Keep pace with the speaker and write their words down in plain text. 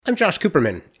I'm Josh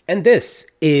Cooperman, and this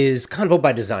is Convo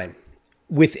by Design,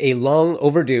 with a long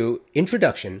overdue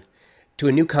introduction to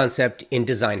a new concept in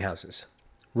design houses,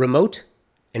 remote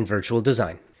and virtual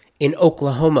design, in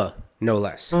Oklahoma, no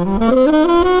less.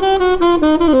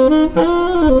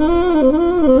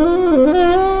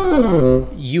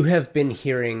 You have been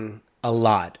hearing a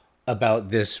lot about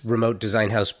this remote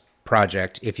design house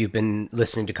project if you've been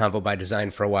listening to Convo by Design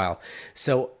for a while.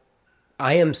 So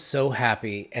I am so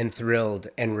happy and thrilled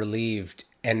and relieved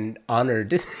and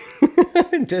honored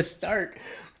to start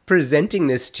presenting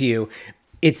this to you.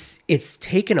 It's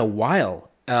taken a while.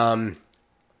 Let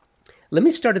me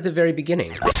start at the very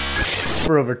beginning.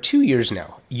 For over 2 years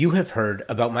now, you have heard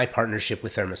about my partnership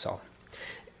with ThermaSol.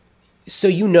 So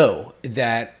you know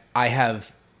that I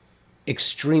have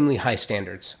extremely high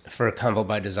standards for Convo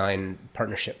by Design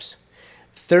partnerships.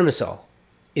 ThermaSol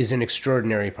is an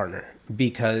extraordinary partner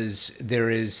because there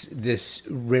is this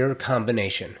rare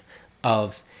combination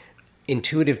of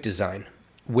intuitive design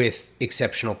with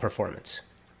exceptional performance.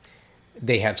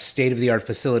 They have state-of-the-art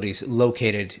facilities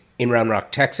located in Round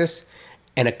Rock, Texas,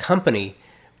 and a company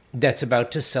that's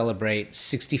about to celebrate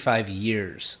 65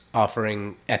 years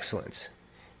offering excellence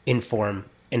in form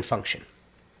and function.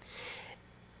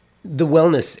 The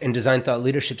Wellness and Design Thought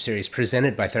Leadership Series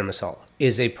presented by ThermaSol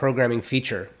is a programming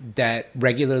feature that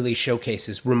regularly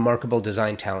showcases remarkable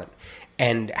design talent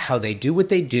and how they do what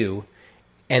they do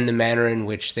and the manner in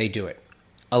which they do it,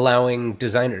 allowing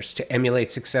designers to emulate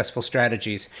successful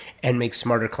strategies and make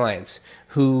smarter clients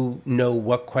who know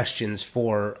what questions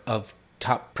for of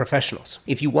top professionals.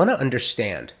 If you want to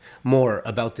understand more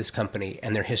about this company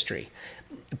and their history,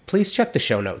 please check the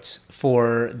show notes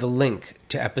for the link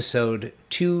to episode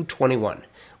 221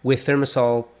 with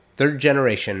ThermaSol third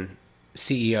generation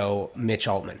CEO Mitch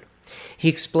Altman. He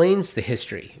explains the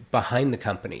history behind the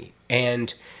company,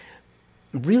 and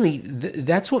really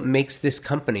that's what makes this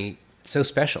company so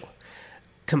special.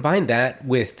 Combine that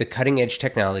with the cutting edge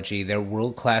technology, their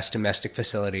world-class domestic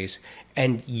facilities,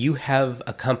 and you have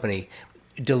a company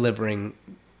delivering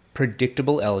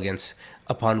predictable elegance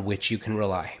upon which you can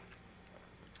rely.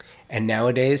 And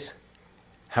nowadays,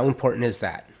 how important is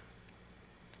that?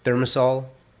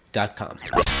 ThermaSol.com.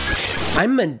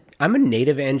 I'm a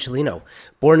native Angelino,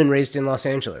 born and raised in Los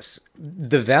Angeles,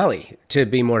 the Valley, to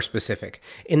be more specific.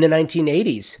 In the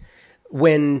 1980s,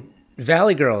 when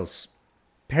Valley Girls,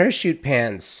 Parachute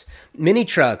Pants, mini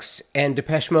trucks, and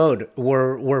Depeche Mode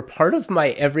were part of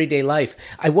my everyday life,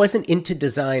 I wasn't into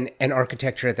design and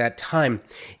architecture at that time.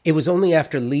 It was only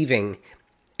after leaving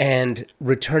and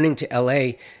returning to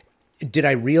LA did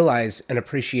I realize an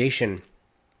appreciation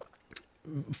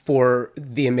for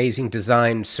the amazing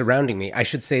design surrounding me. I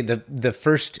should say the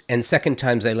first and second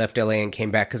times I left LA and came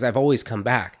back, because I've always come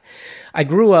back. I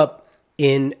grew up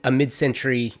in a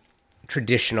mid-century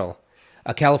traditional,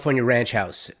 a California ranch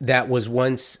house that was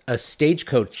once a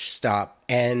stagecoach stop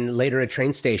and later a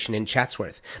train station in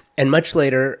Chatsworth, and much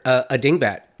later a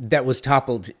dingbat that was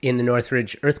toppled in the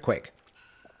Northridge earthquake.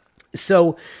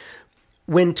 So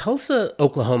when Tulsa,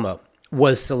 Oklahoma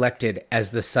was selected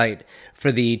as the site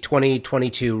for the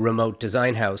 2022 Remote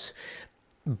Design House,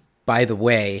 by the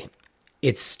way,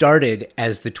 it started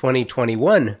as the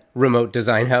 2021 Remote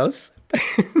Design House,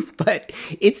 but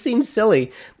it seems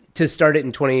silly to start it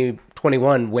in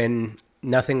 2021 when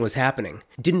nothing was happening.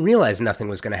 Didn't realize nothing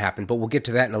was going to happen, but we'll get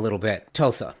to that in a little bit.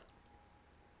 Tulsa.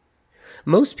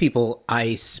 Most people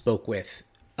I spoke with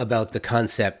about the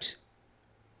concept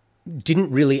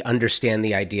didn't really understand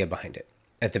the idea behind it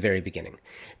at the very beginning.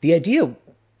 The idea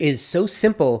is so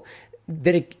simple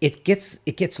that it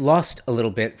gets lost a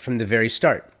little bit from the very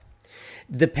start.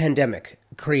 The pandemic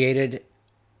created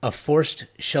a forced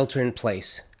shelter in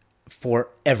place for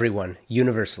everyone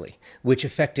universally, which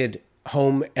affected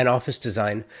home and office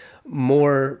design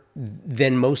more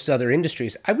than most other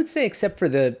industries. I would say except for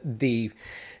the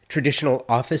traditional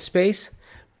office space,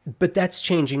 but that's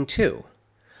changing too.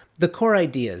 The core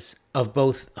ideas of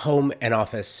both home and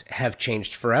office have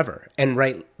changed forever, and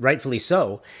rightfully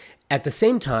so. At the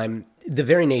same time, the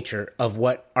very nature of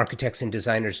what architects and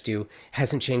designers do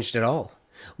hasn't changed at all.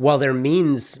 While their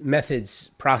means, methods,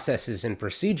 processes, and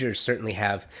procedures certainly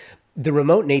have, the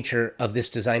remote nature of this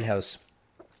design house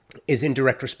is in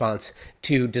direct response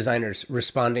to designers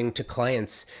responding to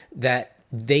clients that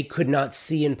they could not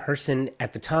see in person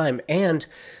at the time. And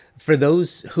for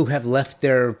those who have left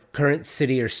their current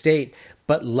city or state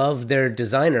but love their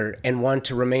designer and want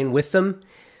to remain with them,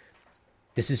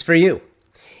 this is for you.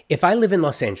 If I live in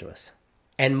Los Angeles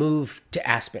and move to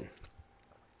Aspen,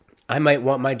 I might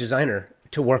want my designer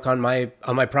to work on my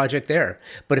project there.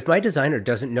 But if my designer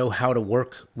doesn't know how to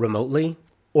work remotely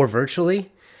or virtually,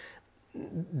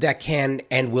 that can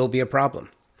and will be a problem.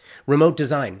 Remote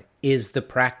design is the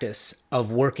practice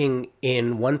of working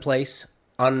in one place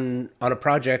on a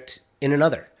project in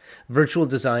another. Virtual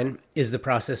design is the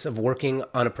process of working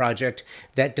on a project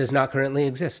that does not currently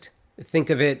exist. Think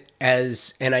of it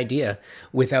as an idea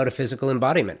without a physical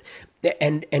embodiment.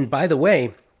 And by the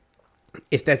way,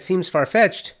 if that seems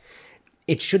far-fetched,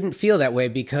 it shouldn't feel that way,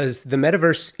 because the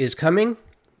metaverse is coming,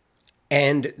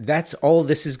 and that's all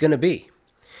this is going to be.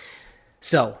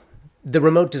 So, the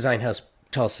Remote Design House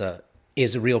Tulsa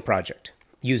is a real project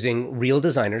using real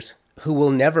designers who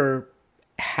will never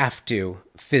have to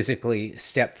physically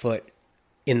step foot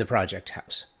in the project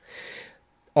house.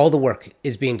 All the work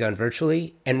is being done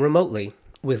virtually and remotely,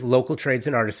 with local trades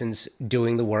and artisans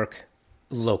doing the work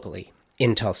locally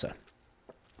in Tulsa.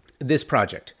 This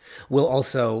project will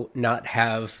also not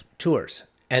have tours,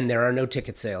 and there are no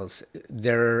ticket sales,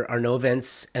 there are no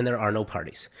events, and there are no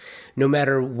parties. No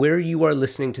matter where you are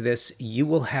listening to this, you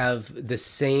will have the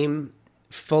same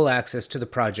full access to the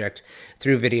project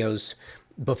through videos,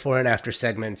 before and after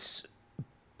segments,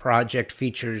 project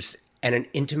features, and an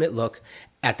intimate look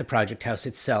at the project house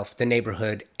itself, the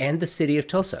neighborhood, and the city of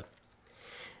Tulsa.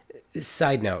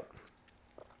 Side note,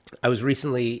 I was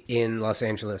recently in Los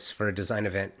Angeles for a design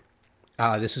event.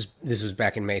 This was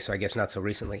back in May, so I guess not so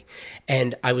recently.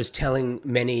 And I was telling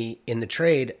many in the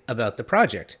trade about the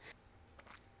project.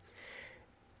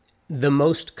 The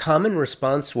most common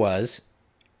response was,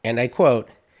 and I quote,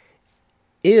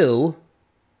 "Ew,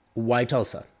 why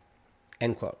Tulsa?"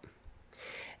 End quote.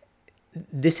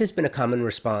 This has been a common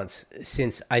response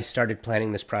since I started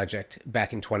planning this project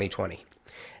back in 2020.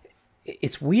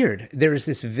 It's weird. There is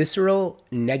this visceral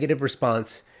negative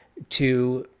response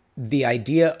to the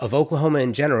idea of Oklahoma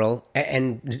in general,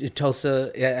 and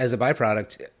Tulsa as a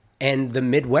byproduct, and the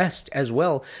Midwest as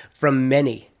well, from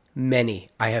many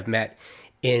I have met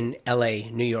in LA,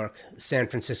 New York, San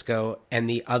Francisco, and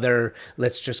the other,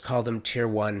 let's just call them tier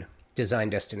 1 design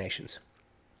destinations.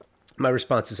 My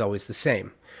response is always the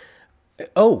same.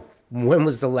 Oh, when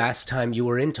was the last time you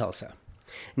were in Tulsa?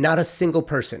 Not a single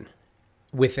person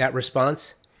with that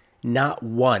response, not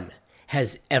one,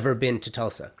 has ever been to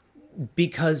Tulsa.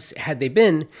 Because had they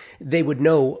been, they would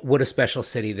know what a special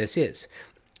city this is,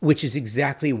 which is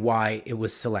exactly why it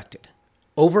was selected.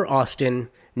 Over Austin,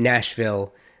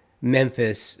 Nashville,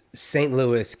 Memphis, St.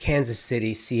 Louis, Kansas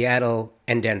City, Seattle,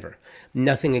 and Denver.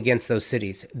 Nothing against those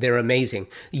cities. They're amazing.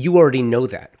 You already know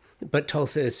that. But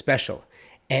Tulsa is special.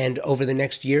 And over the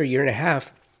next year and a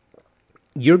half,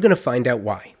 you're going to find out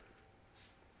why.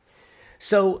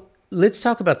 So let's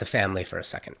talk about the family for a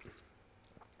second.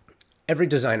 Every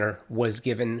designer was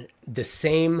given the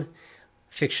same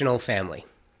fictional family,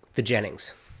 the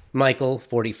Jennings. Michael,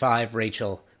 45,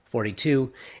 Rachel, 42,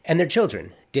 and their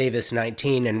children, Davis,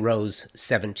 19, and Rose,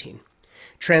 17.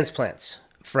 Transplants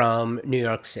from New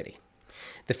York City.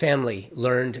 The family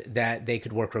learned that they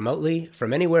could work remotely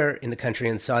from anywhere in the country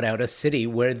and sought out a city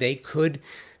where they could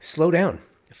slow down,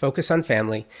 focus on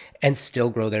family, and still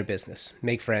grow their business,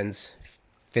 make friends,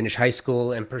 finish high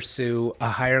school, and pursue a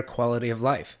higher quality of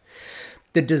life.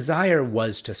 The desire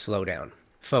was to slow down,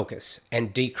 focus,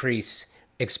 and decrease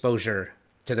exposure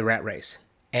to the rat race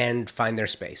and find their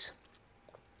space.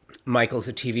 Michael's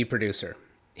a TV producer.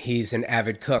 He's an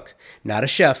avid cook, not a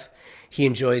chef. He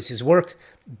enjoys his work,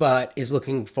 but is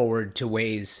looking forward to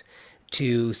ways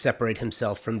to separate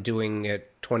himself from doing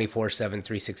it 24/7,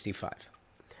 365.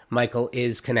 Michael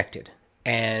is connected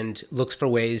and looks for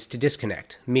ways to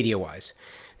disconnect, media-wise.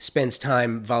 Spends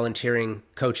time volunteering,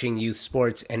 coaching youth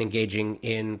sports, and engaging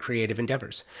in creative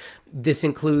endeavors. This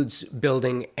includes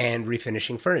building and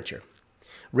refinishing furniture.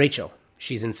 Rachel,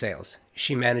 she's in sales.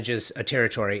 She manages a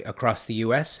territory across the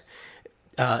U.S.,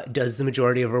 does the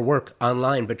majority of her work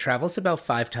online, but travels about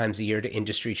 5 times a year to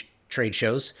industry trade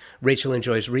shows. Rachel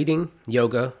enjoys reading,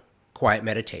 yoga, quiet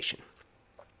meditation.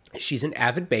 She's an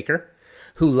avid baker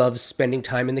who loves spending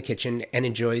time in the kitchen and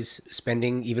enjoys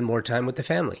spending even more time with the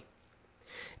family.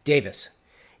 Davis,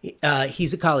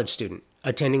 he's a college student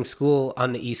attending school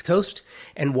on the East Coast,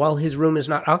 and while his room is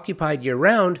not occupied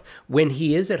year-round, when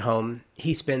he is at home,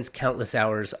 he spends countless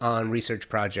hours on research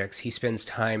projects. He spends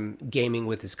time gaming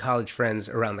with his college friends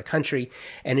around the country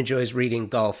and enjoys reading,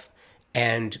 golf,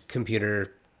 and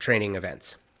computer training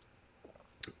events.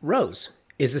 Rose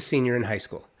is a senior in high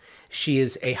school. She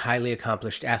is a highly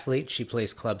accomplished athlete. She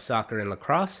plays club soccer and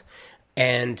lacrosse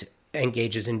and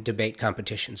engages in debate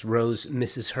competitions. Rose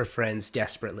misses her friends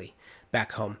desperately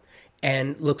back home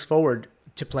and looks forward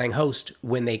to playing host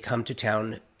when they come to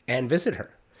town and visit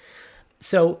her.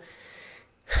 So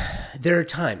there are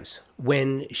times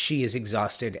when she is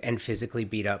exhausted and physically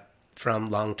beat up from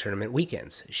long tournament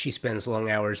weekends. She spends long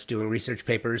hours doing research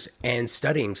papers and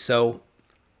studying. So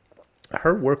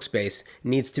her workspace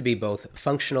needs to be both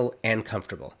functional and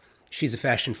comfortable. She's a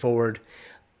fashion-forward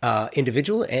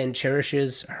individual and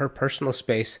cherishes her personal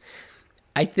space,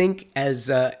 I think,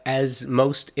 as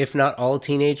most, if not all,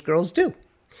 teenage girls do.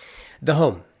 The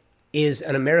home is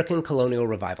an American colonial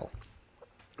revival.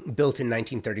 Built in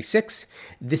 1936,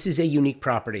 this is a unique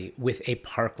property with a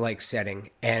park-like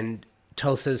setting and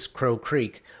Tulsa's Crow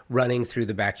Creek running through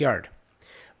the backyard.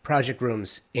 Project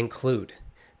rooms include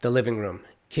the living room,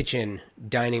 kitchen,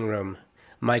 dining room,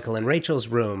 Michael and Rachel's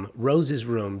room, Rose's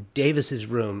room, Davis's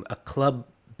room, a club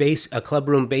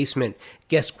room basement,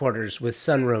 guest quarters with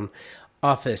sunroom,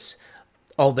 office.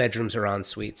 All bedrooms are en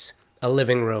suites. A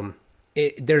living room.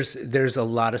 There's a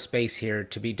lot of space here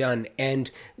to be done,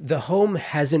 and the home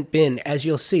hasn't been, as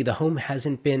you'll see, the home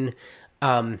hasn't been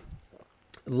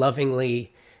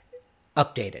lovingly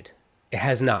updated. It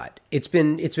has not. It's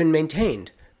been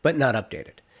maintained, but not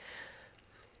updated.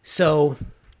 So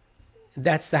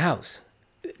that's the house.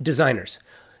 Designers.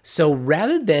 So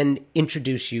rather than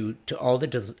introduce you to all the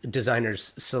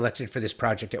designers selected for this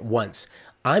project at once,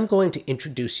 I'm going to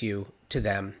introduce you to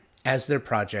them as their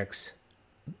projects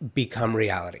become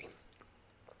reality.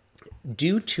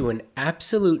 Due to an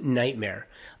absolute nightmare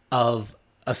of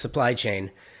a supply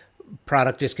chain,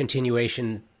 product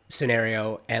discontinuation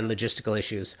scenario, and logistical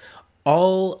issues,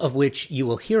 all of which you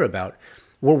will hear about,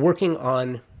 we're working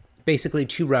on basically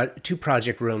two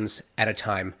project rooms at a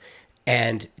time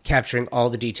and capturing all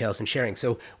the details and sharing.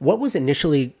 So what was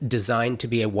initially designed to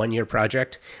be a 1-year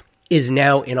project is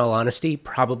now, in all honesty,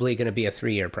 probably going to be a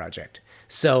 3-year project.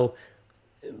 So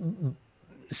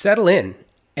settle in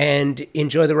and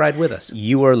enjoy the ride with us.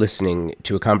 You are listening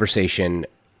to a conversation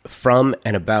from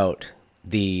and about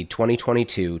the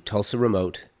 2022 Tulsa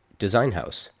Remote Design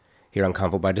House here on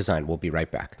Convo by Design. We'll be right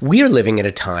back. We are living at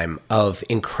a time of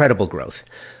incredible growth,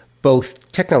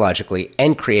 both technologically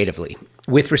and creatively,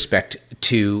 with respect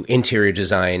to interior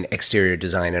design, exterior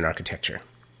design, and architecture.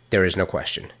 There is no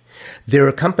question. There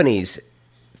are companies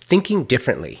thinking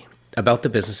differently about the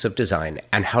business of design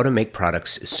and how to make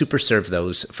products super serve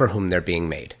those for whom they're being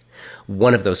made.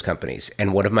 One of those companies,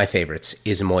 and one of my favorites,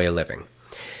 is Moya Living.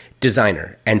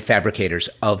 Designer and fabricators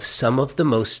of some of the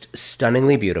most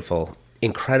stunningly beautiful,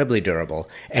 incredibly durable,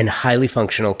 and highly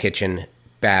functional kitchen,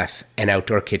 bath, and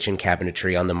outdoor kitchen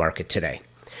cabinetry on the market today.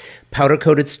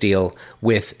 Powder-coated steel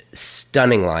with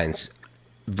stunning lines,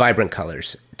 vibrant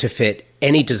colors to fit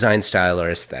any design style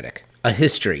or aesthetic. A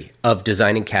history of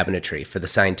designing cabinetry for the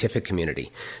scientific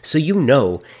community, so you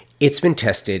know it's been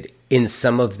tested in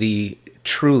some of the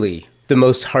truly the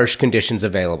most harsh conditions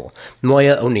available.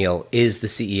 Moya O'Neill is the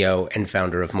CEO and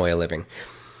founder of Moya Living.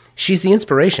 She's the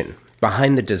inspiration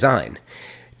behind the design.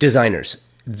 Designers,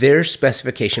 their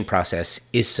specification process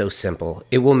is so simple,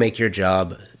 it will make your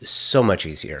job so much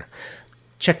easier.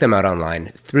 Check them out online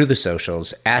through the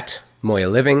socials at Moya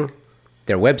Living,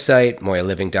 their website,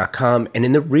 moyaliving.com, and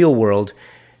in the real world,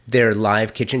 their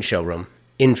live kitchen showroom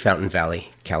in Fountain Valley,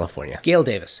 California. Gail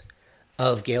Davis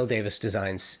of Gail Davis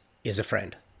Designs is a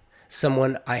friend,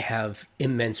 someone I have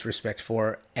immense respect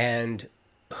for, and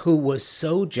who was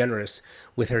so generous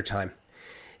with her time.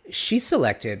 She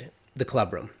selected the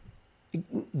club room.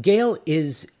 Gail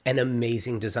is an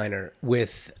amazing designer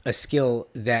with a skill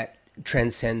that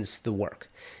transcends the work.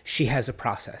 She has a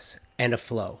process and a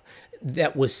flow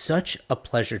that was such a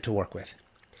pleasure to work with.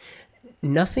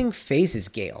 Nothing phases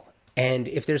Gail, and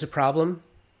if there's a problem,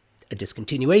 a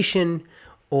discontinuation,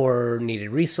 or needed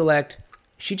reselect,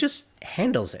 she just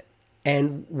handles it,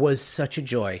 and was such a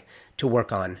joy to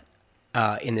work on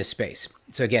in this space.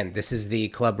 So again, this is the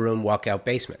club room walkout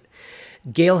basement.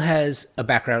 Gail has a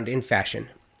background in fashion,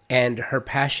 and her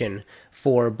passion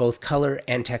for both color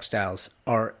and textiles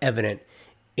are evident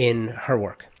in her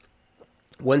work.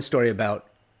 One story about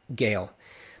Gail: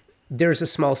 there's a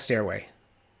small stairway,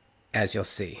 as you'll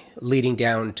see, leading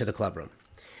down to the club room,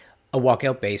 a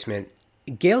walkout basement.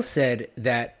 Gail said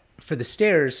that for the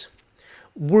stairs,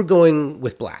 we're going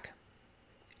with black.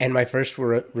 And my first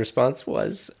response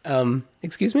was,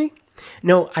 excuse me?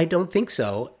 No, I don't think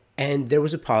so. And there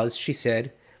was a pause. She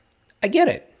said, I get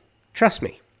it. Trust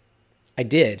me. I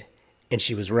did. And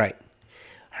she was right.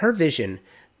 Her vision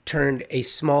turned a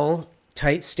small,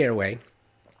 tight stairway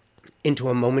into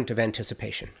a moment of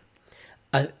anticipation,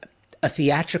 a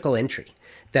theatrical entry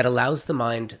that allows the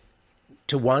mind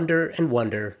to wander and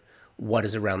wonder what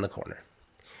is around the corner.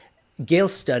 Gail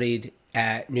studied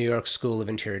at New York School of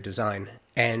Interior Design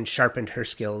and sharpened her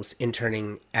skills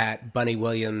interning at Bunny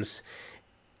Williams,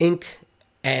 Inc.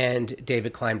 and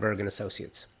David Kleinberg and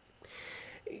Associates.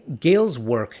 Gail's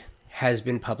work has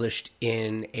been published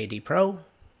in AD Pro,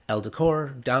 Elle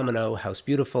Decor, Domino, House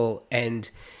Beautiful, and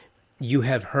you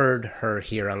have heard her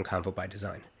here on Convo by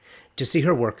Design. To see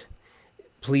her work,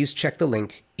 please check the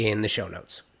link in the show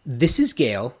notes. This is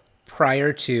Gail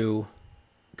prior to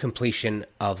completion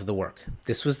of the work.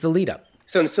 This was the lead up.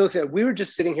 So I'm so excited. We were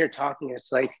just sitting here talking.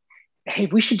 It's like, hey,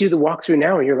 we should do the walkthrough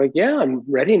now. And you're like, yeah, I'm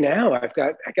ready now. I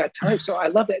got time. So I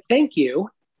love that. Thank you.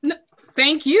 No,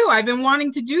 thank you. I've been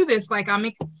wanting to do this. Like, I'm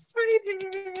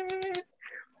excited.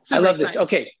 I love this.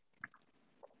 Okay.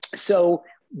 So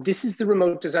this is the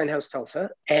Remote Design House Tulsa,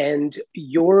 and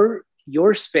your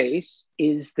space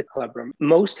is the club room.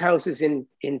 Most houses in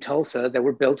Tulsa that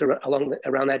were built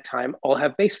around that time all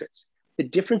have basements. The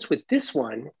difference with this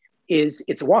one is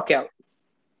it's a walkout.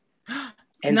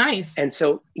 And, nice. And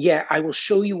so, yeah, I will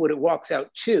show you what it walks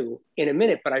out to in a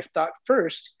minute. But I thought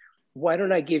first, why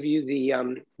don't I give you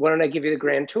the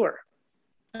grand tour?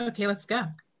 Okay, let's go.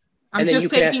 I'm just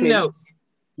taking notes.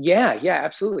 Yeah,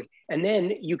 absolutely. And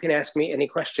then you can ask me any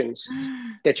questions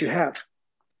that you have.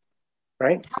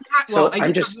 Right. How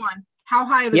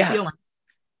high are the ceilings?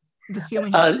 The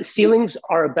ceiling. Ceilings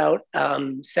are about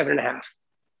 7.5.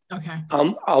 Okay.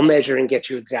 I'll measure and get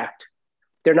you exact.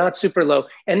 They're not super low.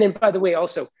 And then, by the way,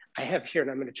 also I have here, and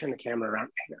I'm going to turn the camera around.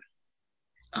 Hang on.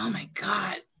 Oh my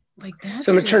God! Like that.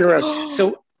 So I'm going to turn around.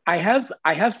 So I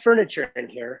have furniture in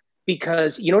here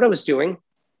because you know what I was doing?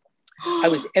 I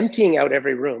was emptying out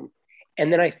every room,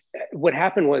 and then what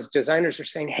happened was designers are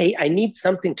saying, "Hey, I need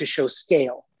something to show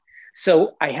scale."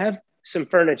 So I have some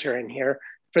furniture in here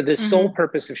for the sole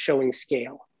purpose of showing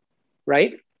scale,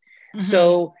 right?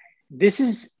 So this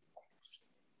is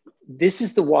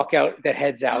the walkout that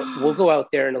heads out. We'll go out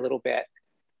there in a little bit.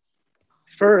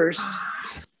 First,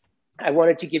 I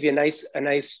wanted to give you a nice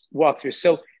walkthrough.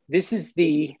 So this is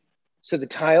the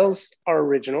tiles are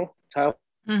original tile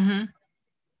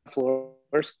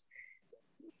floors,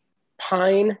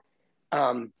 pine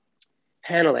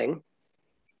paneling.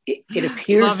 It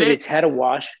appears that it's had a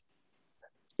wash,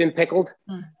 been pickled,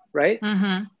 right?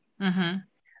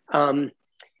 The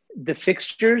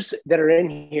fixtures that are in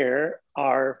here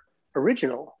are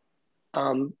original,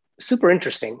 super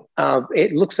interesting.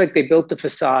 It looks like they built the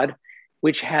facade,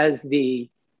 which has the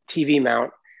TV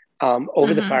mount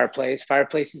over the fireplace.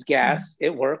 Fireplace is gas,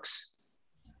 it works.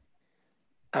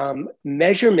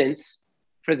 Measurements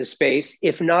for the space,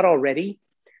 if not already,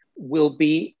 will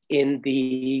be in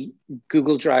the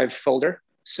Google Drive folder.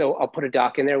 So I'll put a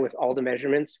doc in there with all the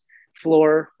measurements,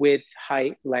 floor, width,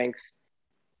 height, length,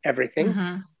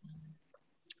 everything.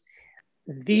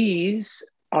 These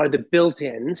are the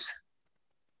built-ins.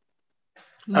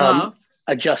 Love.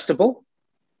 Adjustable.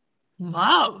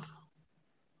 Love.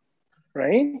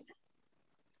 Right?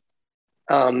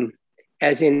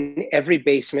 As in every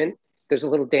basement, there's a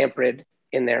little damp rid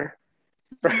in there.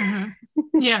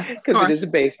 Yeah, because it is a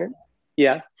basement.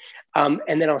 Yeah. And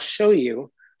then I'll show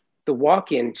you the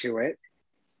walk-in to it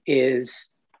is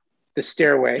the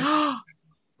stairway.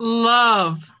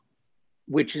 Love.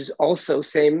 Which is also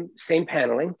same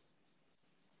paneling.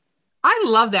 I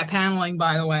love that paneling,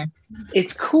 by the way.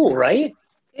 It's cool, right?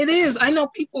 It is. I know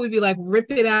people would be like, rip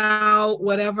it out,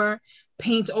 whatever,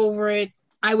 paint over it.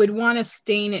 I would want to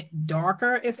stain it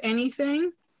darker, if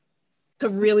anything, to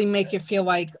really make it feel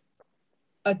like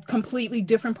a completely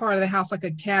different part of the house, like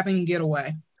a cabin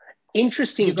getaway.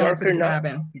 Interesting. Darker,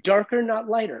 not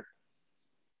lighter.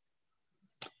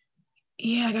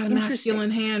 Yeah, I got a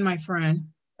masculine hand, my friend.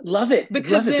 Love it.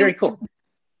 Love it. Very cool.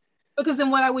 Because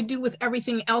then what I would do with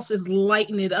everything else is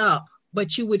lighten it up,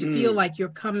 but you would feel like you're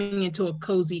coming into a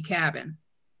cozy cabin.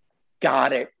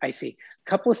 Got it. I see. A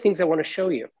couple of things I want to show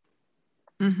you.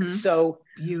 So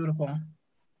beautiful.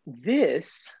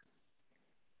 This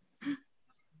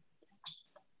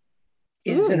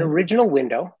is an original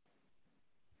window.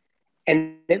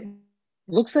 And it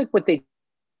looks like what they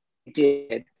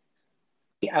did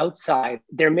outside,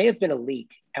 there may have been a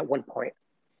leak at one point.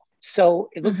 So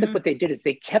it looks like what they did is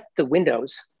they kept the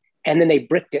windows and then they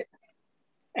bricked it.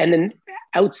 And then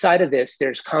outside of this,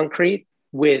 there's concrete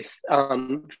with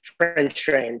French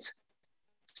drains.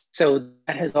 So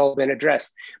that has all been addressed.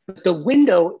 But the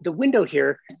window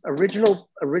here, original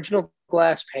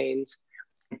glass panes,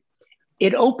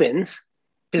 it opens,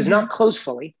 does not close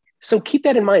fully. So keep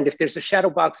that in mind. If there's a shadow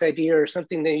box idea or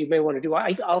something that you may want to do,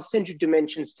 I'll send you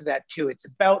dimensions to that too. It's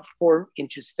about 4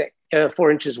 inches thick,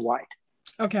 4 inches wide.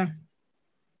 Okay.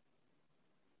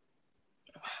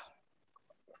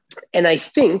 And I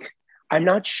think, I'm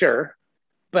not sure,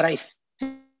 but I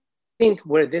think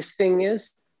where this thing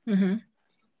is,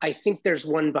 I think there's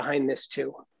one behind this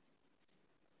too.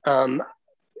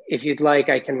 If you'd like,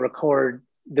 I can record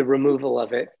the removal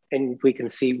of it and we can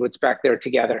see what's back there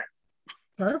together.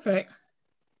 Perfect.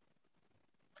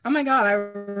 Oh my God, I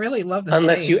really love this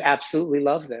Unless you space. absolutely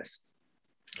love this.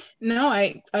 No,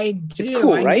 I do. It's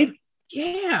cool, right?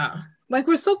 Yeah. Like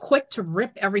we're so quick to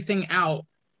rip everything out.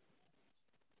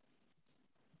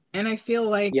 And I feel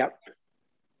like Yep.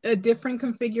 a different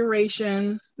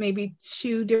configuration, maybe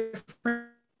two different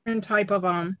type of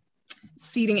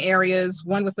seating areas,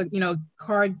 one with a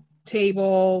card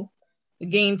table, a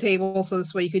game table, so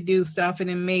this way you could do stuff, and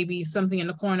then maybe something in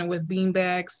the corner with bean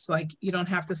bags, like you don't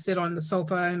have to sit on the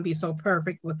sofa and be so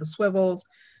perfect with the swivels,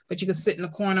 but you could sit in the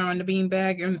corner on the bean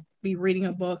bag and be reading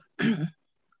a book.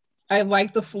 I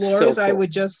like the floors. So cool. I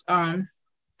would just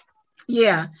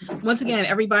yeah, once again,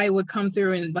 everybody would come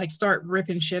through and like start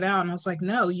ripping shit out, and I was like,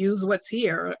 no, use what's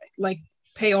here, like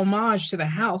pay homage to the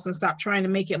house and stop trying to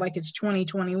make it like it's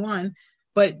 2021,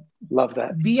 but love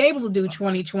that. Be able to do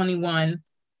 2021,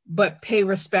 but pay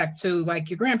respect to like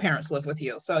your grandparents live with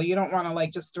you, so you don't want to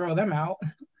like just throw them out.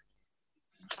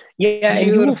 Yeah, beautiful. And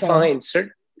you will find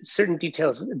certain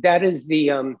details. That is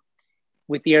the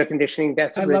with the air conditioning,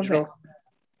 that's original. I love that.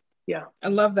 Yeah, I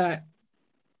love that.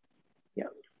 Yeah,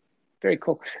 very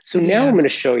cool. So now I'm going to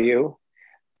show you,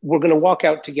 we're going to walk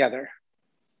out together.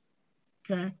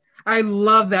 Okay. I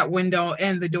love that window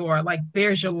and the door. Like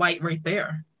there's your light right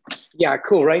there. Yeah,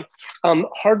 cool, right?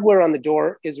 Hardware on the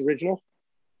door is original.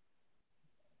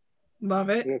 Love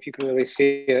it. I don't know if you can really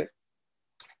see it.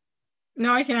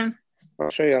 No, I can. I'll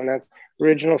show you on that.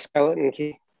 Original skeleton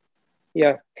key.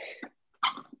 Yeah.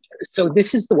 So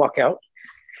this is the walkout.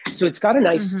 So it's got a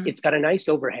nice, it's got a nice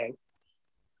overhang.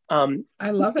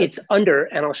 I love it. It's under,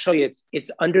 and I'll show you.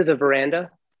 It's under the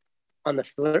veranda on the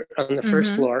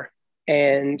first floor.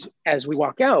 And as we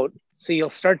walk out, so you'll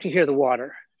start to hear the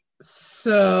water.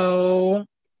 So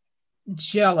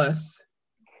jealous.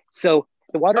 So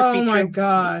the water feature. Oh my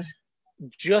God.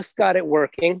 Just got it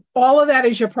working. All of that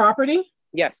is your property?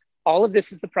 Yes. All of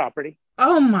this is the property.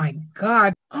 Oh my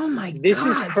God. Oh my God. This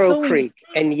is Crow Creek.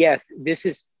 And yes, this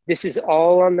is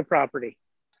all on the property.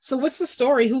 So what's the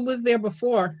story? Who lived there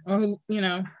before? Or who,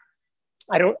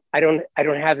 I don't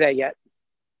have that yet.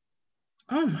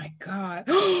 Oh my God.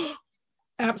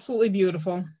 Absolutely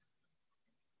beautiful.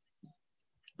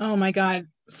 Oh my God.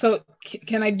 So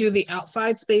can I do the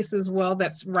outside space as well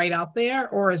that's right out there,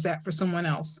 or is that for someone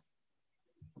else?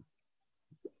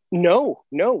 No.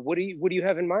 What do you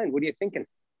have in mind? What are you thinking?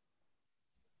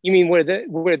 You mean where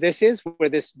this is, where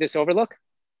this overlook?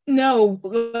 No,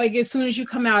 like as soon as you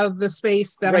come out of the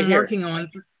space that I'm working on.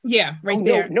 Yeah, right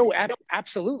there. No,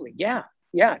 absolutely. Yeah.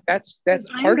 That's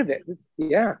part of it.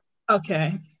 Yeah.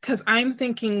 Okay. Because I'm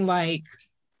thinking like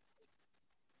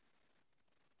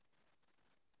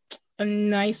a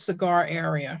nice cigar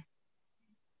area.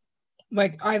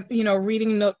 Like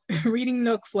reading nook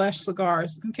 /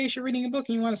 cigars. In case you're reading a book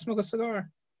and you want to smoke a cigar.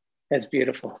 That's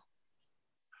beautiful.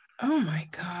 Oh my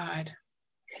God.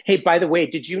 Hey, by the way,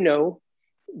 did you know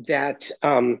that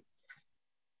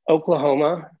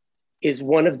Oklahoma is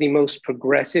one of the most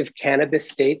progressive cannabis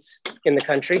states in the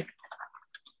country?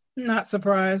 Not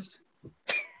surprised.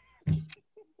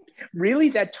 Really?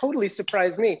 That totally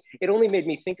surprised me. It only made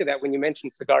me think of that when you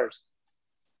mentioned cigars.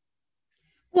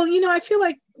 Well, I feel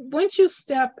like once you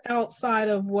step outside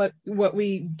of what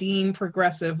we deem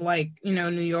progressive, like, New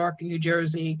York, New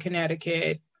Jersey,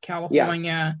 Connecticut,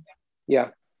 California. Yeah.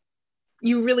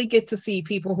 You really get to see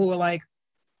people who are like,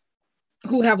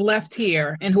 who have left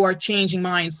here and who are changing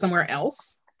minds somewhere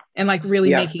else and like really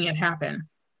making it happen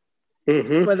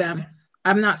for them.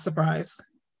 I'm not surprised.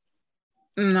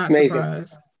 I'm not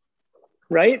surprised.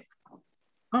 Right?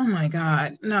 Oh my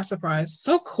God. Not surprised.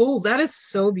 So cool. That is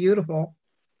so beautiful.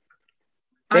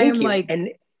 Thank you. And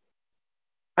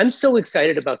I'm so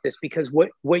excited about this because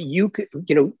what you could,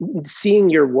 seeing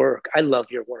your work, I love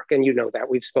your work, and you know that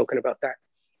we've spoken about that,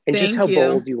 and just how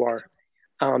bold you are,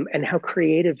 and how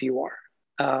creative you are.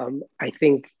 I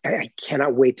think I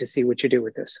cannot wait to see what you do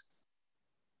with this.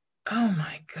 Oh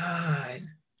my God.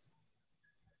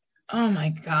 Oh my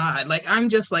God. Like, I'm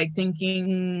just like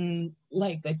thinking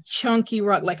like a chunky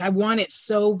rug. Like I want it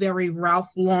so very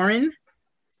Ralph Lauren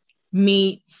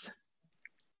meets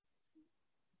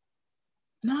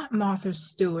not Martha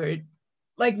Stewart,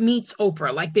 like meets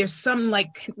Oprah. Like there's some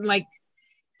like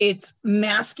it's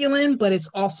masculine, but it's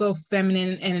also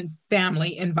feminine and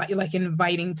family, and like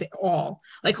inviting to all.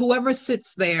 Like whoever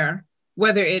sits there,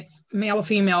 whether it's male or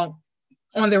female,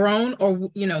 on their own or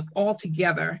all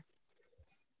together.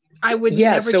 I would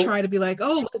never try to be like,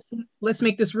 oh, let's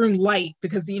make this room light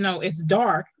because it's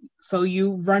dark. So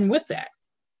you run with that,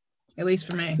 at least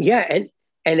for me. Yeah,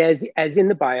 and as in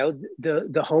the bio,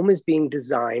 the home is being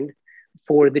designed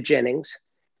for the Jennings,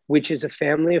 which is a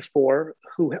family of 4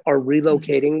 who are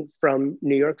relocating from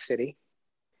New York City.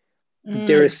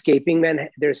 They're escaping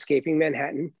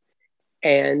Manhattan,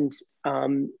 and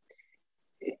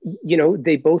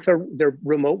they're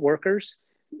remote workers.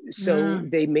 So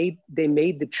they made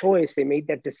the choice. They made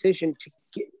that decision to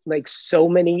get, like so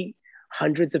many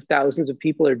hundreds of thousands of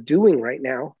people are doing right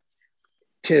now,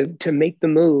 to make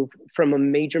the move from a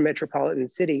major metropolitan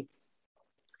city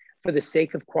for the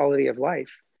sake of quality of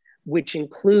life, which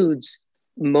includes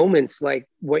moments like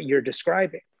what you're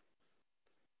describing,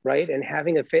 right? And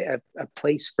having a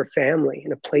place for family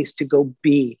and a place to go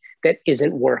be that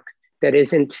isn't work, that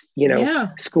isn't,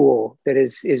 school, that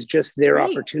is just their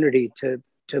opportunity to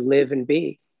live and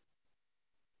be.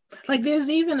 Like there's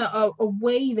even a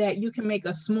way that you can make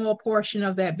a small portion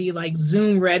of that be like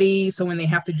Zoom ready. So when they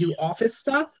have to do office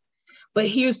stuff, but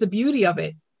here's the beauty of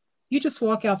it. You just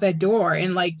walk out that door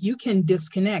and like you can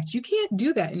disconnect. You can't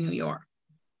do that in New York.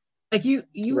 Like you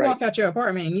Right. walk out your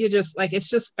apartment and you're just like, it's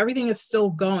just, everything is still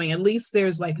going. At least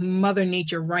there's like Mother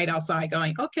Nature right outside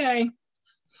going, okay.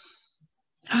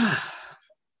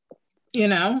 Right?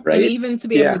 And even to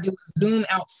be able to do Zoom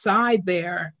outside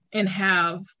there and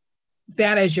have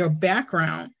that as your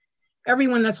background,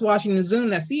 everyone that's watching the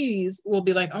Zoom that sees will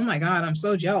be like, oh my God, I'm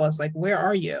so jealous. Like, where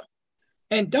are you?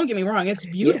 And don't get me wrong, it's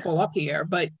beautiful up here,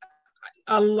 but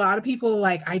a lot of people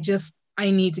like, I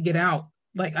need to get out.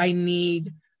 Like since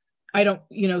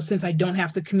I don't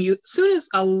have to commute, soon as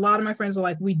a lot of my friends are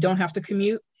like, we don't have to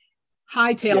commute,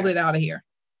 hightailed it out of here.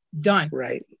 Done.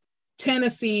 Right.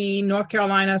 Tennessee, North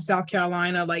Carolina, South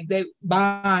Carolina, like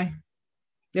bye.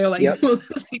 They're like,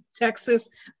 Texas,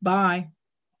 bye.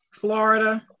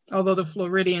 Florida, although the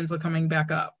Floridians are coming back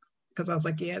up. Because I was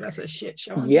like, yeah, that's a shit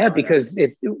show. Yeah, Florida. Because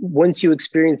once you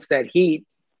experience that heat,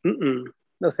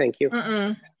 no thank you.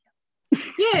 Yeah,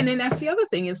 and then that's the other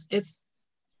thing is it's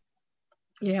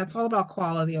all about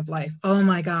quality of life. Oh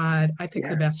my God, I picked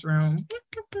the best room.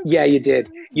 Yeah, you did.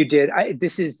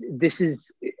 This is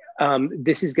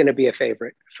going to be a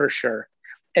favorite for sure.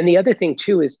 And the other thing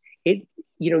too is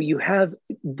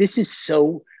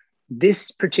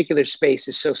this particular space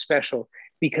is so special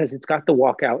because it's got the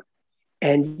walkout,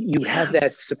 and you have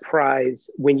that surprise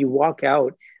when you walk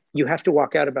out. You have to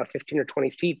walk out about 15 or 20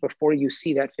 feet before you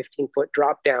see that 15-foot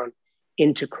drop down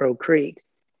into Crow Creek,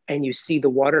 and you see the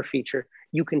water feature.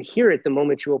 You can hear it the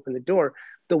moment you open the door.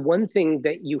 The one thing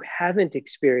that you haven't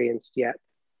experienced yet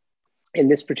in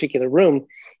this particular room,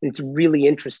 and it's really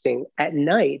interesting, at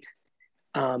night,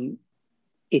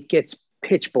 it gets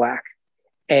pitch black.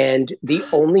 And the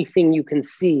only thing you can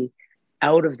see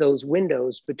out of those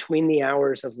windows between the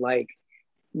hours of like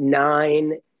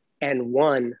 9 and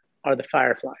 1 are the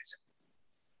fireflies.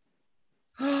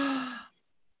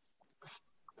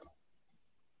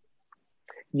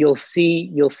 You'll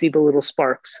see the little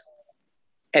sparks,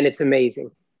 and it's amazing.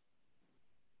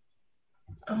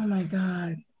 Oh my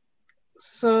God.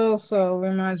 So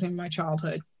reminds me of my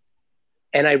childhood.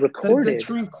 And I recorded the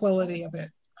tranquility of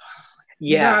it.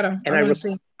 Yeah.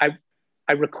 And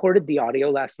I recorded the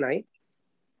audio last night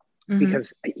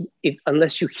because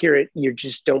unless you hear it, you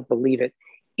just don't believe it.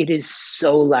 It is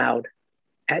so loud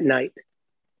at night.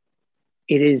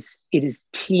 It is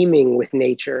teeming with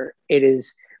nature. It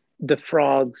is the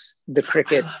frogs, the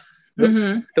crickets,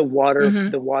 the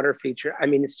water feature. I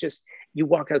mean, it's just, you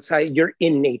walk outside, you're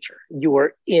in nature. You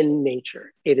are in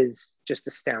nature. It is just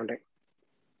astounding.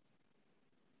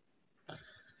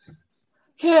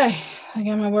 Okay, I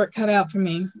got my work cut out for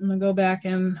me. I'm gonna go back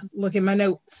and look at my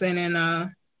notes and then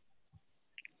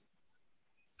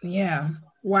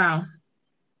wow.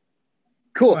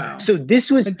 Cool. Wow. So this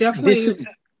was definitely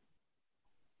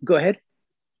go ahead.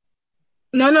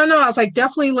 No. I was like,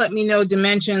 definitely let me know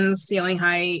dimensions, ceiling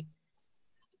height.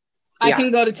 I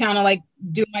can go to town and like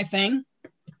do my thing.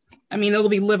 I mean, it'll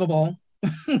be livable.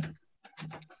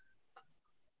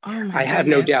 I have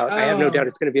no doubt. I have no doubt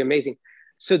it's going to be amazing.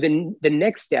 So the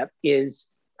next step is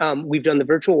we've done the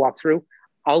virtual walkthrough.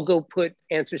 I'll go put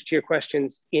answers to your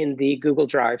questions in the Google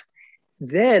Drive.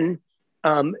 Then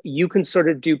you can sort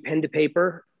of do pen to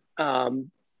paper,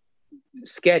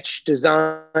 sketch,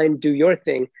 design, do your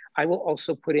thing. I will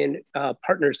also put in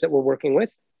partners that we're working with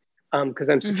because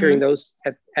I'm securing those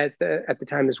at the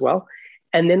time as well.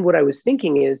 And then what I was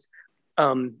thinking is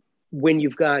when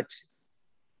you've got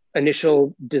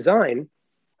initial design,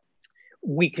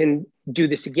 we can do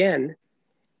this again.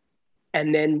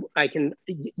 And then I can,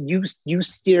 you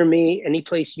steer me any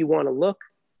place you want to look.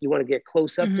 You want to get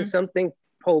close up to something,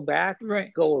 pull back,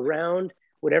 go around,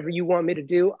 whatever you want me to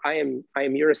do. I am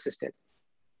your assistant.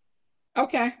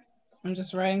 Okay. I'm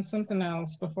just writing something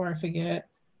else before I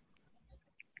forget.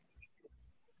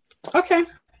 Okay.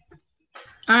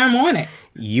 I'm on it.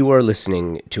 You are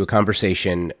listening to a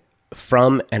conversation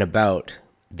from and about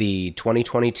the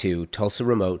 2022 Tulsa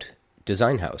Remote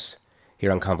Design House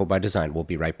here on Convo by Design. We'll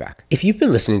be right back. If you've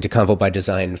been listening to Convo by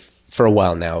Design for a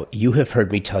while now, you have heard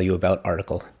me tell you about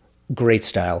Article. Great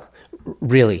style.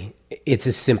 Really, it's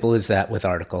as simple as that with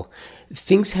Article.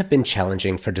 Things have been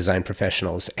challenging for design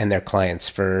professionals and their clients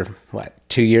for,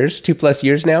 2+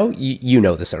 years now? You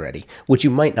know this already. What you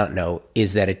might not know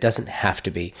is that it doesn't have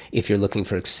to be if you're looking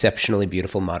for exceptionally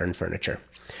beautiful modern furniture.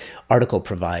 Article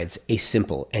provides a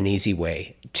simple and easy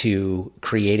way to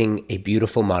creating a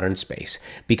beautiful modern space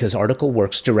because Article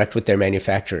works direct with their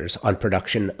manufacturers on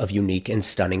production of unique and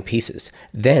stunning pieces.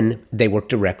 Then they work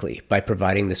directly by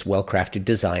providing this well-crafted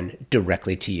design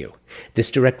directly to you.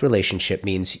 This direct relationship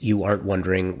means you aren't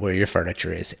wondering where your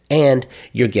furniture is, and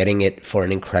you're getting it for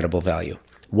an incredible value.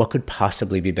 What could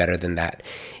possibly be better than that?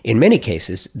 In many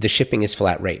cases, the shipping is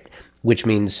flat rate, which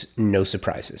means no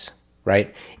surprises.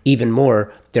 Right? Even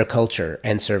more, their culture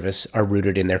and service are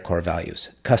rooted in their core values: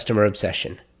 customer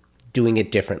obsession, doing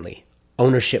it differently,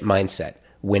 ownership mindset,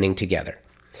 winning together.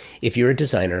 If you're a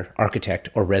designer, architect,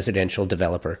 or residential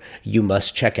developer, you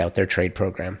must check out their trade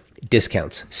program.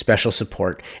 Discounts, special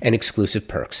support, and exclusive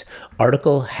perks.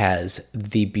 Article has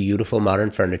the beautiful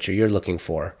modern furniture you're looking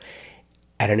for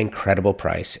at an incredible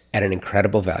price, at an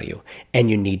incredible value, and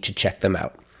you need to check them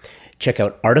out. Check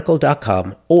out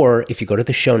article.com, or if you go to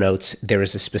the show notes, there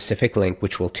is a specific link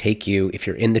which will take you, if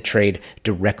you're in the trade,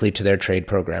 directly to their trade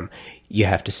program. You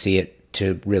have to see it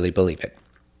to really believe it.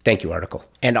 Thank you, Article.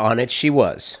 And on it she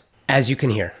was. As you can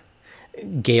hear,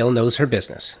 Gail knows her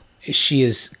business. She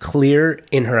is clear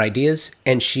in her ideas,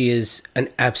 and she is an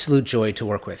absolute joy to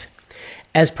work with.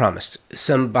 As promised,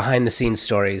 some behind-the-scenes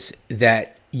stories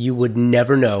that you would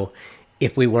never know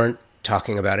if we weren't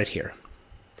talking about it here.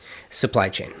 Supply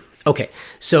chain. Okay,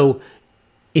 so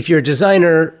if you're a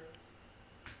designer,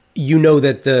 you know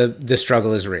that the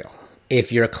struggle is real.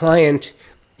 If you're a client,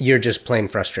 you're just plain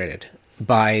frustrated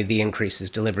by the increases,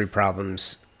 delivery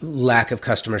problems, lack of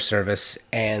customer service,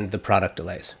 and the product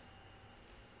delays.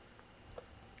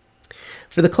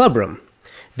 For the clubroom,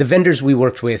 the vendors we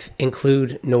worked with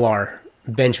include Noir,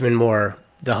 Benjamin Moore,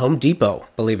 the Home Depot,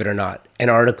 believe it or not, and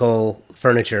Article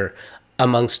Furniture,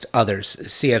 amongst others,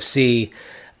 CFC.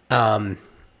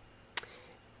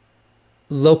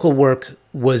 Local work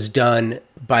was done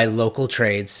by local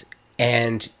trades,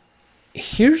 and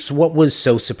here's what was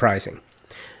so surprising.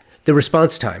 The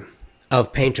response time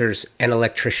of painters and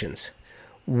electricians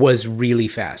was really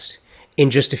fast. In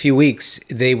just a few weeks,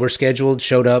 they were scheduled,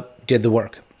 showed up, did the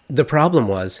work. The problem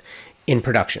was in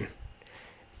production,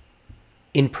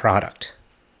 in product,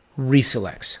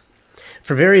 reselects.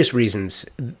 For various reasons,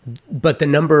 but the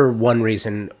number one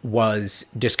reason was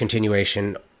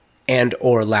discontinuation and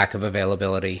or lack of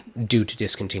availability due to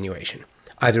discontinuation.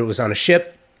 Either it was on a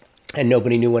ship and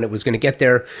nobody knew when it was going to get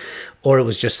there, or it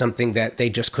was just something that they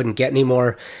just couldn't get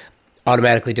anymore,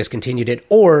 automatically discontinued it,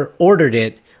 or ordered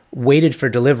it, waited for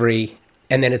delivery,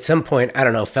 and then at some point, I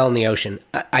don't know, fell in the ocean.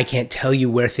 I can't tell you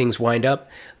where things wind up,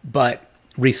 but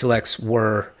reselects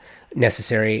were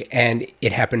necessary, and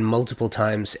it happened multiple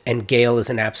times, and Gail is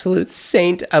an absolute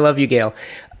saint. I love you, Gail.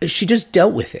 She just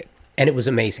dealt with it, and it was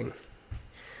amazing.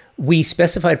 We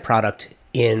specified product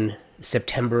in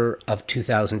September of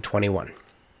 2021.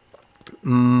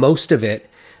 Most of it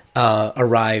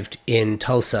arrived in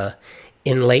Tulsa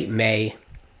in late May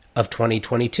of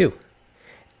 2022,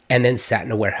 and then sat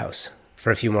in a warehouse for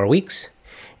a few more weeks.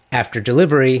 After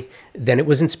delivery, then it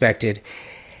was inspected.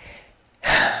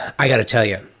 I got to tell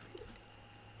you,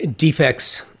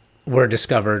 defects were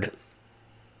discovered,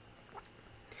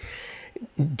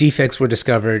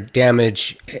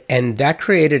 damage, and that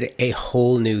created a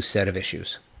whole new set of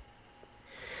issues.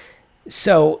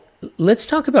 So let's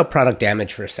talk about product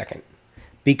damage for a second,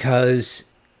 because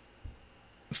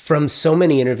from so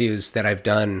many interviews that I've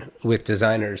done with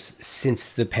designers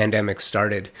since the pandemic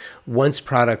started, once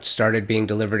product started being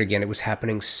delivered again, it was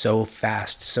happening so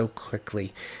fast, so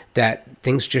quickly, that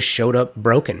things just showed up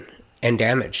broken and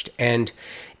damaged. And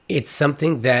it's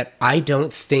something that I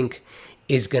don't think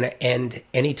is going to end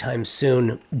anytime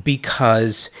soon,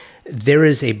 because there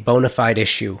is a bona fide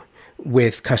issue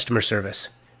with customer service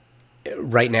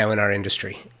right now in our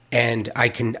industry. And I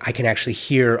can actually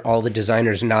hear all the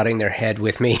designers nodding their head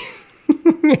with me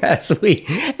as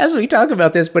we talk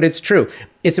about this, but it's true.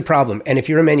 It's a problem. And if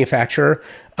you're a manufacturer,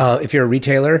 if you're a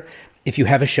retailer, if you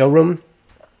have a showroom,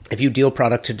 if you deal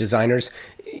product to designers,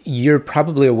 you're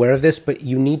probably aware of this, but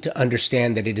you need to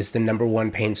understand that it is the number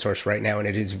one pain source right now, and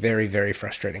it is very, very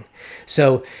frustrating.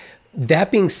 So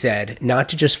that being said, not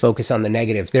to just focus on the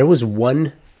negative, there was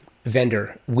one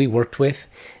vendor we worked with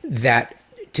that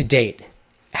to date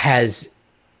has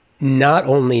not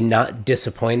only not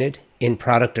disappointed in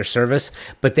product or service,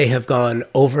 but they have gone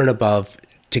over and above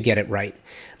to get it right.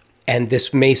 And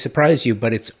this may surprise you,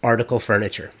 but it's Article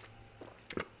Furniture.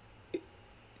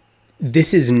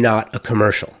 This is not a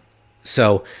commercial.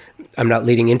 So I'm not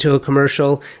leading into a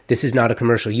commercial. This is not a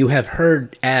commercial. You have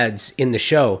heard ads in the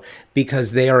show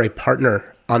because they are a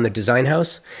partner on the Design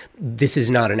House. This is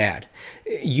not an ad.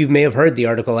 You may have heard the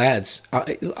article ads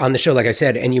on the show, like I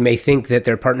said, and you may think that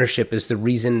their partnership is the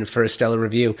reason for a stellar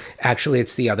review. Actually,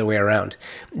 it's the other way around.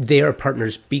 They are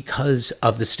partners because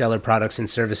of the stellar products and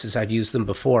services. I've used them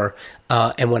before,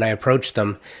 and when I approached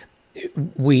them,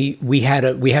 we had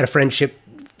a friendship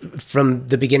from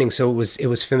the beginning, so it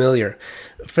was familiar.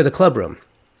 For the club room,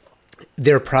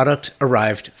 their product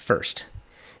arrived first.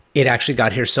 It actually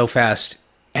got here so fast,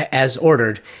 as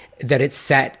ordered, that it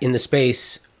sat in the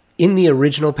space in the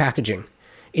original packaging,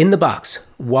 in the box,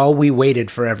 while we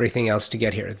waited for everything else to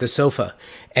get here. The sofa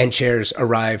and chairs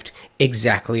arrived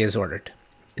exactly as ordered.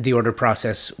 The order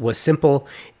process was simple.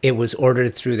 It was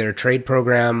ordered through their trade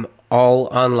program, all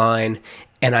online,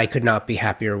 and I could not be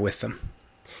happier with them.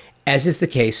 As is the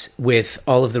case with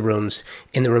all of the rooms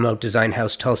in the Remote Design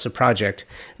House Tulsa project,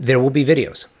 there will be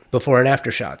videos, before and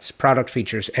after shots, product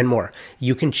features, and more.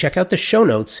 You can check out the show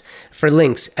notes for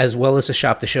links as well as the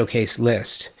Shop the Showcase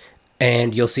list,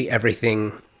 and you'll see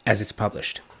everything as it's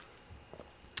published.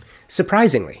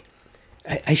 Surprisingly,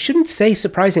 I shouldn't say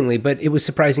surprisingly, but it was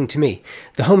surprising to me,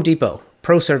 the Home Depot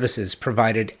Pro Services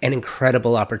provided an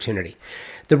incredible opportunity.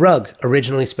 The rug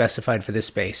originally specified for this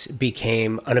space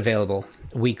became unavailable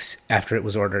weeks after it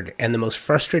was ordered, and the most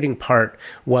frustrating part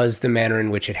was the manner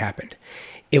in which it happened.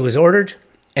 It was ordered,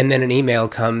 and then an email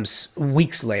comes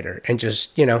weeks later, and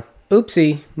just,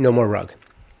 oopsie, no more rug.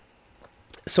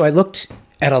 So I looked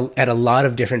at a lot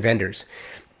of different vendors.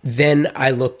 Then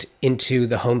I looked into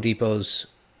the Home Depot's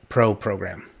Pro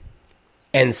program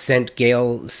and sent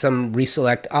Gail some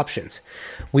reselect options.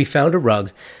 We found a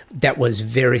rug that was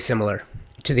very similar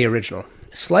to the original,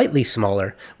 slightly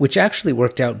smaller, which actually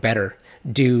worked out better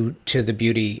due to the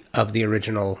beauty of the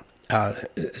original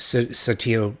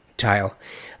Satio tile.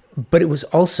 But it was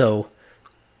also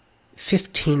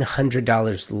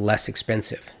 $1,500 less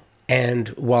expensive. And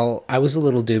while I was a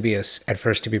little dubious at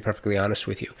first, to be perfectly honest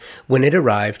with you, when it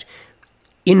arrived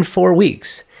in 4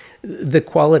 weeks, the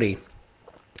quality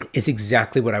is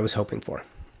exactly what I was hoping for.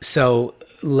 So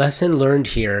lesson learned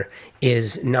here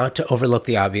is not to overlook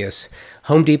the obvious.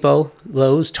 Home Depot,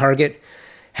 Lowe's, Target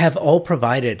have all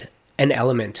provided an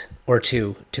element or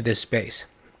two to this space.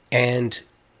 And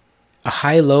a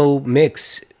high-low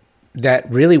mix that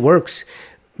really works.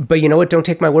 But you know what? Don't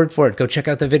take my word for it. Go check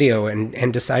out the video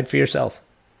and decide for yourself.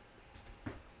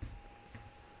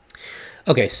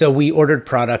 Okay, so we ordered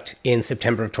product in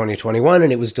September of 2021,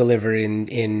 and it was delivered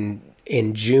in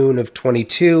June of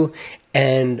 22.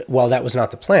 And while that was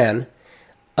not the plan,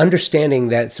 understanding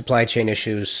that supply chain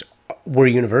issues were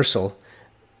universal,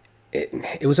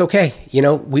 it was okay.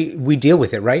 We deal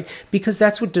with it, right? Because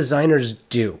that's what designers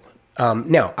do.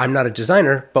 Now, I'm not a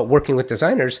designer, but working with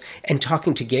designers and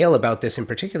talking to Gail about this in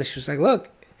particular, she was like, look,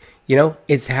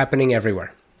 it's happening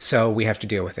everywhere. So we have to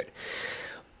deal with it.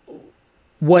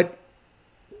 What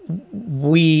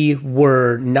we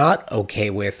were not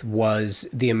okay with was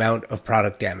the amount of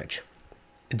product damage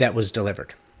that was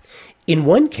delivered. In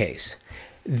one case,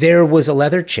 there was a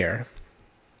leather chair.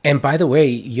 And by the way,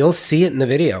 you'll see it in the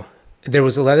video. There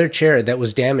was a leather chair that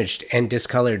was damaged and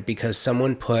discolored because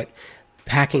someone put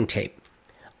packing tape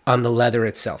on the leather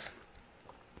itself.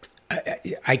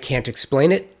 I can't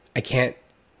explain it. I can't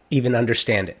even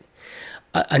understand it.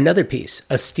 Another piece,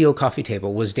 a steel coffee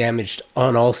table, was damaged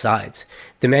on all sides.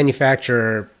 The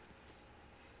manufacturer,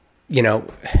 I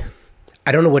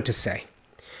don't know what to say.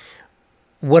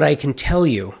 What I can tell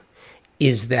you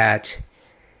is that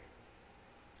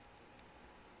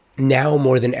now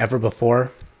more than ever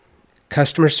before,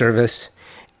 customer service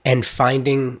and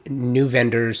finding new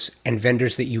vendors and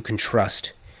vendors that you can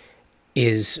trust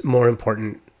is more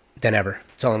important than ever.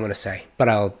 That's all I'm going to say. But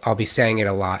I'll be saying it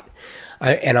a lot.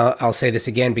 I'll say this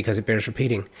again because it bears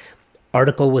repeating.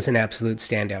 Article was an absolute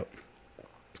standout.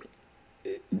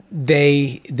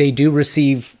 They do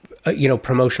receive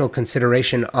promotional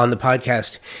consideration on the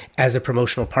podcast as a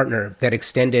promotional partner that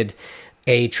extended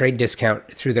a trade discount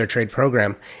through their trade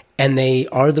program. And they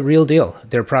are the real deal.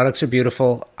 Their products are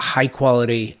beautiful, high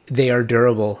quality. They are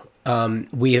durable.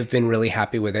 We have been really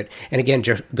happy with it. And again,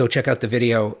 go check out the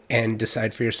video and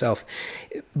decide for yourself.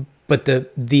 But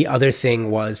the other thing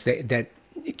was that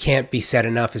can't be said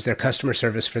enough is their customer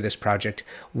service for this project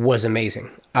was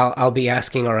amazing. I'll be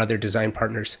asking our other design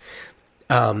partners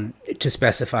to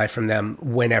specify from them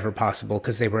whenever possible,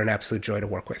 because they were an absolute joy to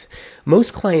work with.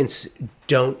 Most clients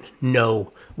don't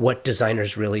know what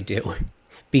designers really do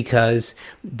because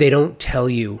they don't tell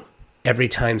you every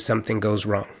time something goes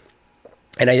wrong.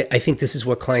 And I think this is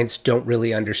what clients don't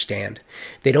really understand.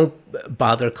 They don't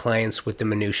bother clients with the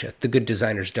minutia. The good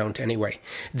designers don't anyway.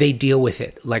 They deal with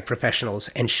it like professionals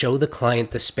and show the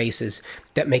client the spaces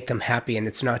that make them happy. And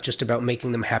it's not just about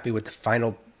making them happy with the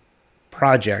final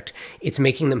project. It's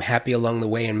making them happy along the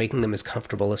way and making them as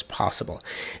comfortable as possible.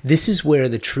 This is where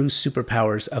the true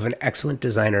superpowers of an excellent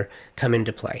designer come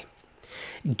into play.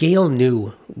 Gail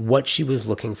knew what she was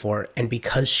looking for, and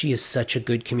because she is such a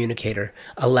good communicator,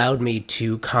 allowed me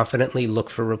to confidently look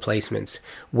for replacements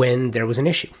when there was an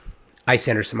issue. I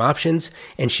sent her some options,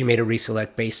 and she made a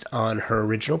reselect based on her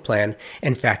original plan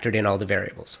and factored in all the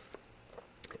variables.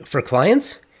 For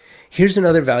clients, here's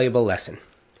another valuable lesson.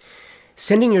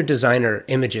 Sending your designer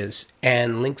images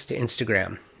and links to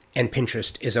Instagram and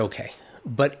Pinterest is okay.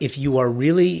 But if you are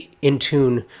really in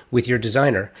tune with your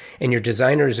designer and your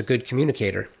designer is a good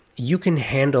communicator, you can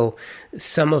handle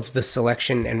some of the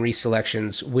selection and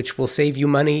reselections, which will save you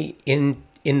money in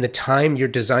the time your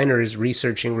designer is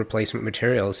researching replacement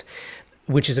materials,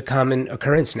 which is a common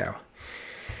occurrence now.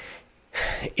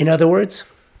 In other words,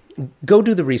 go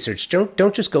do the research.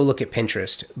 Don't just go look at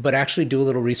Pinterest, but actually do a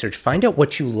little research. Find out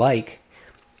what you like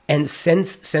and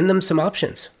send them some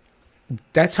options.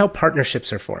 That's how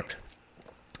partnerships are formed.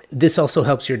 This also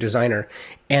helps your designer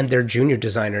and their junior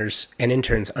designers and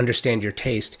interns understand your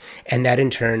taste, and that in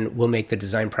turn will make the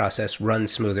design process run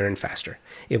smoother and faster.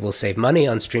 It will save money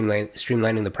on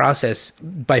streamlining the process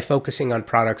by focusing on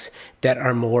products that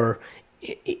are more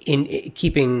in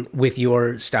keeping with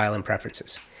your style and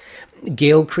preferences.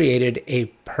 Gail created a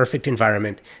perfect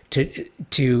environment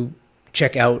to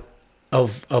check out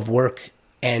of work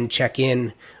and check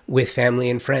in with family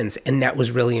and friends. And that was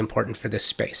really important for this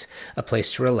space. A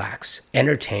place to relax,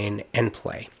 entertain, and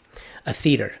play. A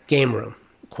theater, game room,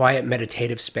 quiet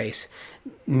meditative space,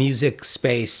 music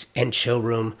space, and chill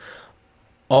room,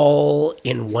 all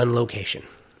in one location.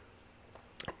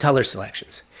 Color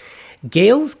selections.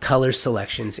 Gail's color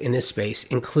selections in this space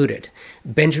included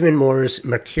Benjamin Moore's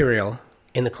Mercurial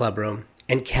in the club room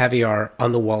and Caviar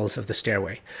on the walls of the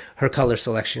stairway. Her color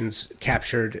selections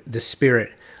captured the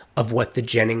spirit of what the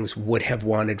Jennings would have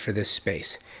wanted for this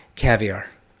space. Caviar,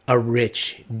 a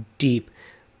rich, deep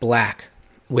black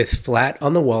with flat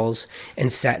on the walls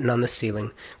and satin on the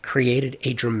ceiling, created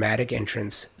a dramatic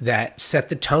entrance that set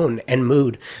the tone and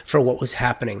mood for what was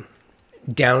happening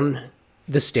down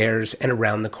the stairs and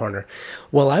around the corner.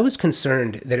 While I was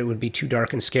concerned that it would be too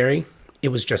dark and scary, it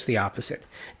was just the opposite.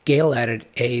 Gail added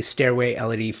a stairway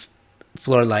LED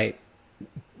floor light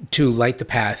to light the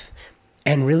path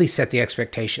and really set the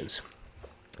expectations.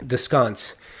 The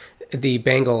sconce, the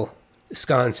bangle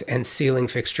sconce and ceiling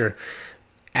fixture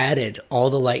added all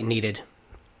the light needed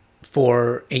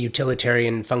for a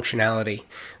utilitarian functionality.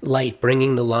 Light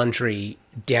bringing the laundry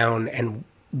down and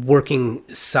working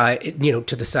side,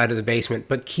 to the side of the basement,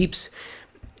 but keeps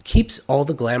all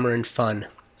the glamour and fun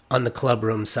on the club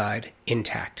room side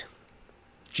intact.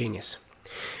 Genius.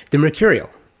 The Mercurial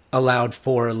allowed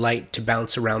for light to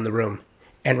bounce around the room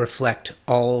and reflect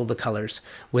all the colors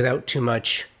without too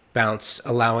much bounce,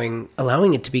 allowing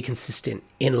it to be consistent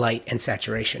in light and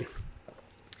saturation.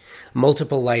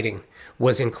 Multiple lighting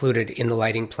was included in the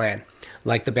lighting plan,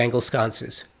 like the bangle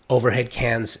sconces, overhead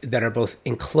cans that are both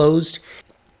enclosed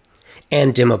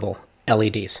and dimmable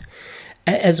LEDs,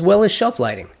 as well as shelf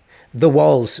lighting. The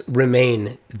walls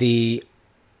remain the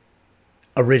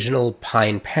original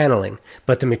pine paneling,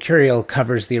 but the Mercurial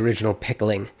covers the original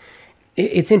pickling.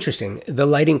 It's interesting. The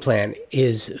lighting plan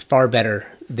is far better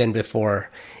than before,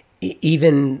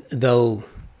 even though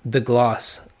the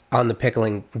gloss on the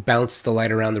pickling bounced the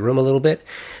light around the room a little bit.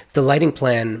 The lighting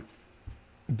plan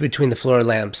between the floor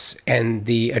lamps and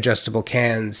the adjustable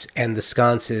cans and the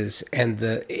sconces and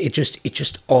it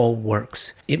just all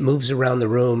works. It moves around the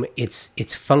room.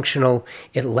 It's functional.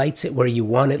 It lights it where you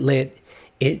want it lit.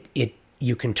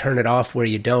 You can turn it off where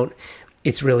you don't.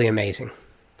 It's really amazing.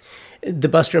 The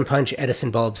Buster and Punch Edison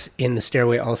bulbs in the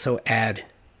stairway also add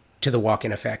to the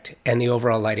walk-in effect and the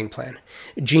overall lighting plan.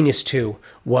 Genius 2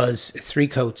 was 3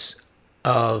 coats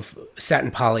of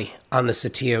satin poly on the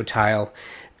Satio tile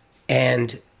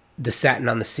and the satin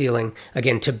on the ceiling,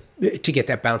 again, to get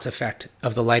that bounce effect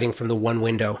of the lighting from the one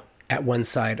window at one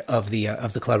side of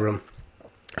the club room.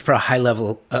 for a high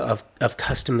level of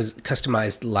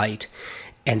customized light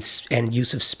and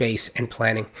use of space and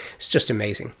planning. It's just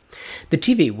amazing. The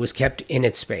TV was kept in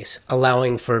its space,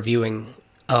 allowing for viewing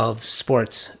of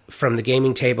sports from the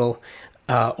gaming table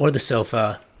or the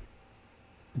sofa,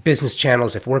 business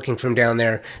channels if working from down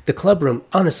there. The club room,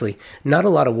 honestly, not a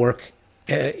lot of work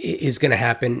is going to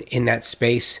happen in that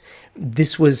space.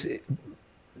 This was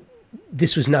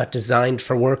not designed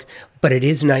for work, but it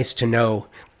is nice to know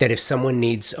that if someone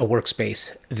needs a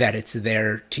workspace, that it's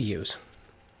there to use.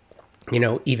 You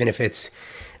know, even if it's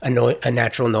a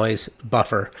natural noise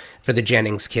buffer for the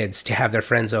Jennings kids to have their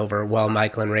friends over while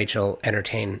Michael and Rachel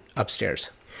entertain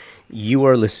upstairs. You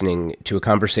are listening to a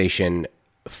conversation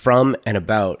from and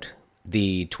about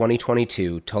the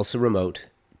 2022 Tulsa Remote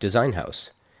Design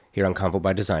House here on Convo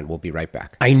by Design. We'll be right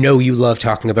back. I know you love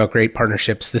talking about great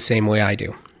partnerships the same way I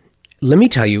do. Let me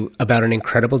tell you about an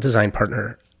incredible design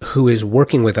partner who is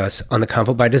working with us on the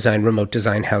Convo by Design Remote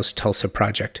Design House Tulsa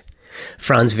project.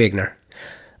 Franz Wegner,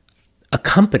 a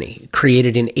company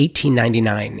created in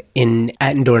 1899 in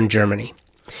Attendorn, Germany.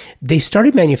 They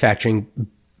started manufacturing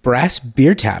brass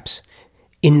beer taps.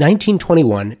 In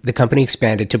 1921, the company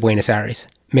expanded to Buenos Aires,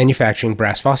 manufacturing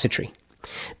brass faucetry.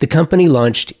 The company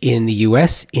launched in the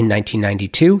US in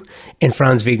 1992, and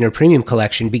Franz Wegner Premium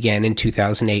Collection began in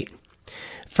 2008.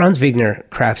 Franz Wegner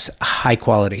crafts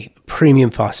high-quality,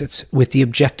 premium faucets with the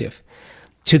objective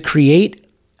to create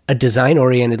a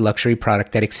design-oriented luxury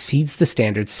product that exceeds the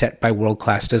standards set by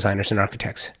world-class designers and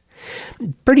architects.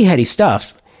 Pretty heady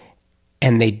stuff,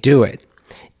 and they do it.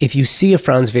 If you see a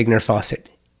Franz Wegner faucet,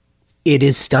 it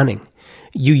is stunning.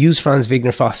 You use Franz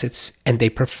Wegner faucets, and they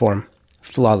perform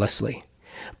flawlessly.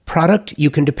 Product you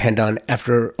can depend on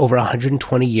after over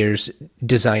 120 years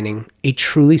designing a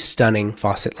truly stunning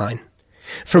faucet line.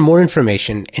 For more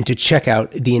information and to check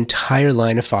out the entire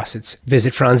line of faucets,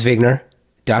 visit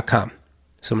franzwegner.com.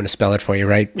 So I'm going to spell it for you,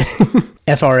 right?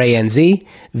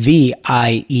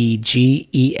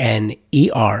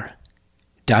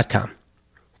 FranzVegner.com.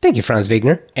 Thank you, Franz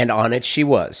Wegner. And on it she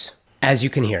was. As you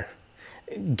can hear,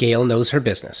 Gail knows her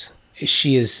business.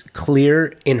 She is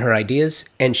clear in her ideas,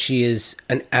 and she is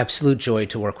an absolute joy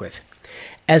to work with.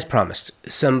 As promised,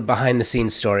 some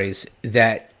behind-the-scenes stories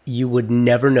that you would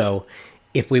never know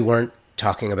if we weren't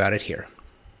talking about it here.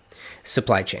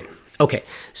 Supply chain. Okay,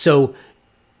 so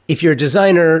if you're a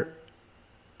designer,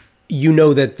 you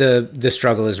know that the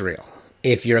struggle is real.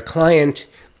 If you're a client,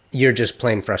 you're just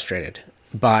plain frustrated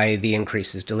by the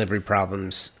increases, delivery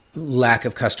problems, lack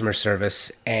of customer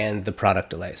service, and the product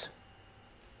delays.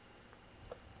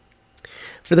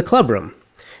 For the clubroom,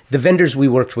 the vendors we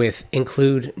worked with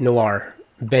include Noir,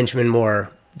 Benjamin Moore,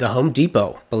 the Home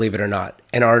Depot, believe it or not,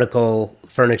 and Article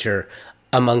Furniture,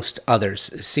 amongst others,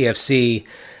 CFC.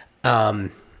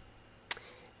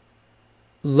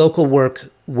 Local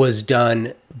work was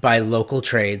done by local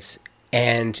trades,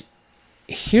 and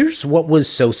here's what was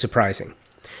so surprising.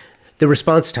 The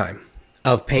response time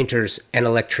of painters and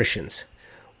electricians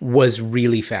was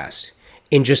really fast.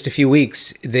 In just a few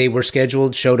weeks, they were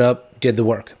scheduled, showed up, did the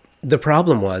work. The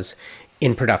problem was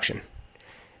in production,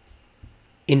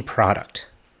 in product,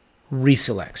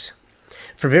 reselects,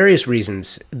 for various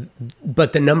reasons,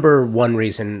 but the number one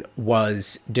reason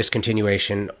was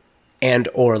discontinuation and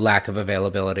or lack of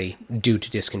availability due to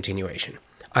discontinuation.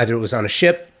 Either it was on a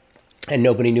ship and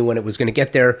nobody knew when it was going to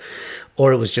get there,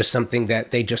 or it was just something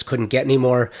that they just couldn't get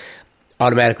anymore,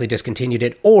 automatically discontinued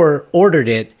it, or ordered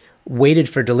it, waited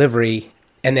for delivery,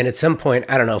 and then at some point,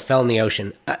 I don't know, fell in the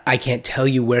ocean. I can't tell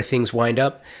you where things wind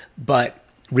up, but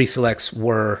reselects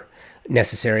were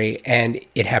necessary, and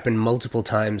it happened multiple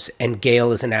times, and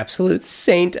Gail is an absolute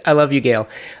saint. I love you, Gail.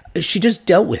 She just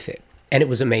dealt with it, and it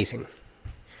was amazing.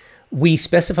 We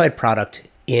specified product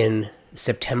in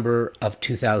September of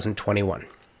 2021.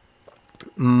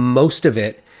 Most of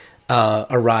it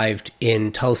arrived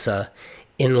in Tulsa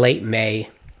in late May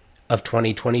of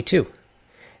 2022,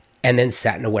 and then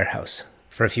sat in a warehouse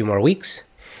for a few more weeks.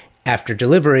 After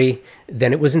delivery,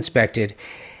 then it was inspected.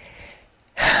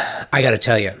 I got to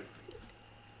tell you,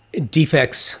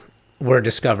 defects were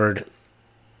discovered,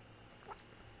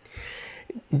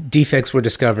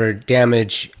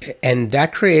 damage, and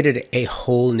that created a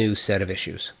whole new set of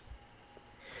issues.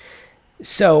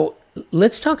 So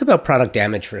let's talk about product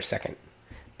damage for a second,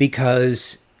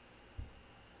 because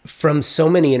from so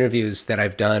many interviews that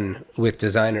I've done with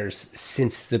designers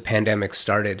since the pandemic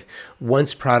started,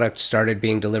 once product started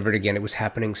being delivered again, it was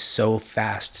happening so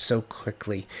fast, so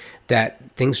quickly, that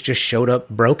things just showed up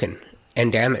broken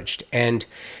and damaged. And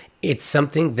it's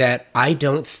something that I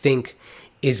don't think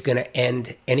is going to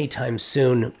end anytime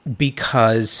soon,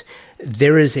 because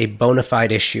there is a bona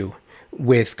fide issue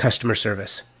with customer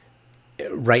service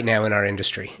right now in our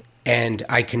industry. And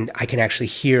I can actually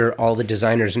hear all the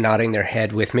designers nodding their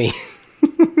head with me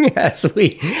as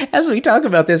we talk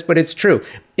about this, but it's true.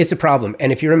 It's a problem.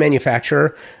 And if you're a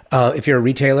manufacturer, if you're a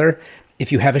retailer,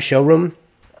 if you have a showroom,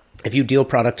 if you deal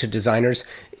product to designers,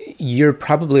 you're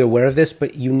probably aware of this,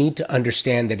 but you need to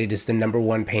understand that it is the number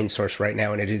one pain source right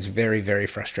now, and it is very, very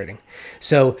frustrating.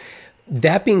 So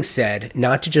that being said,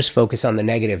 not to just focus on the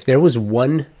negative, there was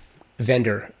one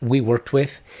vendor we worked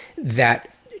with that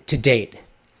to date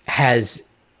has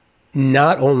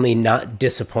not only not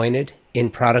disappointed in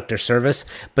product or service,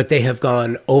 but they have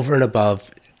gone over and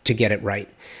above to get it right.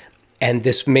 And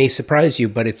this may surprise you,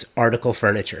 but it's Article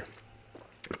Furniture.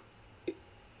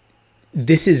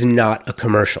 This is not a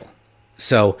commercial.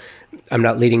 So I'm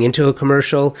not leading into a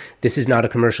commercial. This is not a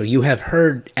commercial. You have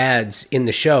heard ads in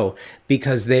the show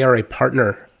because they are a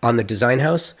partner on the Design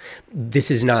House.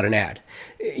 This is not an ad.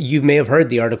 You may have heard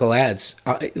the article ads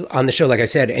on the show, like I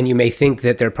said, and you may think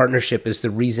that their partnership is the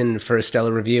reason for a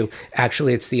stellar review.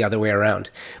 Actually, it's the other way around.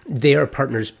 They are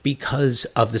partners because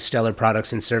of the stellar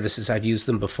products and services. I've used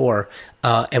them before,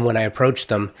 and when I approached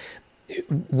them,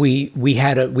 we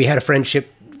had a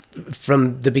friendship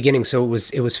from the beginning, so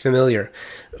it was familiar.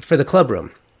 For the club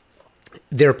room,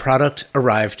 their product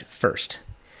arrived first.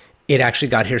 It actually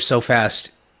got here so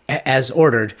fast, as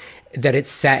ordered, that it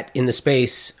sat in the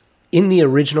space in the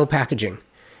original packaging,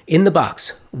 in the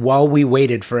box, while we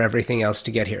waited for everything else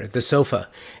to get here. The sofa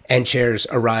and chairs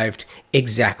arrived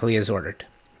exactly as ordered.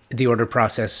 The order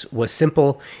process was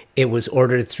simple. It was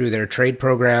ordered through their trade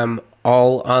program,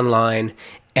 all online,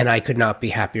 and I could not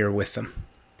be happier with them.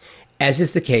 As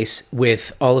is the case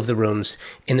with all of the rooms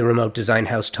in the Remote Design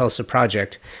House Tulsa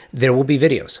project, there will be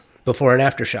videos, before and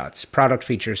after shots, product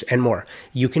features, and more.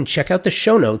 You can check out the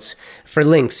show notes for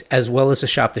links as well as the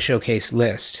Shop the Showcase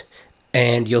list,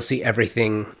 and you'll see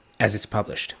everything as it's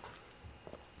published.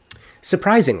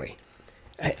 Surprisingly,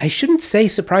 I shouldn't say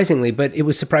surprisingly, but it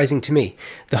was surprising to me,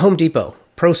 the Home Depot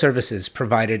Pro Services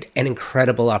provided an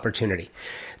incredible opportunity.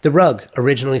 The rug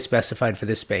originally specified for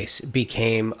this space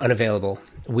became unavailable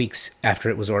weeks after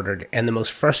it was ordered, and the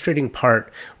most frustrating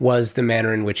part was the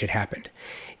manner in which it happened.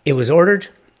 It was ordered,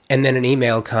 and then an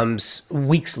email comes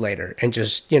weeks later, and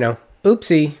just,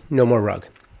 oopsie, no more rug.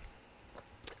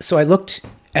 So I looked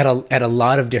at a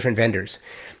lot of different vendors.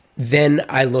 Then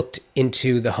I looked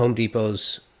into the Home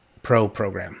Depot's Pro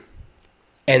program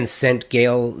and sent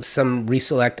Gail some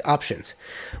reselect options.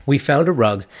 We found a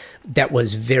rug that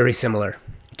was very similar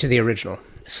to the original,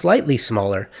 slightly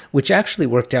smaller, which actually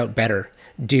worked out better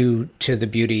due to the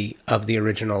beauty of the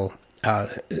original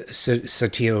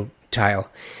Satio tile.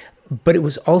 But it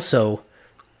was also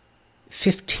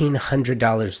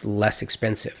 $1,500 less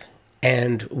expensive.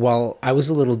 And while I was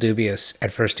a little dubious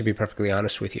at first, to be perfectly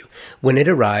honest with you, when it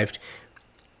arrived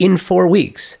in 4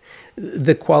 weeks,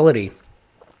 the quality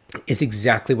is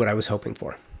exactly what I was hoping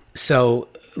for. So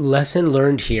lesson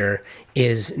learned here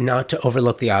is not to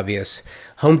overlook the obvious.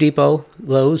 Home Depot,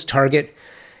 Lowe's, Target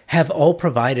have all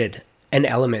provided an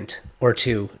element or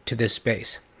two to this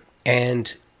space,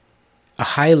 and a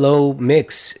high-low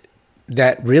mix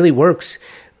that really works.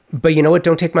 But you know what?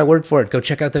 Don't take my word for it. Go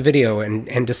check out the video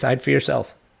and decide for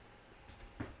yourself.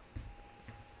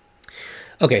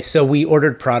 Okay, so we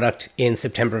ordered product in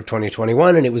September of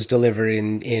 2021, and it was delivered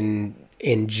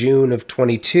in June of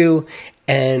 22.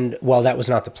 And while that was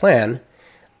not the plan,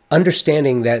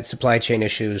 understanding that supply chain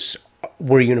issues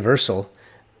were universal,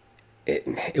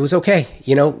 it was okay.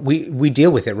 We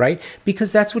deal with it, right?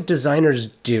 Because that's what designers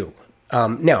do.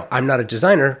 Now, I'm not a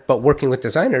designer, but working with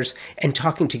designers and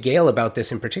talking to Gail about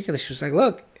this in particular, she was like,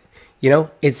 look,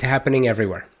 it's happening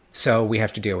everywhere. So we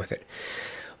have to deal with it.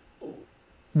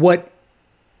 What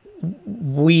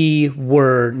we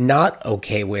were not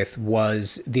okay with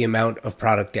was the amount of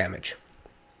product damage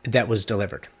that was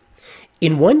delivered.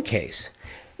 In one case,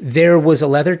 there was a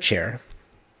leather chair.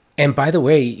 And by the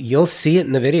way, you'll see it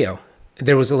in the video.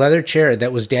 There was a leather chair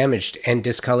that was damaged and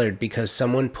discolored because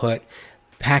someone put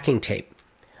packing tape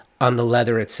on the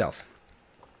leather itself.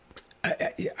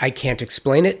 I can't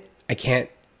explain it. I can't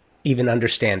even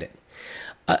understand it.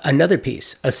 Another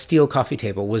piece, a steel coffee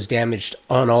table, was damaged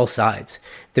on all sides.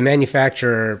 The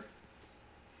manufacturer,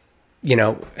 I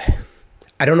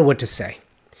don't know what to say.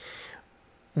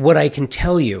 What I can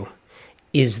tell you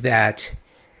is that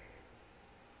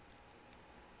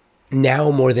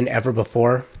now more than ever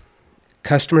before,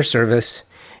 customer service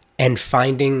and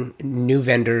finding new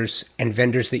vendors and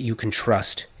vendors that you can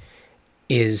trust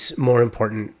is more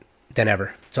important than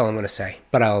ever. That's all I'm going to say.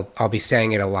 But I'll be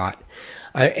saying it a lot.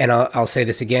 I'll say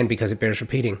this again because it bears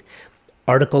repeating.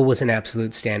 Article was an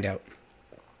absolute standout.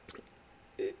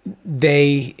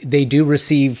 they do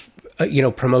receive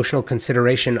promotional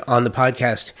consideration on the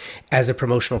podcast as a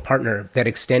promotional partner that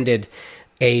extended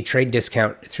a trade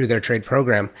discount through their trade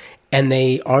program. And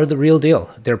they are the real deal.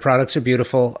 Their products are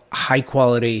beautiful, high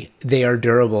quality, they are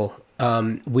durable.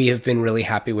 We have been really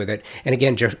happy with it. And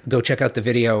again, go check out the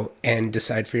video and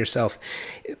decide for yourself.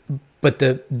 But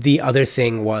the other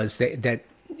thing was that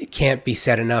can't be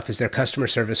said enough is their customer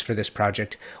service for this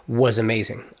project was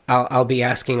amazing. I'll be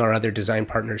asking our other design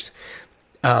partners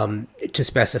to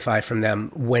specify from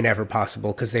them whenever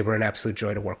possible, because they were an absolute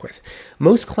joy to work with.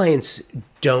 Most clients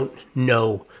don't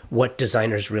know what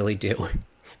designers really do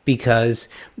because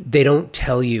they don't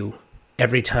tell you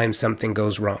every time something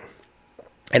goes wrong.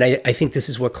 And I think this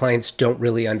is what clients don't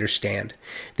really understand.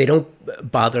 They don't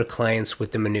bother clients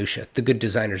with the minutia. The good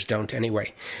designers don't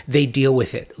anyway. They deal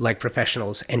with it like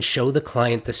professionals and show the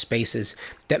client the spaces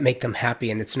that make them happy.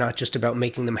 And it's not just about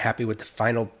making them happy with the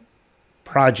final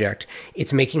project.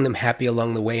 It's making them happy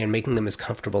along the way and making them as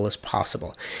comfortable as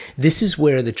possible. This is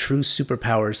where the true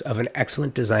superpowers of an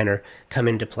excellent designer come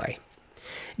into play.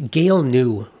 Gail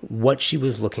knew what she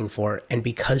was looking for, and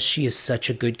because she is such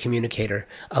a good communicator,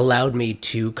 allowed me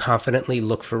to confidently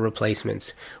look for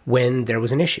replacements when there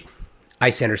was an issue. I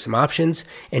sent her some options,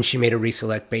 and she made a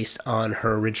reselect based on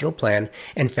her original plan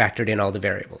and factored in all the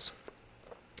variables.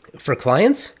 For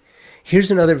clients, here's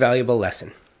another valuable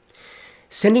lesson.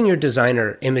 Sending your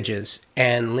designer images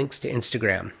and links to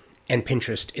Instagram and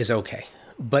Pinterest is okay.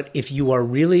 But if you are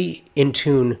really in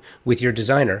tune with your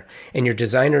designer and your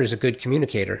designer is a good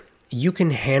communicator, you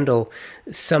can handle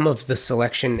some of the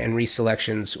selection and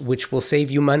reselections, which will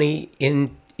save you money in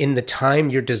the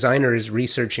time your designer is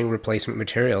researching replacement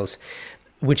materials,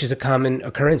 which is a common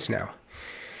occurrence now.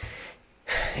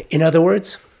 In other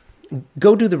words,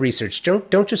 go do the research.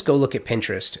 Don't just go look at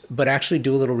Pinterest, but actually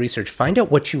do a little research. Find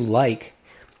out what you like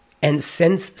and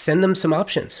send them some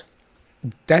options.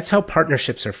 That's how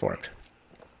partnerships are formed.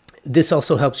 This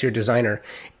also helps your designer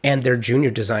and their junior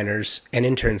designers and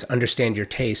interns understand your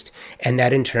taste, and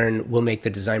that in turn will make the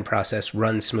design process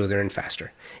run smoother and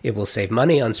faster. It will save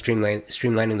money on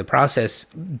streamlining the process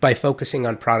by focusing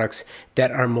on products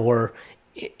that are more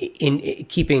in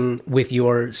keeping with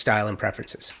your style and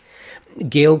preferences.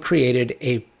 Gail created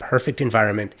a perfect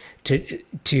environment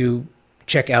to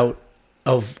check out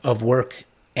of work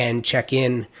and check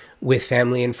in with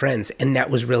family and friends. And that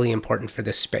was really important for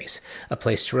this space. A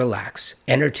place to relax,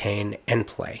 entertain, and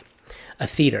play. A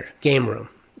theater, game room,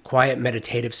 quiet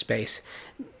meditative space,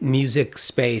 music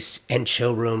space, and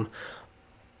chill room,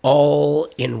 all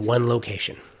in one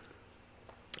location.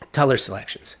 Color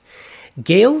selections.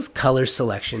 Gail's color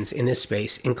selections in this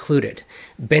space included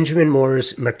Benjamin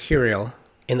Moore's Mercurial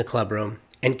in the club room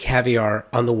and Caviar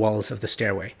on the walls of the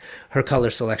stairway. Her color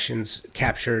selections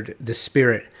captured the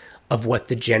spirit of what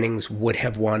the Jennings would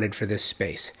have wanted for this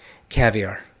space.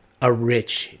 Caviar, a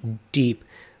rich, deep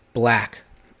black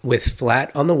with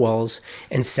flat on the walls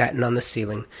and satin on the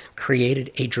ceiling,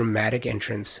 created a dramatic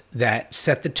entrance that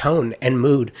set the tone and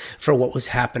mood for what was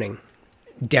happening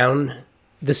down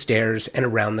the stairs and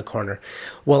around the corner.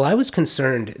 While I was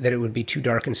concerned that it would be too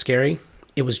dark and scary,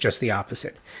 it was just the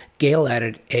opposite. Gail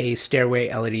added a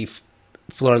stairway LED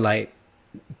floor light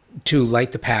to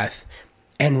light the path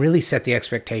and really set the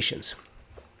expectations.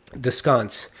 The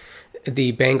sconce,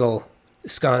 the bangle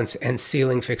sconce and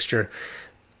ceiling fixture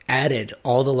added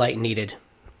all the light needed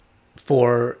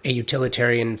for a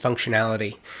utilitarian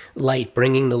functionality. Light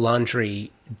bringing the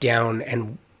laundry down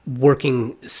and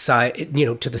working to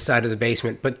the side of the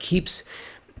basement, but keeps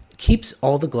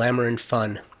all the glamour and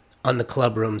fun on the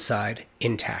club room side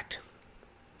intact.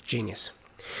 Genius.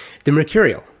 The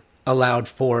Mercurial allowed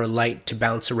for light to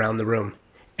bounce around the room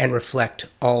and reflect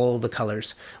all the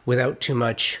colors without too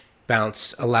much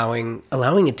bounce, allowing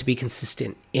it to be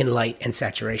consistent in light and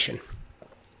saturation.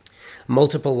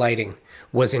 Multiple lighting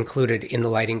was included in the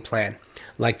lighting plan,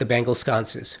 like the bangle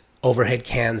sconces, overhead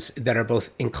cans that are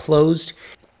both enclosed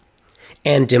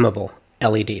and dimmable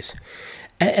LEDs,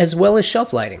 as well as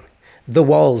shelf lighting. The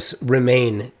walls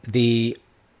remain the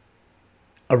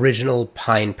original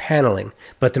pine paneling,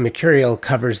 but the Mercurial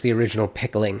covers the original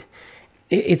pickling.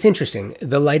 It's interesting.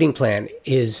 The lighting plan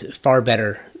is far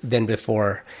better than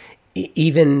before,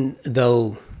 even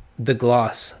though the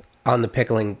gloss on the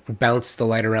pickling bounced the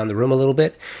light around the room a little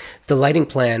bit. The lighting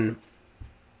plan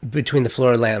between the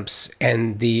floor lamps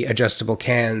and the adjustable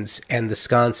cans and the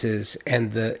sconces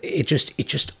and it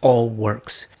just all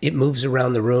works. It moves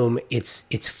around the room.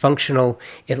 It's functional.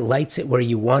 It lights it where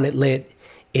you want it lit.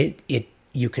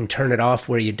 You can turn it off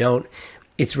where you don't.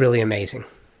 It's really amazing.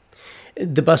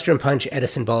 The Buster and Punch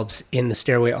Edison bulbs in the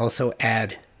stairway also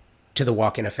add to the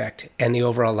walk-in effect and the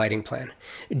overall lighting plan.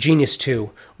 Genius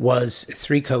 2 was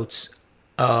 3 coats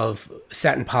of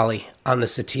satin poly on the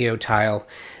Satillo tile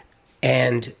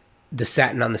and the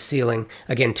satin on the ceiling,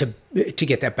 again, to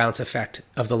get that bounce effect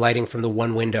of the lighting from the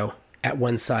one window at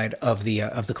one side of the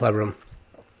club room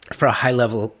for a high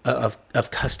level of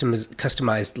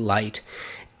customized light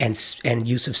and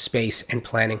use of space and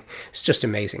planning. It's just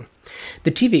amazing.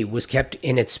 The TV was kept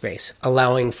in its space,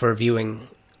 allowing for viewing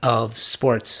of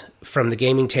sports from the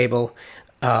gaming table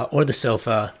or the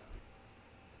sofa,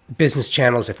 business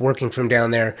channels if working from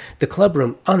down there. The club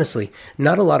room, honestly,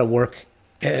 not a lot of work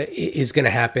is going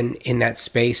to happen in that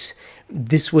space.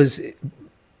 This was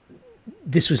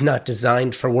not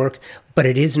designed for work, but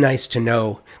it is nice to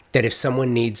know that if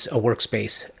someone needs a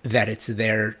workspace, that it's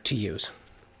there to use.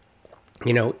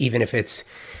 You know, even if it's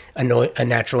a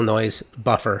natural noise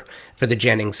buffer for the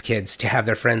Jennings kids to have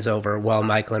their friends over while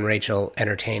Michael and Rachel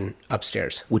entertain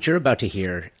upstairs. What you're about to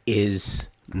hear is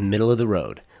middle of the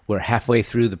road. We're halfway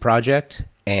through the project,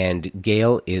 and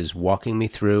Gail is walking me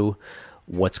through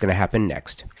what's going to happen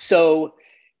next. So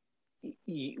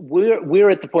we're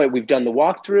at the point, we've done the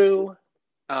walkthrough.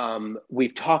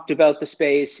 We've talked about the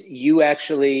space. You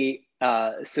actually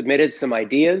submitted some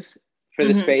ideas for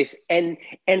the space. And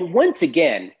once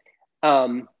again,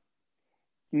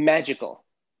 magical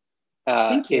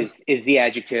is the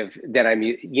adjective that I'm,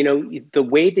 you know, the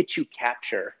way that you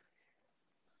capture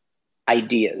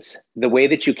ideas, the way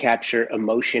that you capture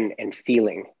emotion and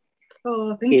feeling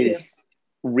is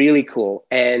really cool.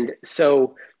 And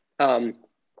so,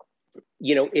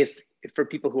 you know, if for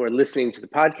people who are listening to the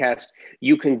podcast,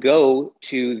 you can go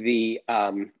to the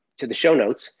show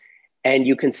notes and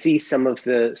you can see some of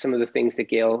the things that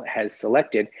Gail has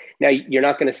selected. Now, you're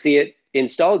not going to see it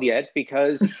installed yet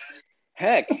because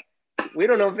heck, we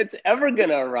don't know if it's ever going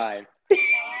to arrive.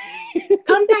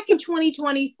 Come back in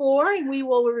 2024 and we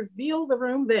will reveal the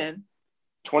room then.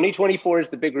 2024 is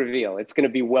the big reveal. It's going to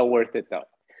be well worth it though.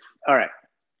 All right.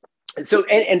 So,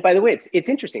 and by the way, it's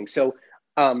interesting. So,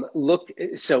 looked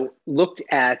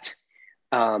at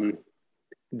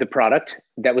the product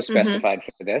that was specified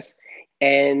for this.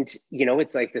 And, you know,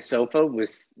 it's like the sofa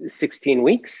was 16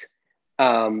 weeks.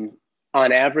 On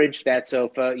average, that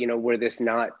sofa, you know, were this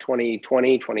not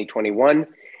 2020, 2021,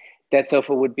 that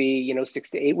sofa would be, you know,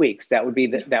 6 to 8 weeks. That would be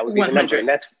the number. And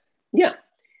that's, yeah.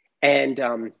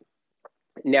 And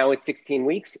now it's 16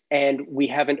 weeks and we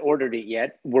haven't ordered it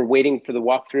yet. We're waiting for the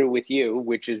walkthrough with you,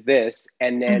 which is this.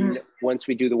 And then once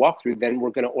we do the walkthrough, then we're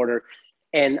going to order.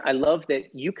 And I love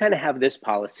that you kind of have this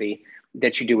policy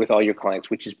that you do with all your clients,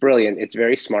 which is brilliant. It's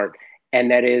very smart.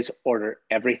 And that is order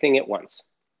everything at once.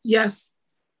 Yes.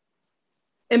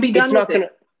 And be done with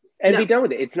it. Be done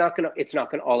with it. It's not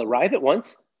gonna all arrive at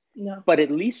once. No. But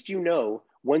at least you know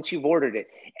once you've ordered it.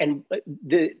 And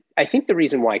I think the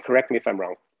reason why, correct me if I'm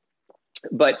wrong,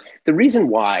 but the reason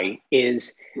why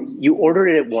is you order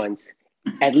it at once,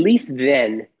 at least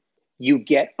then you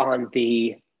get on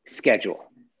the schedule.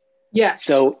 Yes.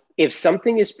 So if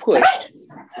something is pushed.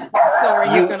 Sorry,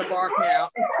 he's going to bark now.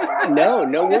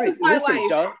 No worries. This is my life.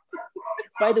 Dog,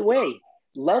 by the way,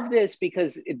 love this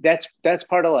because that's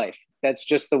part of life. That's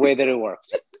just the way that it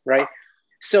works, right?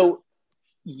 So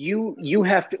you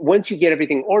have to, once you get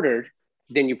everything ordered,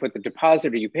 then you put the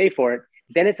deposit or you pay for it,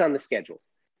 then it's on the schedule.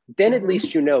 Then at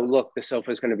least you know, look, the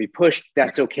sofa is going to be pushed.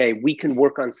 That's okay. We can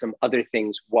work on some other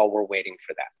things while we're waiting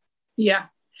for that. Yeah.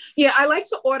 Yeah. I like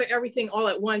to order everything all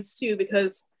at once too,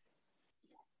 because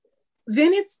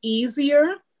then it's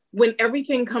easier when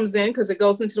everything comes in because it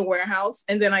goes into the warehouse.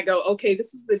 And then I go, okay,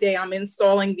 this is the day I'm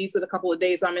installing. These are the couple of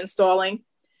days I'm installing.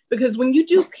 Because when you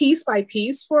do piece by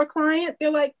piece for a client, they're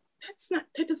like,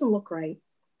 that doesn't look right.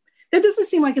 That doesn't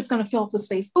seem like it's going to fill up the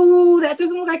space. Oh, that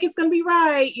doesn't look like it's going to be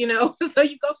right. You know, so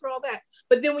you go through all that.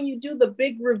 But then when you do the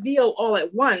big reveal all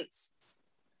at once,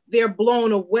 they're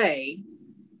blown away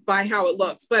by how it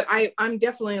looks. But I'm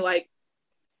definitely like,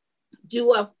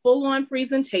 do a full-on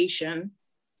presentation,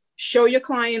 show your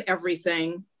client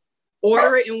everything,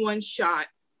 order it in one shot,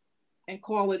 and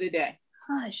call it a day.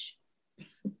 Hush.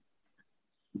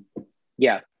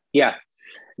 Yeah,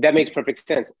 that makes perfect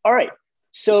sense. All right,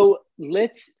 so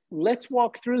let's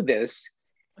walk through this.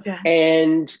 Okay.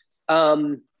 And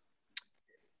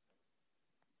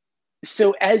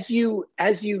so as you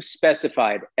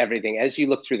specified everything, as you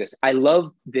look through this, I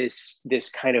love this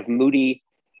kind of moody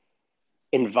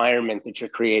environment that you're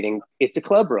creating. It's a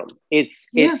club room. It's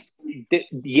yes,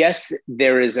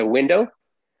 there is a window,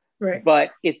 right,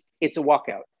 but it's a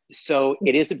walkout. So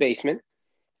it is a basement,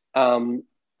 a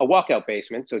walkout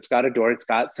basement. So it's got a door, it's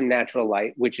got some natural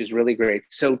light, which is really great.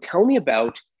 So tell me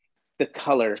about the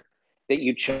color that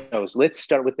you chose? Let's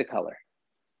start with the color.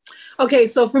 Okay,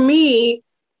 so for me,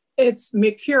 it's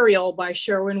Mercurial by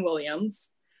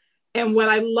Sherwin-Williams. And what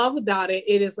I love about it,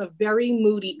 it is a very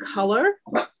moody color.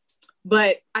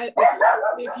 But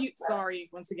if you, sorry,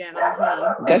 once again, I'm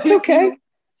home. That's okay.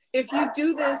 If you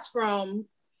do this from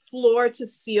floor to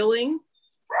ceiling,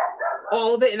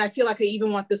 all of it, and I feel like I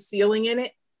even want the ceiling in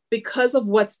it, because of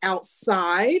what's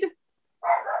outside,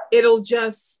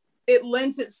 it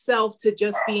lends itself to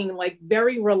just being like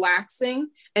very relaxing.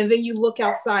 And then you look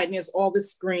outside and there's all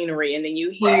this greenery, and then you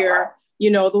hear,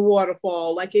 the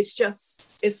waterfall. Like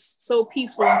it's so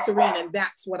peaceful and serene. And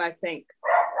that's what I think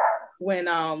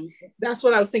that's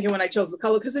what I was thinking when I chose the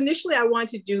color. Because initially I wanted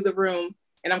to do the room,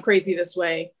 and I'm crazy this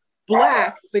way,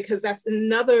 black, because that's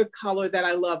another color that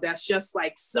I love. That's just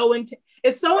like it's so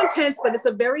intense, but it's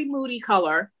a very moody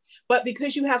color. But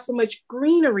because you have so much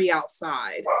greenery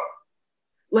outside,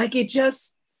 like it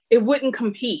wouldn't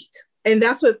compete. And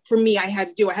that's what, for me, I had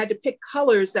to do. I had to pick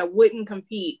colors that wouldn't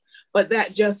compete, but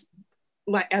that just,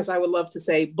 like, as I would love to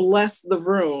say, bless the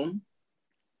room.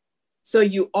 So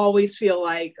you always feel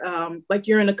like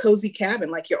you're in a cozy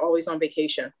cabin, like you're always on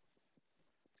vacation.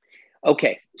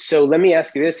 Okay, so let me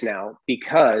ask you this now,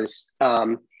 because,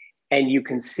 and you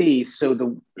can see,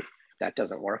 that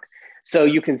doesn't work. So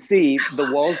you can see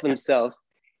the walls themselves,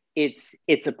 it's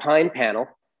a pine panel,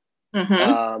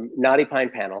 knotty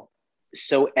pine panel.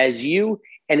 So and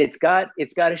it's got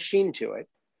a sheen to it,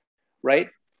 right?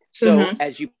 So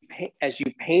as you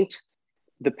paint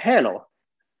the panel,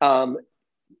 the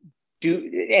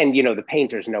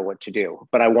painters know what to do,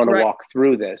 but I want to walk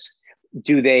through this.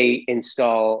 Do they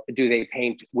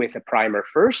paint with a primer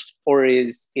first, or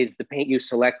is the paint you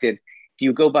selected, do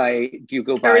you go by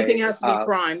everything has to be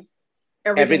primed.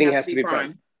 Everything has to be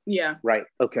primed. Yeah. Right.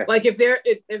 Okay. Like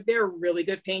if they're really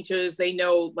good painters, they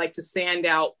know like to sand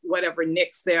out whatever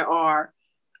nicks there are,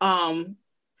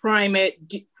 prime it,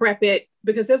 prep it,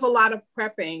 because there's a lot of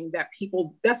prepping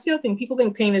that's the other thing. People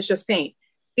think paint is just paint.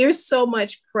 There's so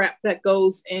much prep that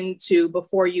goes into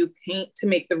before you paint to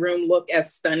make the room look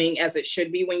as stunning as it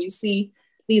should be. When you see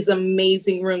these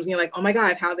amazing rooms and you're like, oh my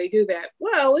God, how they do that?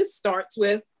 Well, it starts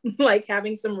with like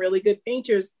having some really good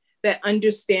painters that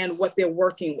understand what they're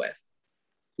working with.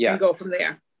 Yeah. And go from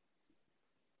there.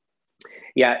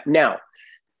 Yeah. Now,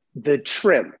 the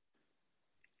trim,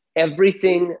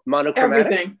 everything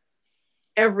monochromatic?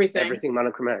 Everything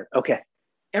monochromatic. Okay.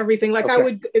 Everything. Like I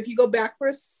would, if you go back for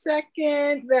a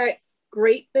second, that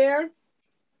grate there,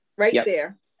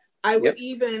 there, I would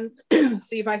even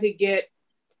see if I could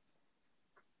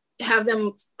have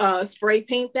them spray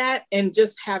paint that and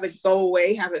just have it go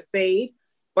away, have it fade,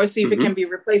 or see if it can be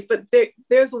replaced. But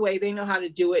there's a way, they know how to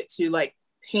do it, to like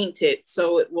paint it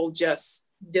so it will just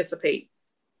dissipate.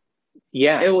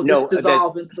 Yeah. It will just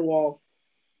dissolve into the wall.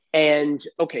 And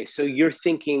okay, so you're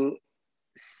thinking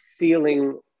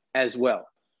ceiling as well.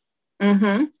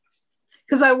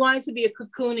 Because I want it to be a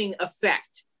cocooning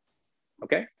effect.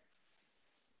 Okay.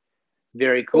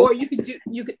 Very cool. Or you could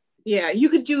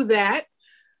do that.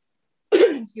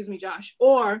 Excuse me, Josh.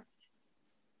 Or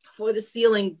for the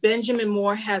ceiling, Benjamin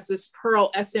Moore has this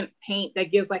pearlescent paint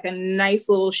that gives like a nice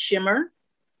little shimmer.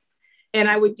 And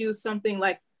I would do something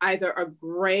like either a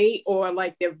gray or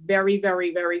like a very,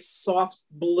 very, very soft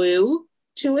blue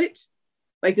to it.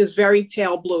 Like this very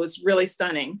pale blue. It's really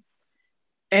stunning.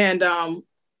 And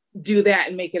do that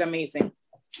and make it amazing.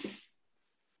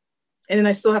 And then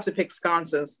I still have to pick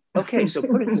sconces. Okay, so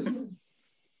put it.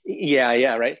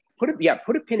 Yeah, right. Put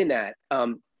a pin in that.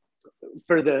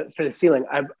 For the ceiling,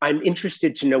 I'm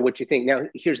interested to know what you think. Now,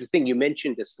 here's the thing: you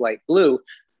mentioned a slight blue,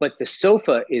 but the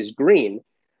sofa is green.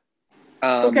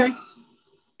 It's okay.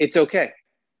 It's okay.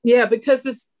 Yeah,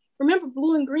 because remember,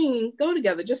 blue and green go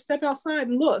together. Just step outside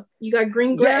and look. You got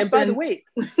green grass. Yeah, and by the way,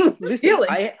 listen,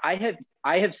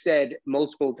 I have said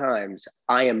multiple times,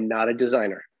 I am not a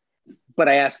designer, but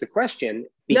I asked the question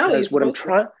because what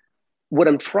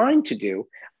I'm trying to do,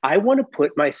 I want to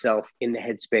put myself in the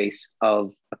headspace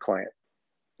of a client.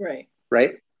 Right.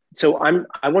 Right. So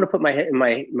I want to put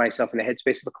myself in the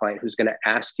headspace of a client who's going to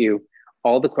ask you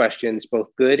all the questions,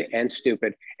 both good and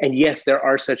stupid. And yes, there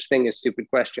are such things as stupid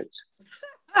questions.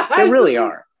 There really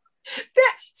are.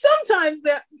 Sometimes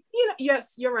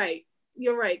yes, you're right.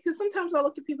 You're right. Because sometimes I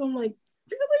look at people and I'm like,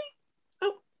 really?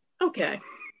 Oh, okay.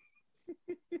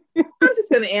 I'm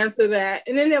just going to answer that.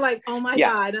 And then they're like, oh my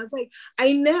God. And I was like,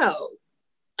 I know.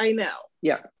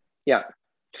 Yeah.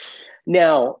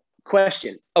 Now,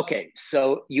 question. Okay.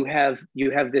 So you have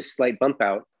this slight bump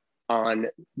out on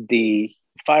the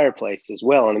fireplace as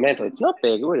well on the mantle. It's not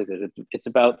big. What is it? It's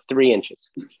about 3 inches.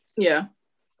 Yeah.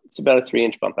 It's about a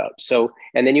 3-inch bump out. So,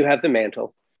 and then you have the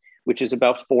mantle. which is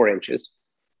about 4 inches.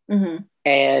 Mm-hmm.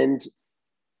 And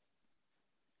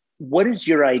what is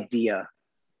your idea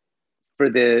for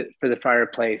the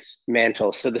fireplace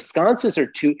mantle? So the sconces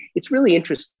are it's really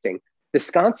interesting. The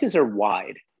sconces are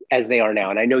wide as they are now.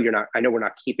 And I know we're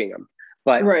not keeping them,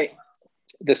 but right.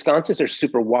 The sconces are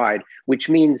super wide, which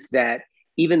means that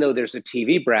even though there's a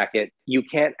TV bracket, you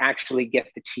can't actually get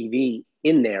the TV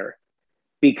in there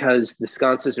because the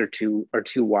sconces are too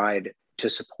wide to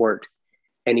support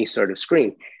any sort of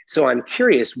screen. So I'm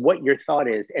curious what your thought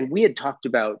is. And we had talked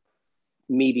about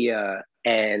media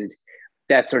and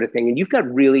that sort of thing. And you've got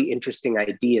really interesting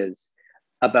ideas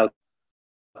about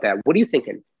that. What are you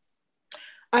thinking?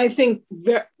 I think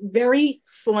very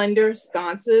slender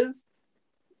sconces.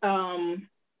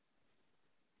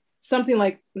 Something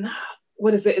like,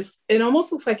 what is it? It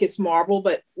almost looks like it's marble,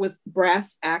 but with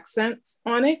brass accents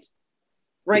on it,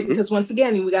 right? Mm-hmm. Because once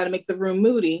again, we got to make the room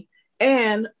moody.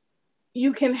 And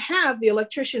you can have the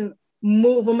electrician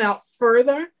move them out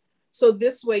further. So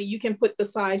this way you can put the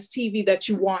size TV that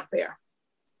you want there.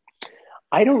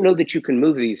 I don't know that you can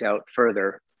move these out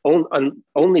further,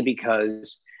 only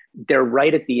because they're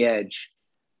right at the edge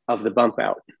of the bump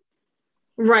out.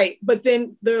 Right, but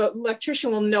then the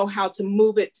electrician will know how to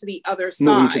move it to the other side.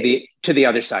 Move them to the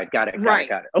other side. Got it.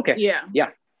 Okay. Yeah.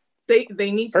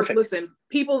 They need to listen.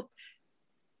 People,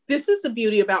 this is the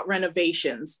beauty about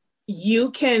renovations. You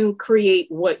can create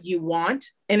what you want,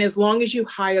 and as long as you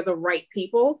hire the right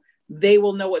people, they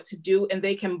will know what to do, and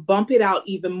they can bump it out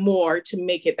even more to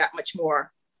make it that much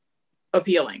more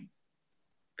appealing.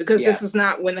 Because this is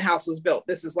not when the house was built.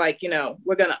 This is like,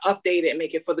 we're going to update it and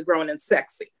make it for the grown and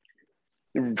sexy.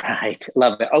 Right.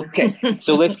 Love it. Okay.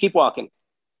 So let's keep walking.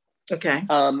 Okay.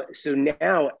 So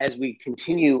now as we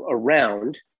continue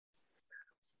around,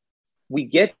 we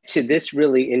get to this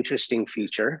really interesting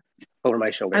feature over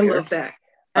my shoulder. I love that.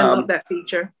 I love that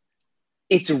feature.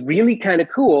 It's really kind of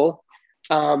cool.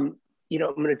 I'm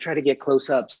going to try to get close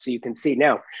up so you can see.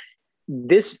 Now,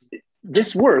 this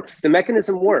works. The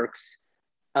mechanism works.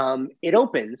 It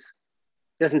opens,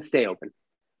 doesn't stay open.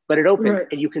 But it opens, right.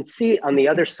 And you can see on the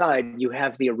other side, you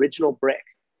have the original brick.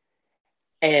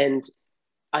 And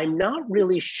I'm not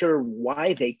really sure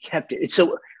why they kept it.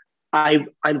 So I'm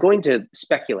going to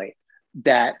speculate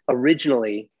that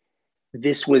originally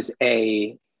this was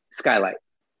a skylight.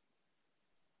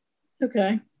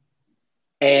 Okay.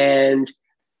 And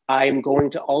I'm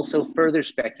going to also further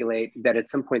speculate that at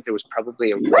some point there was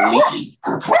probably a leak.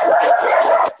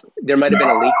 There might have been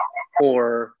a leak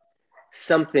or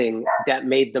something that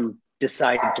made them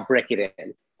decide to brick it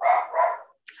in.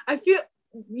 I feel,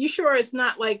 you sure it's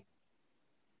not like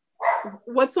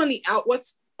what's on the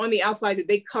outside? Did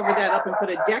they cover that up and put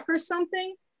a deck or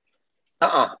something?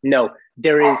 No,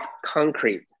 there is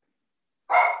concrete.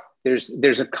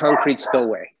 There's a concrete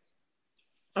spillway.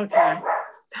 Okay,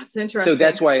 that's interesting. So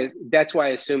that's why I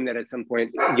assume that at some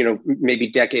point, maybe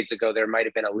decades ago, there might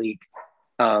have been a leak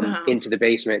into the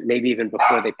basement, maybe even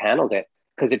before they paneled it.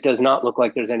 Because it does not look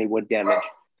like there's any wood damage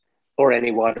or any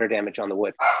water damage on the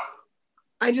wood.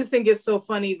 I just think it's so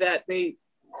funny that they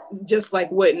just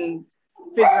wouldn't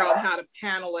figure out how to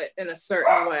panel it in a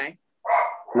certain way.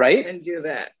 Right. And do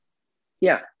that.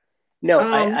 Yeah. No,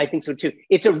 I think so too.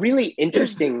 It's a really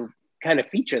interesting kind of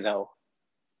feature though.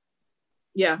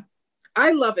 Yeah.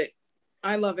 I love it.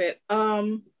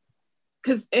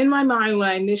 Because in my mind, when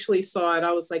I initially saw it,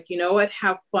 I was like, you know what,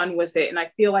 have fun with it. And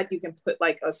I feel like you can put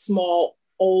a small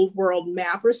old world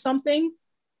map or something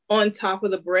on top of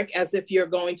the brick as if you're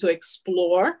going to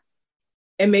explore.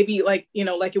 And maybe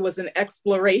it was an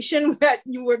exploration that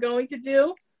you were going to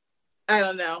do. I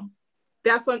don't know.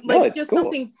 That's what, just cool.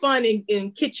 Something fun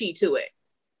and kitschy to it.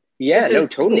 Yeah,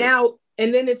 because totally. Now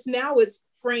it's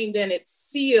framed and it's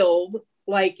sealed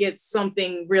like it's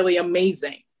something really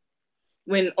amazing.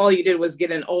 When all you did was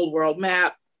get an old world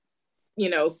map,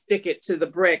 stick it to the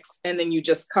bricks, and then you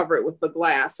just cover it with the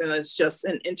glass. And it's just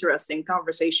an interesting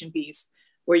conversation piece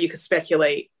where you could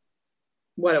speculate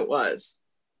what it was.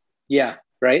 Yeah.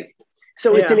 Right.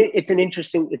 So it's an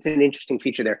interesting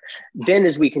feature there. Then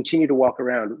as we continue to walk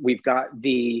around, we've got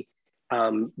the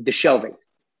shelving.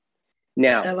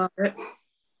 Now, I love it.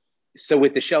 So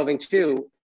with the shelving too,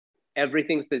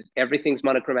 everything's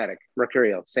monochromatic,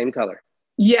 mercurial, same color.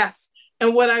 Yes.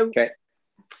 And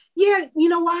yeah, you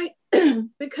know why?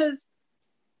 Because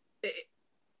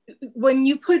when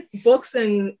you put books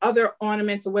and other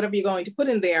ornaments or whatever you're going to put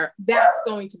in there, that's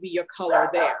going to be your color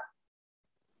there.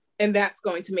 And that's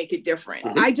going to make it different.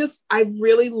 Mm-hmm. I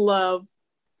really love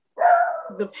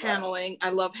the paneling. I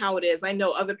love how it is. I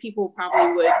know other people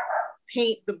probably would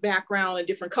paint the background a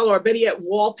different color, or better yet,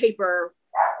 wallpaper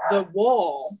the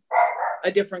wall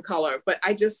a different color, but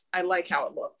I like how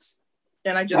it looks.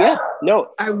 And I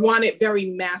want it very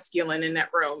masculine in that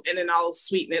room. And then I'll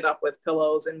sweeten it up with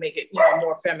pillows and make it,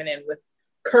 more feminine with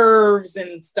curves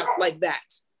and stuff like that.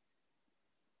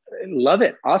 Love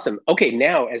it. Awesome. Okay.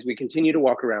 Now, as we continue to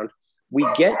walk around, we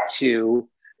get to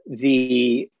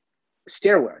the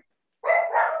stairway.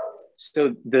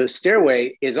 So the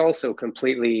stairway is also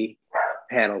completely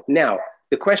paneled. Now,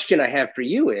 the question I have for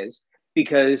you is,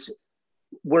 because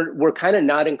we're kind of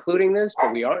not including this,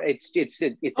 but we are. It's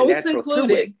a natural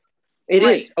included. It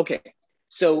right. is. Okay.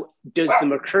 So does the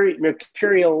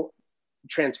mercurial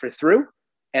transfer through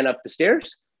and up the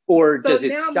stairs, or does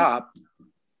it stop?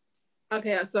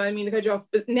 Okay, so I mean to cut you off,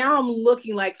 but now I'm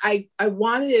looking like I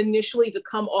wanted initially to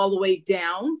come all the way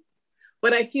down,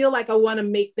 but I feel like I want to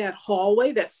make that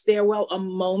hallway, that stairwell, a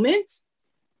moment.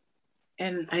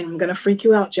 And I'm gonna freak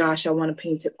you out, Josh. I want to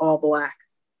paint it all black.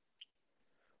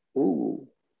 Ooh.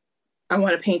 I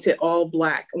want to paint it all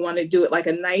black. I want to do it like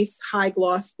a nice high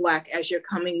gloss black as you're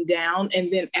coming down.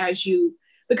 And then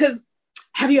because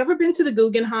have you ever been to the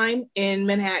Guggenheim in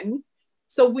Manhattan?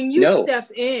 So when you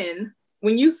step in,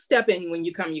 when you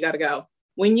come, you got to go.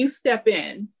 When you step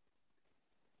in,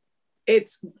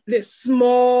 it's this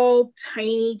small,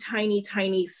 tiny, tiny,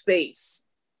 tiny space,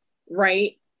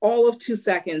 right? All of 2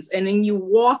 seconds. And then you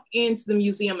walk into the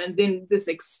museum and then this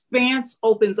expanse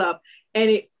opens up and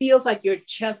it feels like your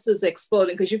chest is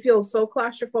exploding because you feel so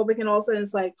claustrophobic, and all of a sudden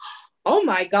it's like, oh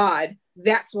my God,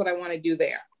 that's what I want to do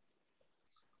there.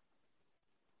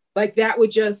 Like that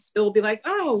it'll be like,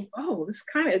 oh, this is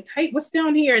kind of tight. What's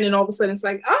down here? And then all of a sudden it's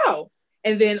like, oh.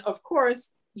 And then of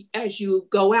course, as you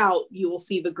go out, you will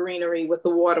see the greenery with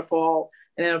the waterfall.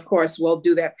 And then of course, we'll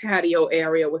do that patio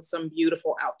area with some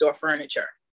beautiful outdoor furniture.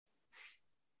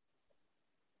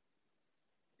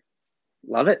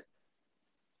 Love it.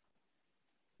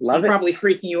 I'm probably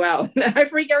freaking you out. I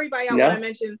freak everybody out when I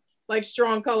mention like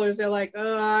strong colors. They're like,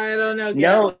 oh, I don't know.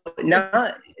 No,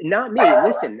 not me.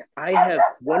 Listen, I have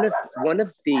one of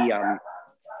the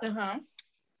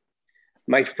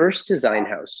my first design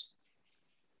house,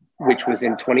 which was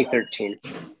in 2013.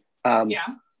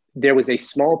 There was a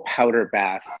small powder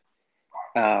bath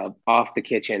off the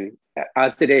kitchen.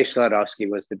 Azadeh Shladovsky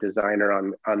was the designer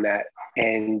on that,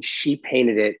 and she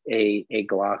painted it a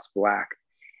gloss black.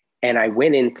 And I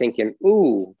went in thinking,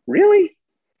 ooh, really?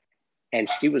 And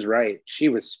she was right. She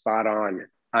was spot on.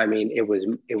 I mean, it was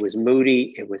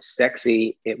moody, it was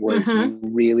sexy, it was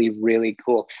really, really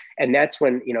cool. And that's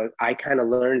when, I kind of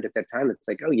learned at that time, it's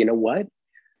like, oh, you know what?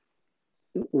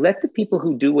 Let the people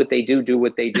who do what they do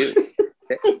what they do.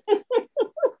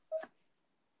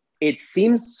 It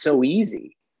seems so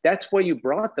easy. That's why you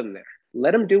brought them there.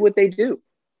 Let them do what they do.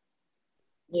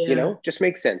 Yeah. Just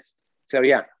makes sense. So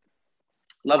yeah.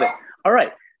 Love it. All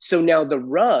right. So now the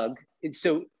rug,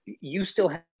 so you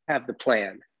still have the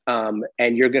plan,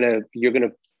 and you're gonna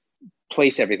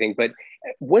place everything, but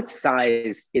what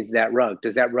size is that rug?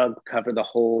 Does that rug cover the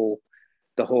whole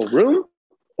room,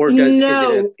 or is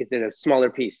it a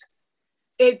smaller piece?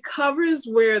 It covers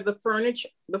where the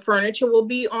furniture will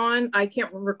be on. I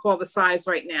can't recall the size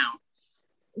right now.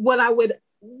 What I would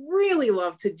really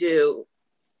love to do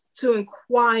to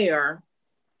inquire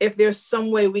if there's some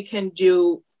way we can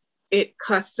do it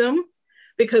custom,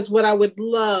 because what I would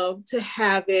love to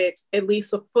have it at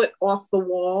least a foot off the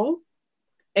wall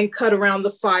and cut around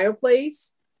the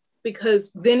fireplace,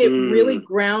 because then it really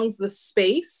grounds the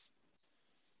space.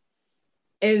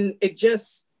 And a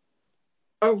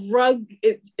rug,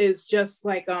 it is just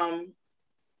like,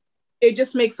 it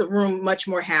just makes a room much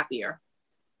more happier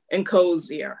and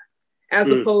cozier, as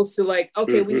opposed to like,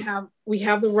 okay, we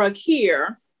have the rug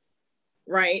here,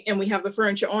 right? And we have the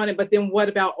furniture on it, but then what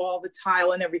about all the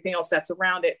tile and everything else that's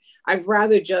around it? I'd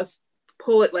rather just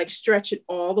pull it, like stretch it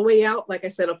all the way out, like I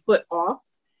said, a foot off,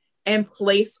 and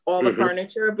place all the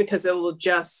furniture, because it will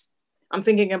I'm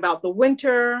thinking about the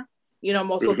winter,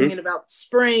 I'm also thinking about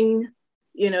spring,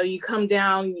 you come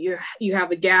down, you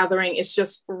have a gathering. It's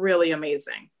just really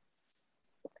amazing.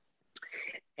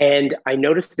 And I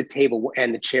noticed the table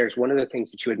and the chairs. One of the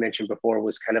things that you had mentioned before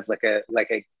was kind of like a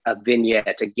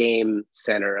vignette, a game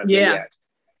center. Vignette.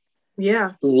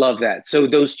 Yeah. Love that. So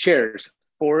those chairs,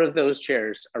 4 of those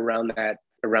chairs around that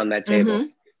table.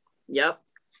 Yep.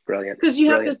 Brilliant. Because you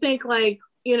have to think like,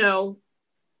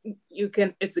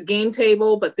 it's a game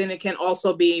table, but then it can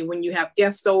also be when you have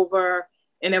guests over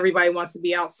and everybody wants to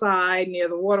be outside near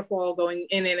the waterfall going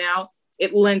in and out.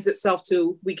 It lends itself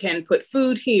to, we can put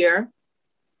food here.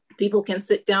 People can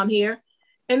sit down here.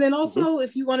 And then also,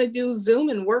 if you want to do Zoom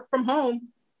and work from home,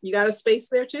 you got a space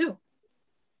there too.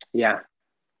 Yeah,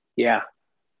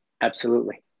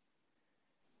 absolutely.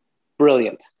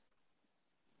 Brilliant.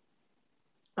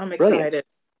 I'm excited.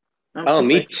 Oh,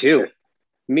 me too.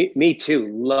 Me too.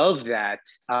 Love that.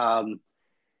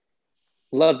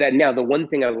 Love that. Now, the one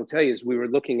thing I will tell you is we were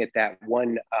looking at that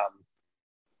one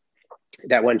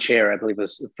chair, I believe it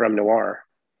was from Noir,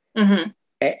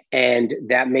 and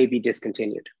that may be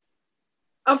discontinued.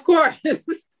 Of course.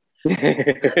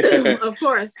 Of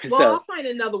course. Well, I'll find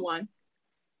another one.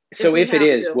 So if it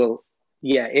is, well,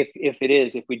 yeah, if it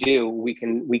is, if we do, we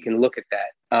can look at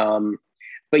that.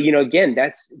 But you know, again,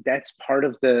 that's part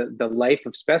of the life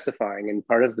of specifying, and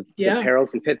part of the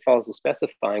perils and pitfalls of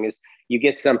specifying is you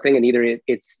get something and either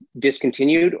it's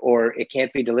discontinued, or it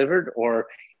can't be delivered, or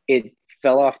it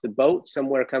fell off the boat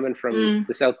somewhere coming from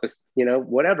the South, you know,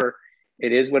 whatever.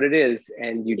 It is what it is,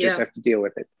 and you just have to deal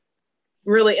with it.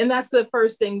 Really. And that's the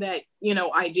first thing that, you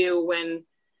know, I do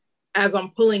as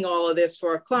I'm pulling all of this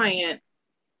for a client,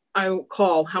 I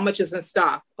call, how much is in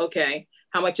stock? Okay.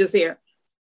 How much is here?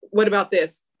 What about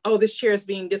this? Oh, this chair is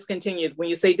being discontinued. When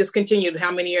you say discontinued,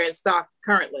 how many are in stock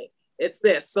currently? It's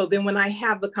this. So then when I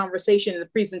have the conversation and the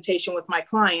presentation with my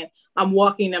client, I'm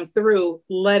walking them through,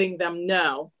 letting them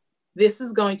know this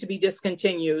is going to be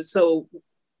discontinued. So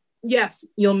yes,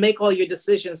 you'll make all your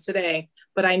decisions today,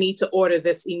 but I need to order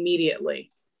this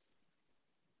immediately.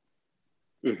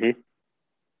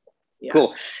 Yeah.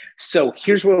 Cool. So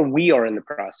here's where we are in the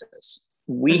process.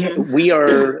 We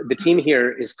are, the team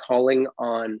here is calling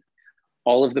on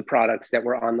all of the products that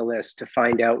were on the list to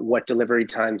find out what delivery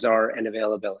times are and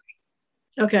availability.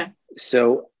 Okay.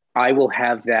 So I will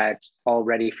have that all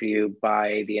ready for you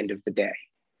by the end of the day.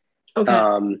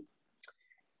 Okay.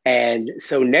 And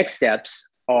so next steps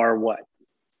are what?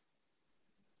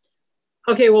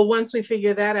 Okay, well, once we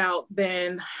figure that out,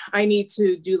 then I need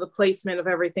to do the placement of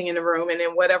everything in the room. And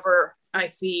then whatever I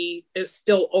see is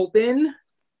still open,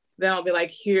 then I'll be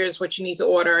like, here's what you need to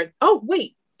order. Oh,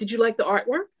 wait, did you like the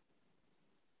artwork?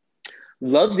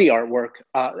 Love the artwork.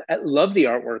 Love the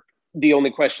artwork. The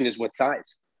only question is what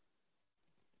size?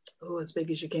 Oh, as big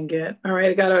as you can get. All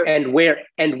right, I gotta. And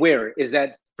where is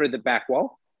that for the back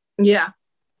wall? Yeah.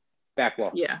 Back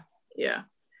wall. Yeah.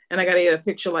 And I gotta get a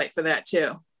picture light for that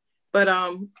too. But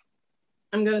I'm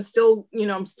gonna still, you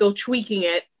know, I'm still tweaking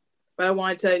it. But I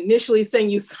wanted to initially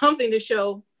send you something to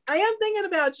show I am thinking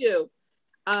about you.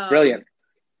 Brilliant.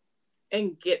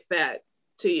 And get that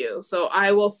to you. So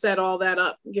I will set all that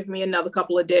up. Give me another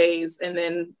couple of days, and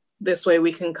then this way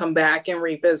we can come back and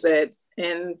revisit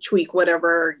and tweak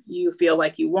whatever you feel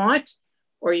like you want,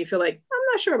 or you feel like, I'm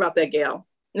not sure about that, Gail.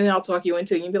 And then I'll talk you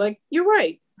into it and you'll be like, you're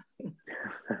right.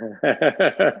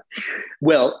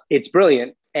 Well, it's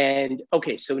brilliant. And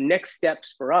okay, so next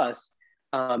steps for us,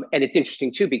 and it's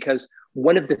interesting too, because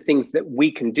one of the things that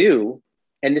we can do,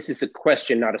 and this is a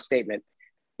question, not a statement,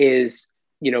 is,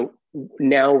 you know,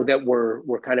 now that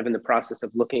we're kind of in the process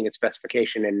of looking at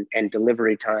specification and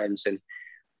delivery times, and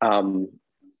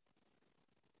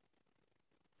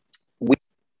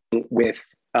with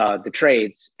the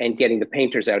trades and getting the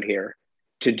painters out here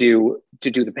to do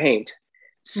the paint.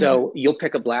 So you'll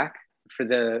pick a black for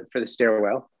the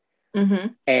stairwell,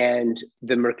 and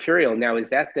the mercurial. Now,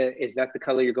 is that the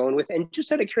color you're going with? And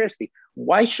just out of curiosity,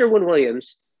 why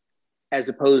Sherwin-Williams as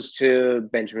opposed to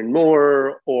Benjamin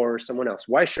Moore or someone else?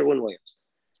 Why Sherwin-Williams?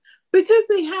 Because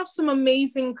they have some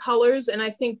amazing colors, and I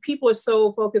think people are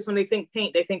so focused when they think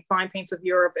paint. They think Fine Paints of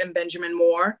Europe and Benjamin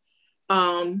Moore.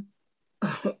 I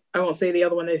won't say the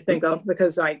other one they think of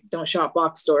because I don't shop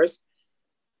box stores.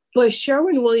 But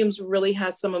Sherwin-Williams really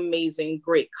has some amazing,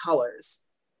 great colors.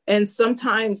 And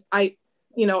sometimes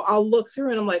I'll look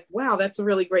through and I'm like, wow, that's a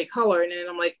really great color. And then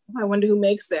I'm like, oh, I wonder who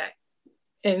makes that.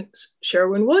 And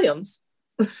Sherwin-Williams.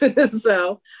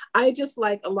 So I just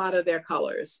like a lot of their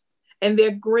colors. And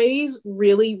their grays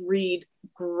really read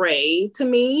gray to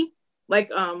me,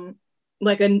 like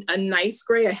a nice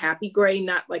gray, a happy gray,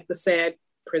 not like the sad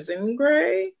prison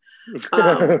gray.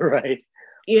 Right.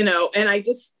 You know, and I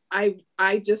just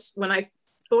when I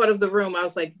thought of the room, I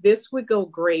was like, this would go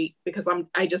great because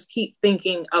I just keep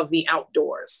thinking of the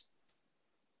outdoor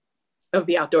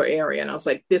area. And I was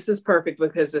like, this is perfect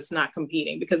because it's not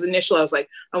competing. Because initially I was like,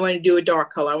 I want to do a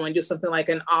dark color. I want to do something like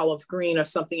an olive green or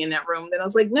something in that room. Then I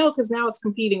was like, no, because now it's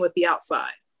competing with the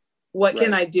outside. What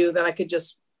can I do that I could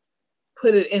just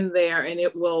put it in there and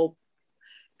it will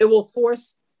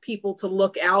force people to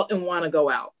look out and want to go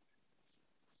out.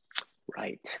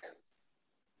 Right.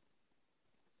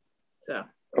 So.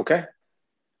 Okay.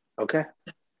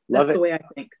 That's the way I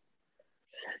think.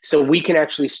 So we can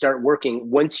actually start working.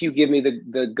 Once you give me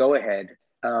the go ahead,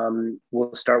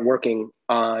 we'll start working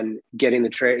on getting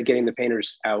the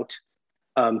painters out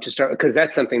to start, because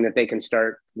that's something that they can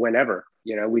start whenever.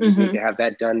 We just need to have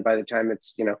that done by the time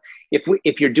it's,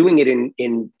 if you're doing it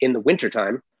in the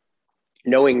wintertime,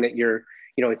 knowing that you're,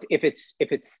 if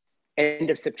it's end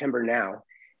of September now,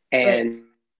 and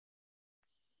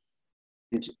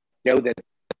know that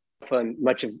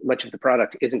much of the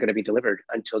product isn't going to be delivered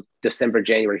until December,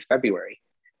 January, February,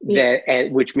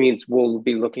 which means we'll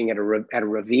be looking at a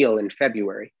reveal in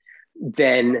February,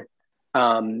 then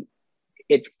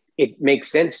it makes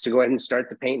sense to go ahead and start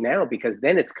the paint now, because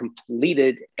then it's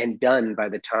completed and done by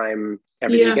the time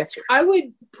everything gets here. I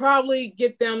would probably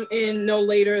get them in no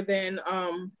later than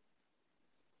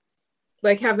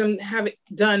have it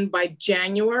done by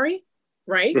January,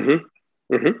 right?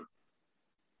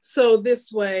 So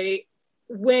this way,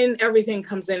 when everything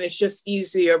comes in, it's just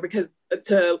easier because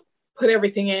to put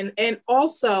everything in. And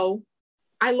also,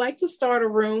 I like to start a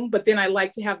room, but then I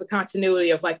like to have the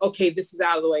continuity of okay, this is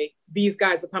out of the way. These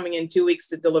guys are coming in 2 weeks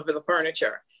to deliver the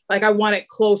furniture. I want it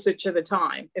closer to the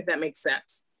time, if that makes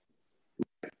sense.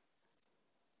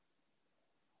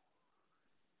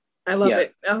 I love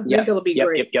it. I think it'll be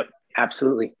great. Yep.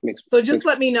 Absolutely. So just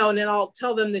let me know, and then I'll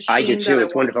tell them the sheen I do too. that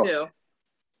It's I want wonderful. too.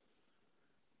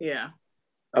 Yeah.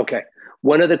 Okay.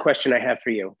 One other question I have for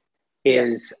you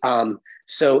is,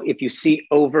 so if you see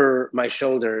over my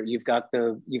shoulder, you've got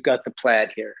the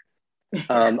plaid here.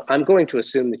 Yes. I'm going to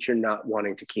assume that you're not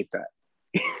wanting to keep that.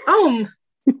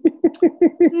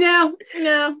 No.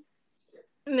 Yeah.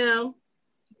 No.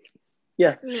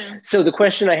 So the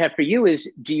question I have for you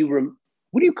is,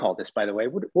 what do you call this, by the way?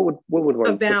 What would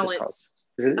A valance.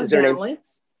 Is there a name?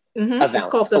 Mm-hmm. A valance. It's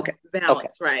called a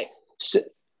valance, Okay. right? So,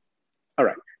 all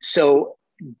right. So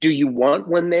do you want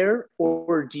one there,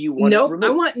 or do you want? Nope. I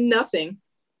want nothing.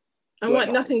 I You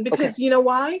want nothing because okay. You know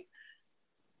why?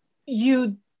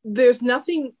 There's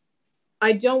nothing.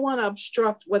 I don't want to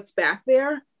obstruct what's back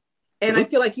there. And I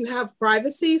feel like you have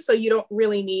privacy, so you don't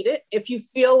really need it. If you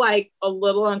feel like a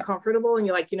little uncomfortable and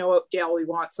you're like, you know what, Gail, we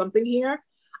want something here,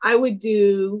 I would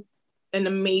do an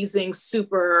amazing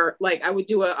I would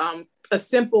do a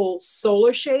simple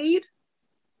solar shade.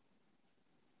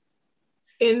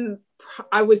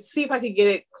 I would see if I could get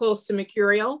it close to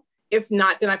mercurial. If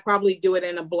not, then I probably do it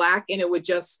in a black, and it would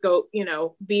just go,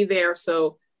 be there.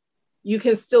 So you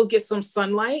can still get some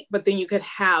sunlight, but then you could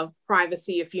have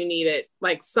privacy if you need it,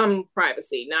 like some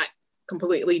privacy, not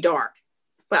completely dark.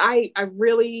 But I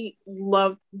really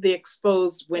love the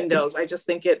exposed windows. I just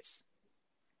think it's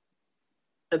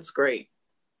great.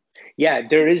 Yeah,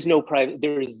 there is zero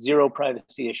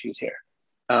privacy issues here.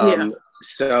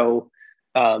 So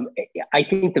I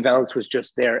think the valance was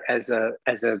just there as a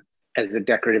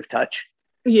decorative touch.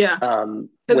 Yeah.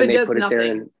 Because it does put nothing. it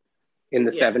there in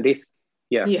the 70s.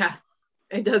 Yeah. Yeah.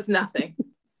 It does nothing.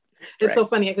 It's so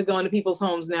funny. I could go into people's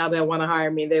homes now that want to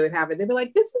hire me. They would have it. They'd be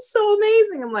like, this is so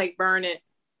amazing. I'm like, burn it.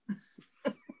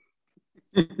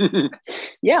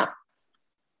 Yeah,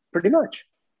 pretty much.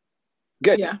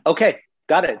 Good. Yeah. Okay.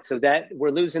 Got it. So that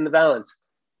we're losing the valance.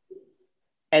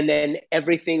 And then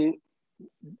everything,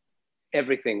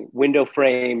 window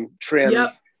frame, trim,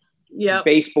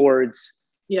 baseboards,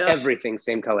 everything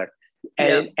same color.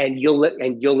 And you'll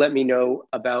let me know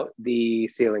about the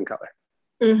ceiling color.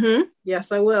 Mm-hmm.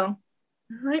 Yes, I will. All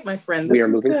right, my friend. We are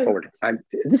moving forward.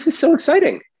 This is so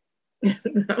exciting.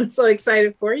 I'm so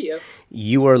excited for you.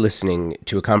 You are listening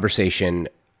to a conversation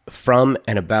from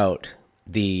and about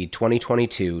the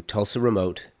 2022 Tulsa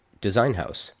Remote Design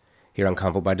House here on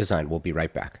Convo by Design. We'll be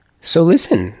right back. So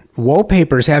listen,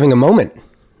 Wallpaper's having a moment,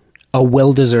 a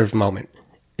well-deserved moment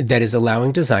that is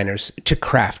allowing designers to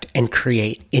craft and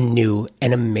create in new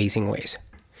and amazing ways.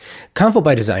 Convo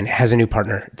by Design has a new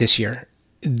partner this year.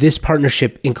 This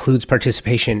partnership includes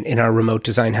participation in our Remote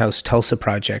Design House Tulsa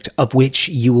project, of which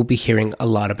you will be hearing a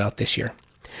lot about this year.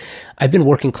 I've been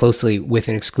working closely with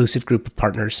an exclusive group of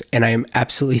partners, and I am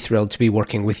absolutely thrilled to be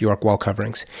working with York Wall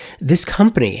Coverings. This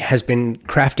company has been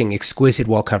crafting exquisite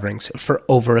wall coverings for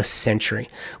over a century,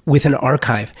 with an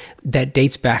archive that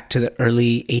dates back to the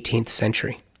early 18th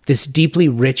century. This deeply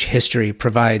rich history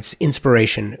provides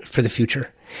inspiration for the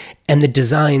future. And the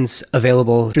designs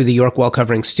available through the York Wall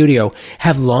Covering Studio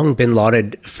have long been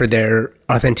lauded for their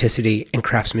authenticity and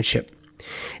craftsmanship.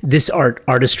 This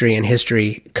artistry, and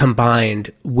history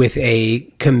combined with a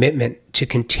commitment to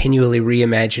continually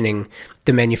reimagining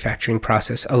the manufacturing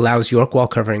process allows York Wall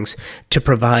Coverings to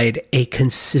provide a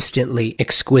consistently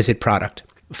exquisite product.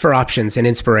 For options and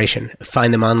inspiration,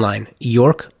 find them online,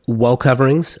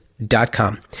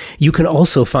 yorkwallcoverings.com. You can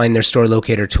also find their store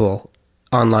locator tool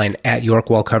online at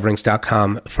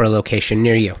yorkwallcoverings.com for a location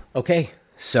near you. Okay,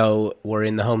 so we're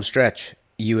in the home stretch.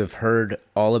 You have heard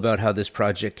all about how this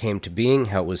project came to being,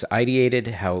 how it was ideated,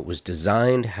 how it was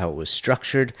designed, how it was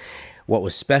structured, what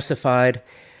was specified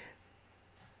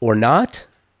or not.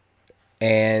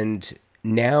 And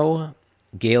now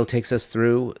Gail takes us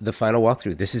through the final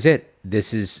walkthrough. This is it.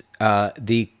 This is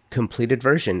the completed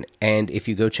version. And if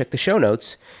you go check the show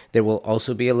notes, there will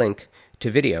also be a link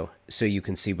to video so you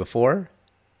can see before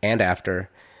and after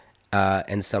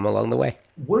and some along the way.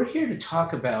 We're here to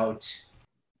talk about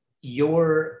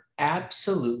your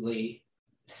absolutely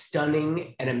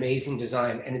stunning and amazing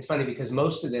design. And it's funny because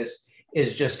most of this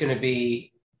is just going to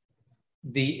be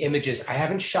the images. I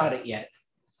haven't shot it yet.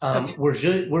 Okay. We're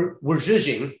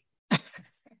zhuzhing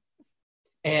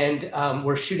and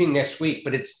we're shooting next week,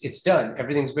 but it's done.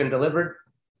 Everything's been delivered.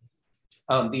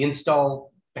 The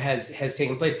install has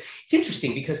taken place. It's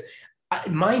interesting because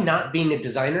my not being a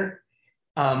designer,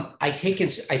 I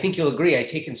think you'll agree, I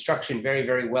take instruction very,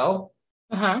 very well.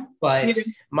 But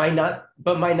my not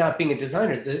being a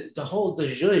designer, the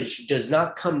zhuzh does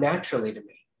not come naturally to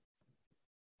me.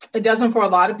 It doesn't for a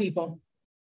lot of people.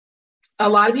 A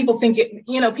lot of people think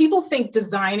people think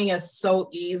designing is so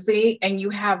easy and you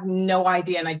have no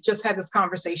idea. And I just had this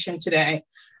conversation today.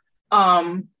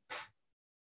 When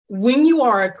you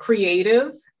are a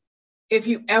creative, if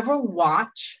you ever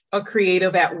watch a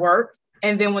creative at work,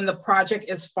 and then when the project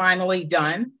is finally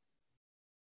done,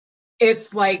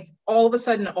 it's like all of a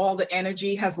sudden all the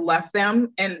energy has left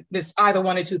them. And there's either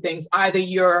one or two things. Either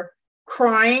you're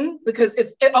crying because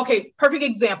okay, perfect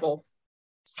example,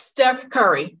 Steph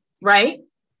Curry, right?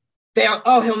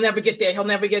 He'll never get there. He'll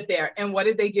never get there. And what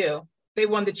did they do? They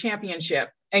won the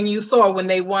championship. And you saw when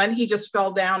they won, he just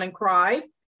fell down and cried.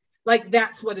 Like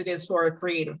that's what it is for a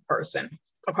creative person.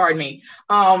 Pardon me.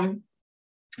 And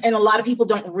a lot of people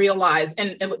don't realize,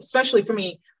 and especially for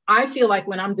me, I feel like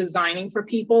when I'm designing for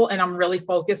people and I'm really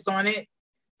focused on it,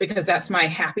 because that's my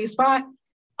happy spot,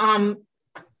 I'm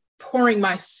pouring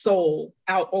my soul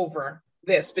out over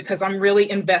this because I'm really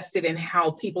invested in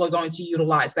how people are going to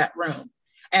utilize that room.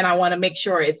 And I want to make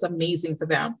sure it's amazing for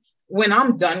them. When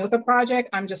I'm done with a project,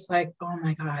 I'm just like, oh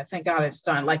my God, thank God it's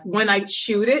done. Like when I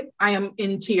shoot it, I am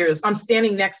in tears. I'm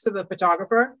standing next to the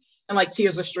photographer and like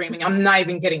tears are streaming. I'm not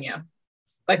even kidding you.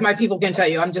 Like my people can tell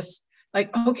you, I'm just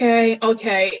like, okay.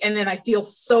 And then I feel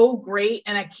so great.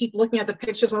 And I keep looking at the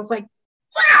pictures. I was like,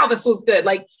 wow, this was good.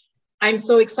 Like, I'm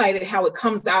so excited how it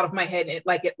comes out of my head. It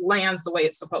lands the way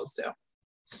it's supposed to.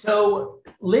 So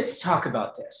let's talk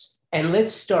about this and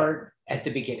let's start at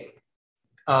the beginning.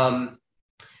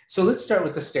 So let's start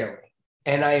with the stairway.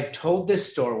 And I've told this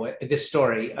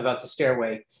story about the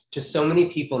stairway to so many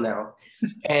people now.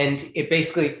 And it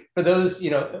basically, for those,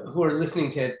 who are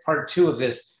listening to part 2 of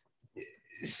this,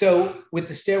 so with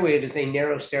the stairway, it is a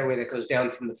narrow stairway that goes down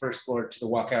from the first floor to the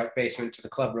walkout basement to the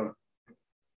club room.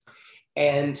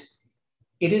 And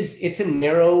it's a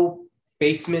narrow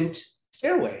basement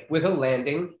stairway with a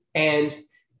landing. And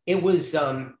it was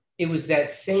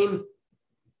that same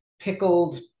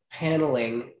pickled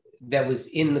paneling that was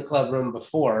in the club room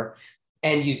before.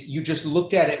 And you just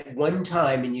looked at it one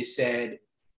time and you said,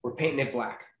 we're painting it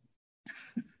black.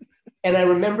 And I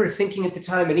remember thinking at the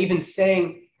time and even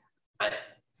saying,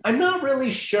 I'm not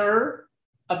really sure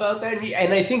about that.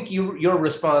 And I think your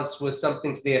response was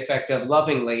something to the effect of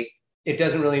lovingly, it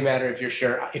doesn't really matter if you're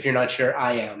sure, if you're not sure,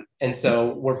 I am. And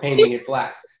so we're painting it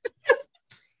black.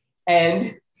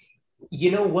 And you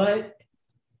know what?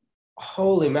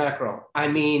 Holy mackerel. I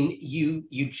mean,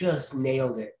 you just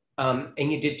nailed it.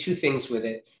 And you did 2 things with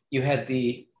it. You had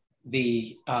the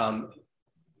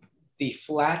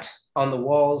flat on the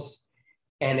walls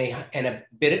and a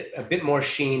bit more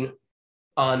sheen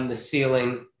on the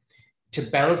ceiling to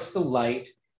bounce the light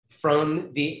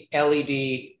from the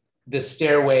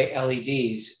stairway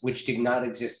LEDs, which did not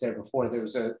exist there before. There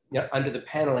was under the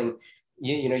paneling,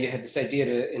 you had this idea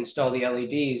to install the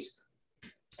LEDs,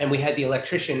 and we had the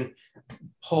electrician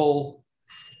pull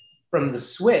from the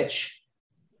switch.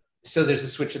 So there's a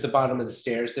switch at the bottom of the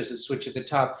stairs, there's a switch at the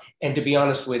top. And to be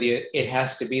honest with you, it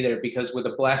has to be there because with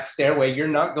a black stairway, you're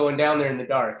not going down there in the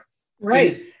dark. Right.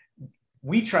 Because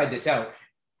we tried this out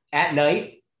at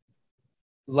night,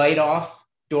 light off,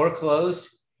 door closed.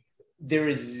 There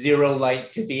is 0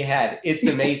 light to be had. It's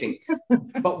amazing.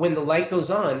 But when the light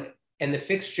goes on and the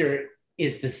fixture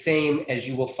is the same as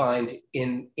you will find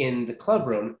in the club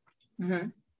room,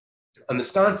 on the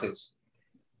sconces,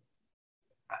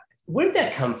 where did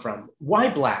that come from? Why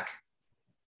black?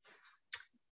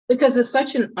 Because it's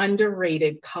such an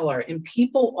underrated color. And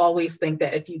people always think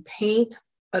that if you paint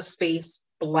a space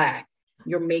black,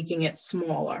 you're making it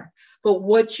smaller. But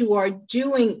what you are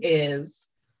doing is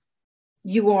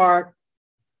you are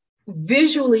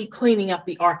visually cleaning up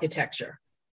the architecture.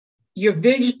 You're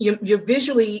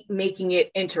visually making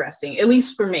it interesting, at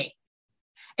least for me.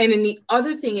 And then the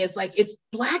other thing is like,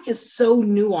 Black is so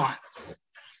nuanced,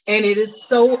 and it is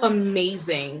so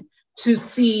amazing to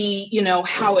see,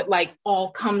 how it like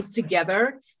all comes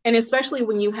together. And especially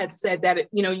when you had said that,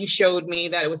 you showed me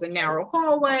that it was a narrow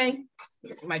hallway,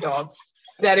 my dogs,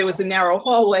 that it was a narrow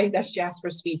hallway. That's Jasper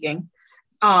speaking.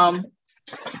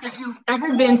 If you've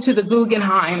ever been to the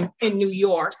Guggenheim in New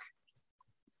York,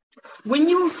 when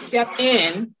you step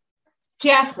in,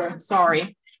 Jasper,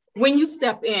 sorry, when you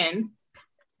step in,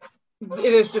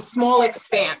 there's a small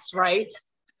expanse, right?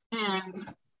 And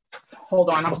hold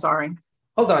on, I'm sorry.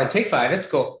 Hold on, take 5, it's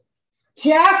cool.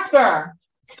 Jasper!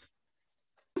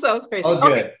 So it's crazy. All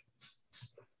good. Okay.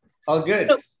 All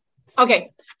good.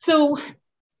 Okay, so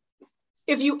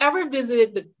if you ever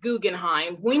visited the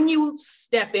Guggenheim, when you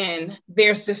step in,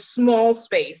 there's this small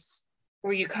space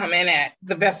where you come in at.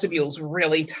 The vestibule's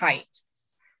really tight.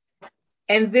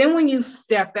 And then when you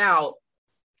step out,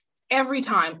 every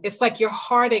time it's like your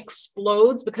heart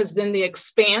explodes, because then the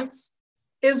expanse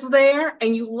is there,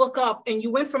 and you look up and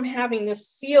you went from having this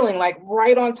ceiling like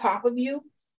right on top of you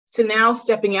to now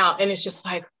stepping out, and it's just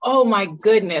like, oh my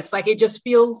goodness, like it just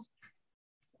feels,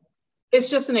 it's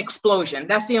just an explosion.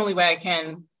 That's the only way I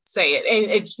can say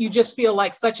it. And you just feel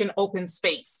like such an open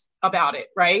space about it,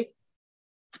 right?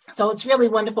 So it's really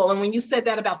wonderful. And when you said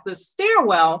that about the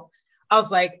stairwell, I was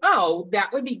like, oh,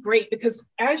 that would be great, because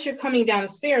as you're coming down the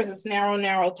stairs, it's narrow,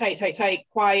 narrow, tight, tight, tight,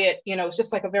 quiet, it's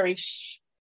just like a very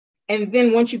and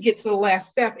then once you get to the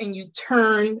last step and you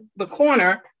turn the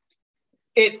corner,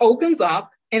 it opens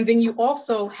up, and then you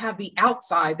also have the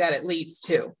outside that it leads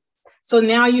to. So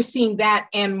now you're seeing that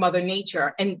and Mother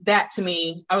Nature. And that to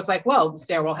me, I was like, well, the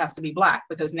stairwell has to be Black,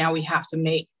 because now we have to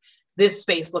make this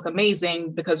space look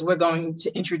amazing, because we're going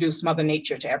to introduce Mother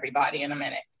Nature to everybody in a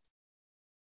minute.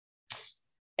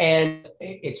 And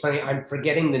it's funny, I'm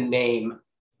forgetting the name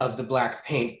of the Black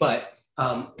paint, but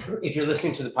if you're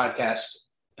listening to the podcast,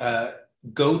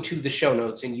 go to the show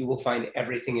notes and you will find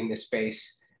everything in this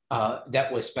space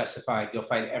that was specified. You'll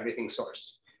find everything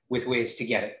sourced with ways to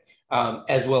get it,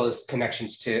 as well as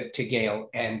connections to Gail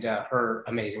and her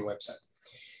amazing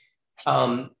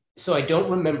website. So I don't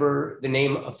remember the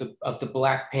name of the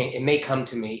Black paint. It may come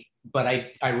to me, but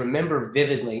I remember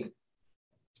vividly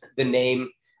the name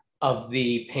of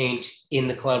the paint in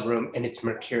the club room, and it's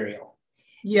Mercurial.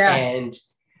 Yes. And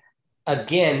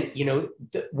again,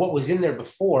 what was in there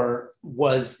before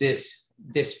was this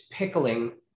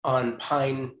pickling on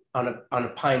pine, on a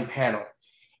pine panel.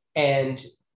 And,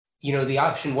 the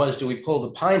option was, do we pull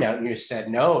the pine out? And you said,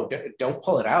 no, don't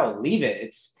pull it out, leave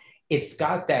it. It's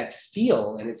got that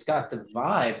feel and it's got the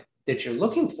vibe that you're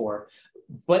looking for,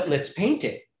 but let's paint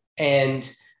it. And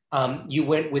you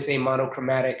went with a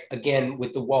monochromatic, again,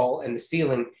 with the wall and the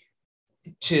ceiling,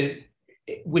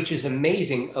 which is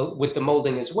amazing with the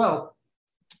molding as well,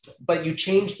 but you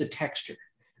changed the texture.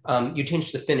 You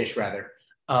changed the finish rather,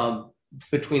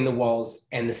 between the walls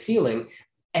and the ceiling,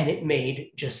 and it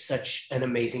made just such an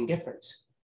amazing difference.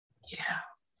 Yeah.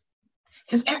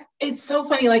 Because it's so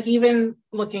funny, like even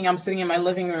looking, I'm sitting in my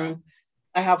living room,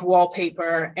 I have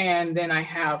wallpaper, and then I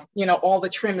have, all the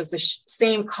trim is the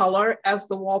same color as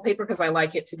the wallpaper, because I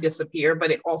like it to disappear,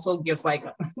 but it also gives like,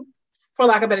 for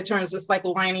lack of better terms, it's like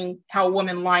lining, how a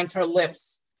woman lines her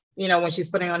lips, when she's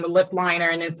putting on the lip liner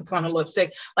and then puts on her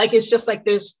lipstick. Like, it's just like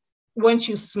there's, once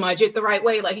you smudge it the right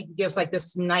way, like it gives like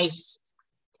this nice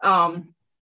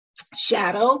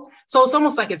shadow. So it's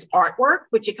almost like it's artwork,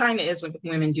 which it kind of is when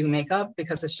women do makeup,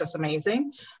 because it's just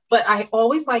amazing. But I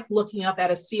always like looking up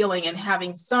at a ceiling and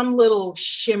having some little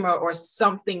shimmer or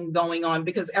something going on,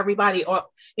 because everybody, a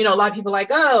lot of people are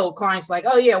like, oh, clients like,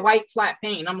 oh yeah, white flat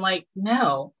paint. I'm like,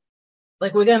 no,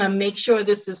 like we're going to make sure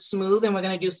this is smooth, and we're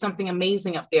going to do something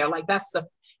amazing up there. Like that's the,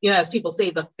 as people say,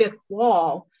 the fifth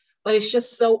wall, but it's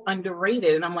just so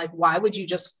underrated. And I'm like, why would you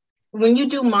just, when you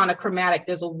do monochromatic,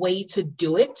 there's a way to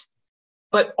do it,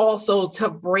 but also to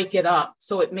break it up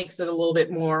so it makes it a little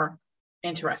bit more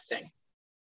interesting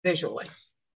visually.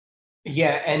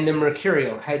 Yeah, and the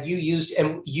Mercurial, had you used,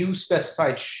 and you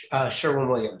specified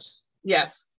Sherwin-Williams.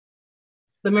 Yes.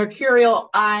 The Mercurial,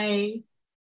 I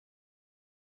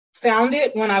found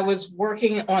it when I was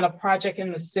working on a project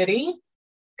in the city,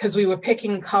 because we were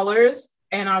picking colors,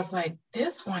 and I was like,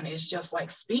 this one is just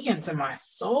like speaking to my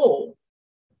soul.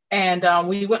 And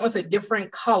we went with a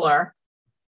different color,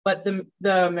 but the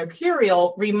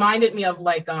Mercurial reminded me of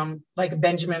like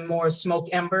Benjamin Moore's Smoke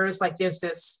Embers. Like there's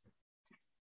this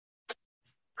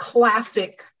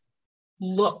classic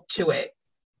look to it,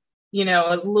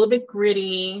 a little bit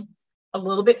gritty, a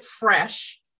little bit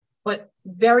fresh, but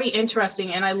very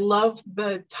interesting. And I love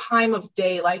the time of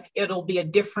day. Like it'll be a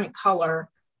different color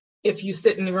if you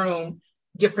sit in the room,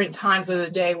 different times of the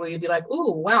day where you'd be like,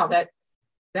 "Ooh, wow,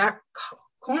 that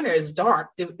corner is dark.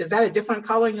 Is that a different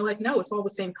color?" And you're like, "No, it's all the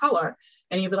same color."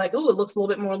 And you'd be like, "Oh, it looks a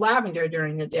little bit more lavender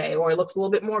during the day, or it looks a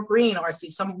little bit more green, or I see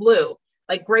some blue."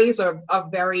 Like grays are a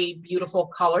very beautiful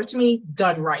color to me,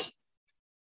 done right.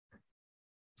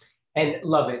 And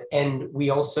love it. And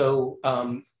we also,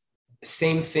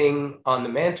 same thing on the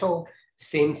mantle,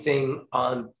 same thing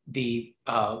on the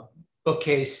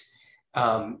bookcase,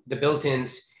 the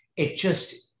built-ins. It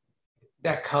just,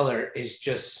 that color is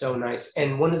just so nice.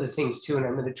 And one of the things too, and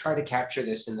I'm going to try to capture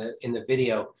this in the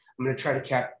video, I'm going to try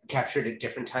to capture it at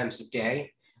different times of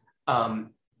day,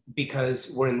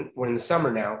 because we're in the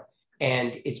summer now,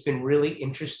 and it's been really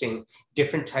interesting,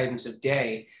 different times of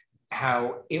day,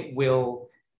 how it will,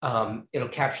 it'll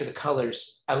capture the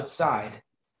colors outside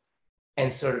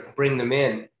and sort of bring them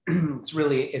in. It's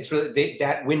really,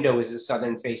 that window is a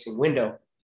southern facing window.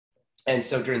 And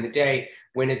so during the day,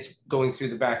 when it's going through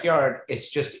the backyard,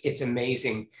 it's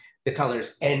amazing, the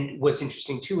colors. And what's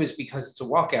interesting too is because it's a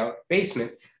walkout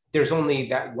basement, there's only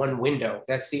that one window.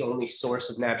 That's the only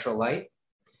source of natural light.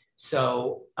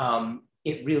 So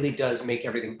it really does make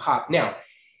everything pop. Now,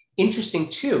 interesting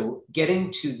too,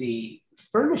 getting to the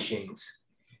furnishings.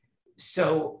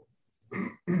 So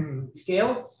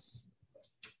Gail,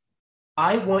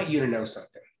 I want you to know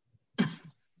something.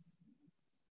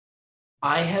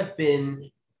 I have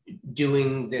been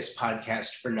doing this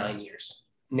podcast for 9 years.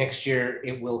 Next year,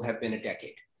 it will have been a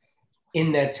decade.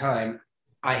 In that time,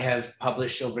 I have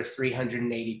published over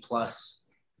 380 plus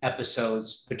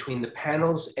episodes between the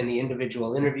panels and the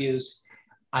individual interviews.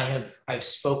 I've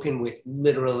spoken with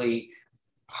literally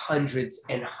hundreds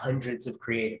and hundreds of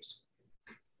creatives.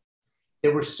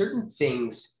 There were certain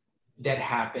things that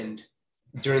happened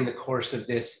during the course of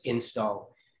this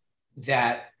install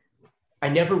that I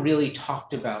never really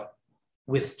talked about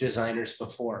with designers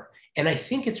before. And I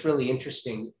think it's really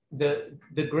interesting. The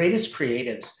greatest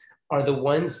creatives are the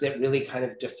ones that really kind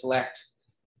of deflect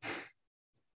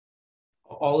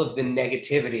all of the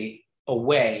negativity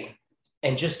away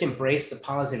and just embrace the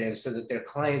positive so that their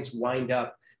clients wind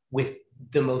up with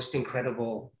the most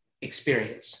incredible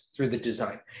experience through the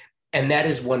design. And that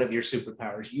is one of your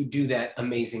superpowers. You do that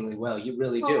amazingly well. You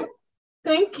really do.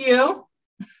 Thank you.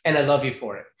 And I love you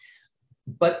for it.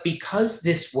 But because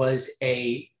this was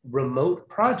a remote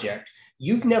project,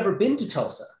 you've never been to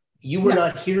Tulsa. You were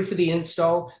not here for the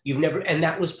install. You've never, and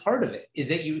that was part of it, is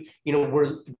that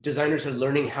where designers are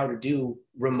learning how to do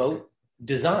remote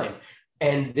design.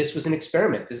 And this was an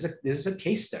experiment. This is a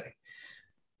case study.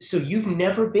 So you've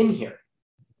never been here.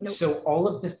 Nope. So all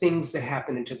of the things that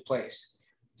happened and took place.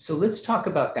 So let's talk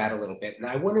about that a little bit. And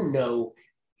I want to know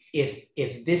if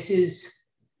this is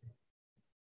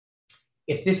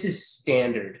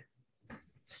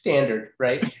standard,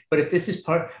 right? But if this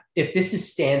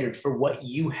is standard for what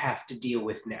you have to deal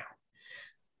with now.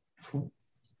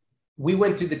 We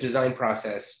went through the design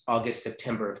process August,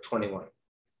 September of 21.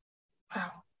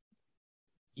 Wow.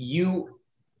 You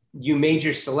made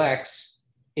your selects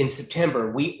in September.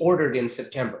 We ordered in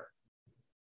September.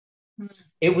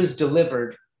 It was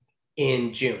delivered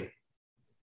in June.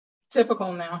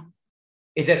 Typical now.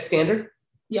 Is that standard?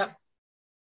 Yep.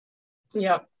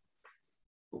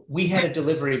 We had a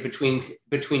delivery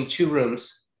between two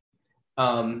rooms.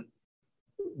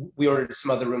 We ordered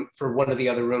some other room for one of the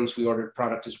other rooms. We ordered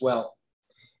product as well.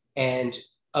 And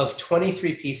of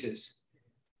 23 pieces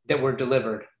that were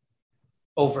delivered,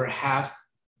 over half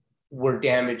were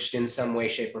damaged in some way,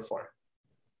 shape, or form.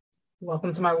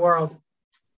 Welcome to my world.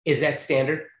 Is that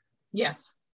standard?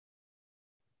 Yes.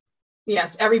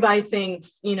 Yes, everybody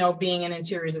thinks, being an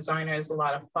interior designer is a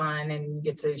lot of fun and you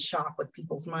get to shop with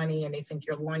people's money and they think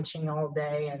you're lunching all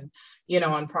day and,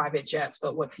 on private jets.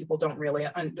 But what people don't really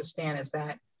understand is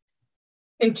that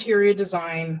interior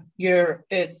design,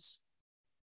 it's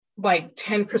like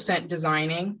 10%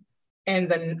 designing and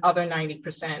the other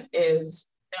 90% is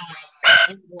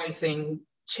invoicing,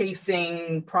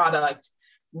 chasing product,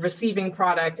 receiving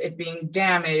product, it being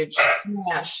damaged,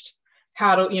 smashed.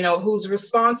 Who's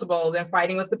responsible, then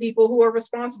fighting with the people who are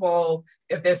responsible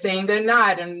if they're saying they're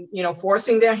not, and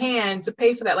forcing their hand to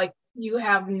pay for that. Like, you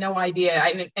have no idea.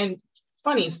 And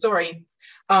funny story,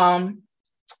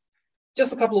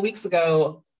 just a couple of weeks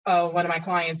ago, one of my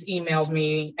clients emailed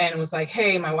me and was like,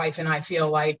 "Hey, my wife and I feel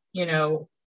like,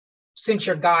 since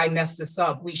your guy messed this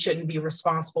up, we shouldn't be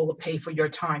responsible to pay for your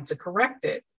time to correct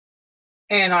it."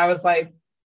 And I was like,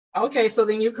 "Okay, so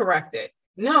then you correct it."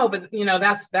 "No, but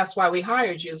that's why we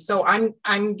hired you." So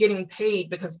I'm getting paid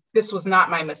because this was not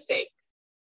my mistake.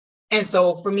 And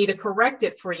so for me to correct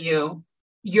it for you,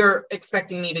 you're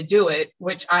expecting me to do it,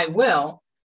 which I will,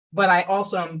 but I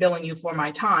also am billing you for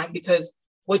my time, because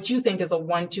what you think is a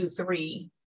 1, 2, 3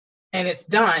 and it's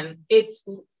done, it's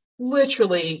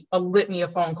literally a litany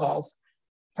of phone calls.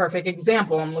 Perfect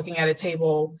example, I'm looking at a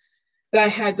table that I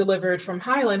had delivered from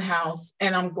Highland House,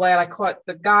 and I'm glad I caught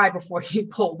the guy before he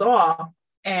pulled off.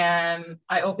 And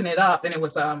I opened it up, and it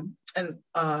was a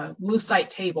lucite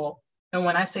table. And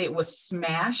when I say it was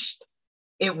smashed,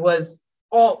 it was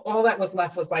all that was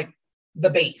left was like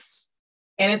the base.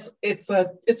 And it's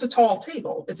a tall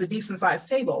table. It's a decent sized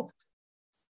table.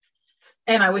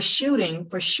 And I was shooting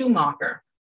for Schumacher.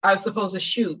 I was supposed to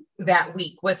shoot that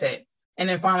week with it. And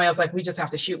then finally I was like, we just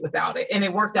have to shoot without it. And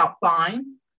it worked out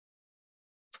fine.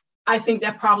 I think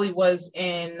that probably was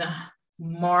in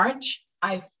March.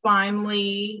 That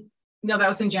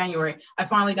was in January. I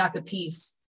finally got the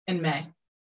piece in May,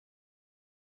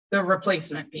 the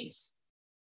replacement piece,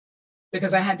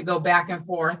 because I had to go back and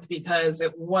forth because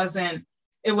it was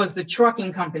the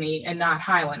trucking company and not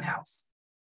Highland House.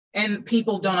 And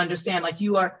people don't understand, like,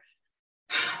 you are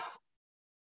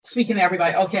speaking to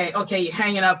everybody. Okay, you're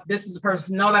hanging up. This is a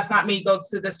person. No, that's not me. Go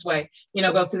to this way,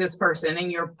 go to this person.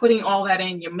 And you're putting all that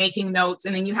in, you're making notes,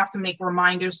 and then you have to make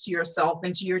reminders to yourself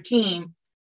and to your team.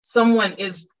 Someone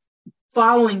is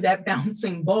following that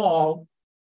bouncing ball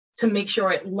to make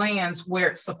sure it lands where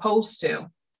it's supposed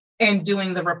to and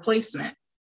doing the replacement.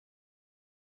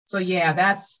 So yeah,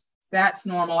 that's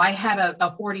normal. I had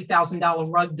a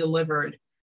 $40,000 rug delivered,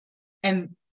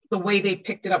 and the way they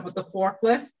picked it up with the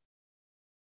forklift,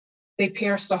 they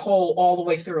pierced a hole all the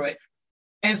way through it.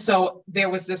 And so there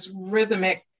was this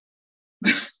rhythmic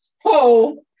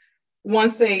hole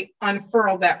once they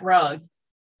unfurled that rug.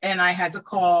 And I had to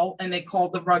call, and they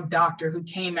called the rug doctor, who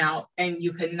came out, and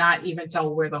you could not even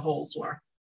tell where the holes were.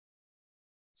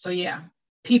 So yeah,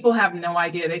 people have no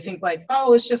idea. They think like,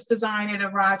 oh, it's just design, it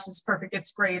arrives, it's perfect,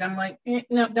 it's great. I'm like,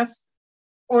 no, that's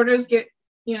orders get,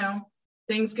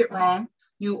 things get wrong.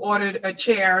 You ordered a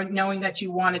chair knowing that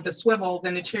you wanted the swivel,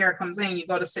 then the chair comes in, you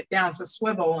go to sit down to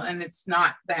swivel, and it's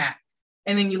not that.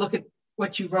 And then you look at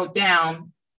what you wrote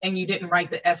down, and you didn't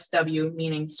write the SW,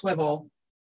 meaning swivel,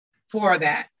 for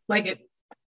that.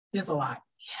 There's a lot.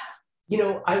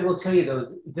 Yeah. I will tell you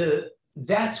though,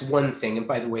 that's one thing. And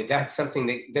by the way, that's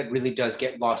something that really does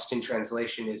get lost in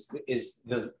translation is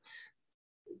the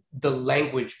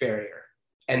language barrier.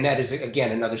 And that is,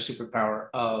 again, another superpower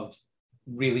of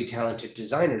really talented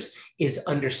designers, is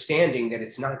understanding that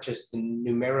it's not just the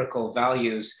numerical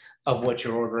values of what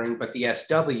you're ordering, but the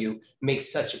SW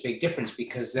makes such a big difference,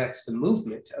 because that's the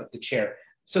movement of the chair.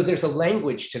 So there's a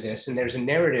language to this, and there's a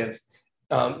narrative,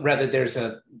 there's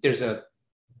a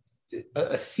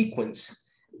sequence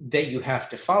that you have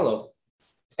to follow.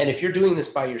 And if you're doing this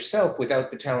by yourself without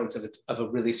the talents of a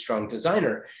really strong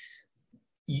designer,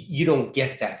 you don't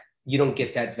get that. You don't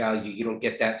get that value. You don't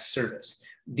get that service.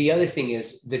 The other thing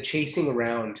is the chasing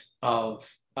around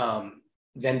of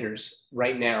vendors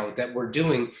right now that we're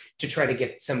doing to try to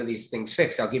get some of these things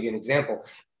fixed. I'll give you an example.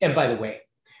 And by the way,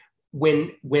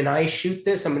 when I shoot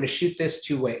this, I'm going to shoot this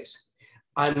two ways.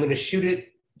 I'm going to shoot it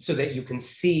so that you can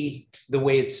see the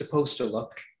way it's supposed to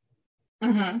look,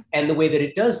 mm-hmm. and the way that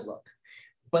it does look.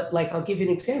 But I'll give you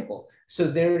an example. So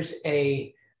there's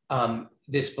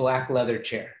this black leather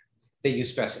chair that you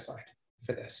specified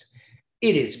for this.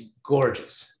 It is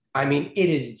gorgeous. I mean, it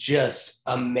is just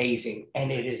amazing,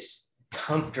 and it is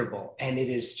comfortable, and it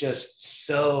is just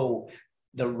so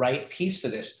the right piece for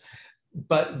this.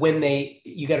 But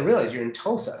you got to realize you're in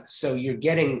Tulsa, so you're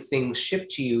getting things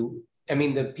shipped to you. I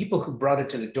mean, the people who brought it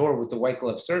to the door with the white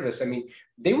glove service, I mean,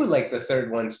 they were like the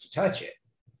third ones to touch it,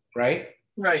 right?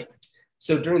 Right.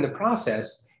 So during the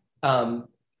process,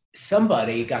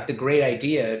 somebody got the great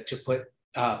idea to put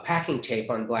packing tape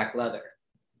on black leather.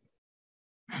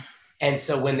 And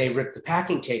so when they ripped the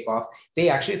packing tape off,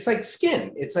 it's like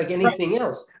skin. It's like anything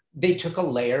else. They took a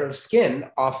layer of skin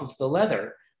off of the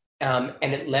leather, and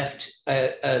it left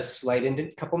a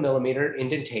slight couple millimeter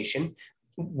indentation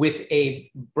with a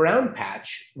brown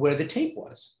patch where the tape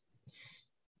was.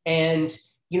 And,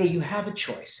 you have a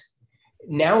choice.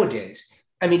 Nowadays,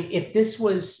 I mean, if this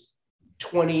was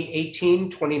 2018,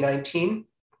 2019,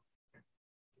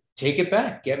 take it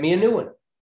back, get me a new one.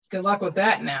 Good luck with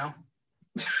that now.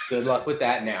 Good luck with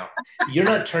that now. You're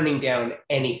not turning down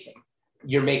anything.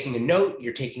 You're making a note,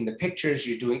 you're taking the pictures,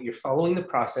 you're following the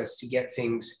process to get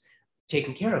things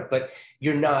taken care of, but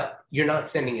you're not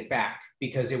sending it back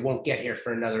because it won't get here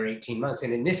for another 18 months.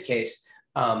 And in this case,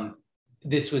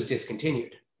 this was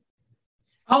discontinued.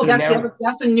 Oh, so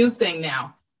that's a new thing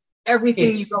now.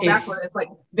 Everything you go back with, it's like,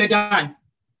 they're done.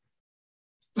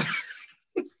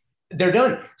 they're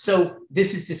done. So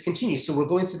this is discontinued. So we're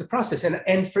going through the process.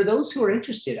 And for those who are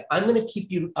interested, I'm going to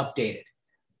keep you updated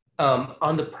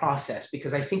on the process,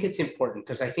 because I think it's important,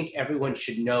 because I think everyone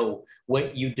should know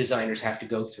what you designers have to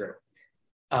go through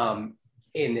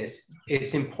in this.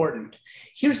 It's important.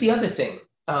 Here's the other thing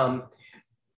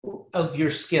of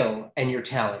your skill and your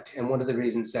talent. And one of the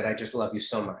reasons that I just love you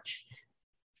so much.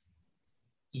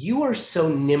 You are so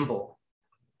nimble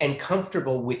and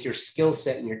comfortable with your skill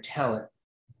set and your talent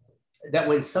that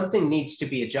when something needs to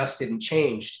be adjusted and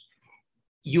changed,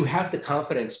 you have the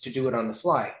confidence to do it on the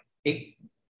fly.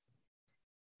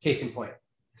 Case in point,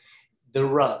 the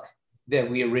rug that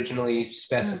we originally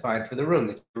specified for the room,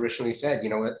 that originally said, you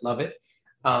know what, love it.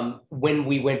 When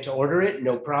we went to order it,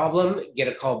 no problem, get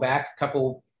a call back a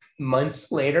couple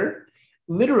months later,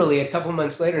 literally a couple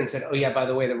months later, and said, oh yeah, by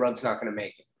the way, the rug's not gonna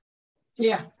make it.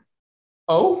 Yeah.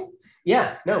 Oh,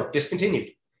 yeah, no, discontinued.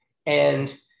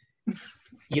 And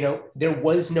you know, there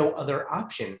was no other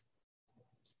option.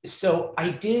 So I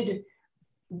did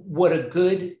what a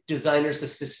good designer's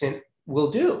assistant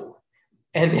will do.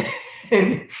 And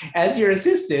as your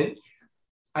assistant,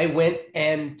 I went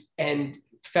and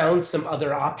found some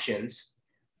other options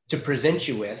to present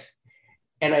you with.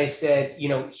 And I said, you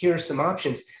know, here are some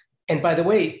options. And by the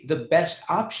way, the best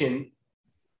option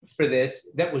for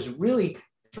this that was really,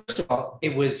 first of all,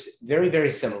 it was very, very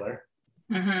similar.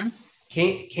 Mm-hmm.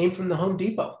 Came from the Home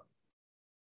Depot.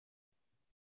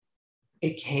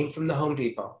 It came from the Home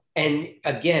Depot. And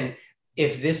again,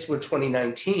 if this were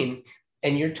 2019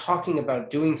 and you're talking about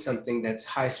doing something that's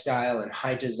high style and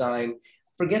high design,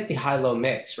 forget the high-low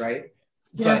mix, right?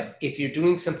 Yeah. But if you're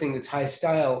doing something that's high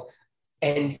style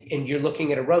and you're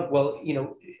looking at a rug, well, you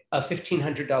know, a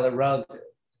 $1,500 rug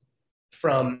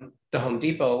from the Home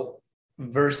Depot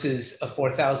versus a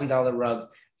 $4,000 rug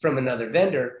from another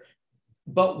vendor,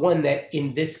 but one that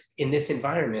in this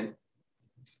environment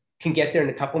can get there in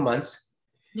a couple months.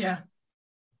 Yeah.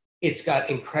 It's got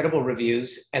incredible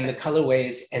reviews, and the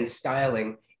colorways and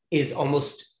styling is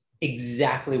almost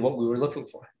exactly what we were looking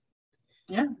for.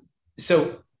 Yeah.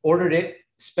 So ordered it,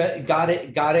 got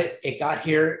it. It got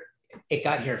here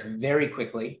very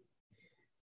quickly.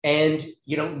 And,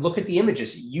 you know, look at the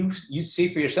images. You see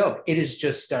for yourself. It is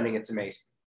just stunning. It's amazing.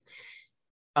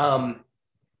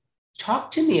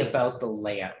 Talk to me about the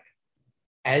layout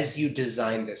as you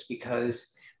design this,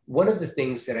 because one of the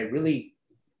things that I really,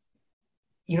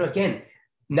 you know, again,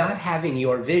 not having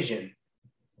your vision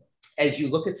as you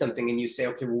look at something and you say,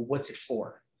 okay, well, what's it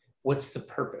for? What's the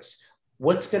purpose?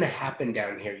 What's going to happen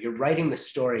down here? You're writing the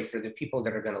story for the people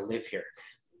that are going to live here.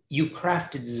 You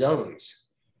crafted zones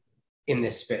in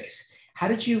this space. How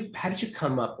did you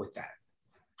come up with that?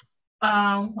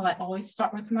 Well, I always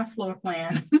start with my floor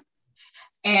plan.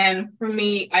 And for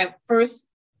me,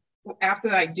 after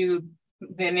I do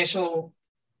the initial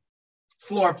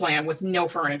floor plan with no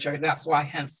furniture, that's why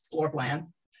hence floor plan,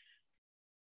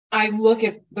 I look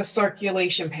at the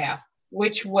circulation path,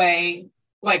 which way,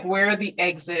 like where are the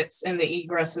exits and the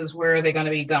egresses, where are they going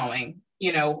to be going?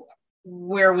 You know,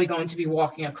 where are we going to be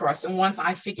walking across? And once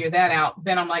I figure that out,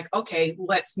 then I'm like, okay,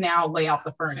 let's now lay out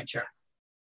the furniture.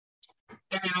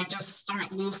 And then I just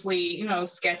start loosely, you know,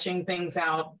 sketching things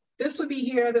out. This would be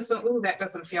here, that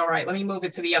doesn't feel right. Let me move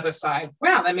it to the other side.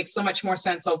 Wow, that makes so much more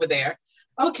sense over there.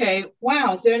 Okay,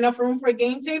 wow, is there enough room for a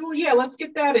game table? Yeah, let's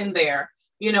get that in there.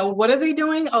 You know, what are they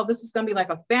doing? Oh, this is gonna be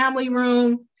like a family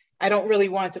room. I don't really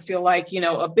want it to feel like, you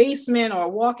know, a basement or a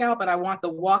walkout, but I want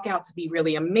the walkout to be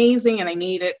really amazing. And I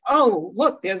need it. Oh,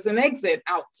 look, there's an exit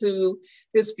out to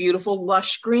this beautiful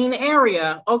lush green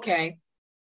area. Okay,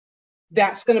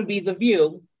 that's gonna be the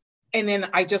view. And then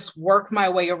I just work my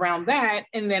way around that.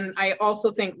 And then I also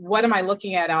think, what am I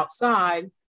looking at outside?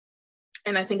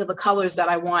 And I think of the colors that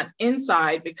I want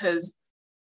inside, because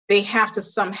they have to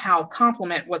somehow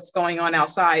complement what's going on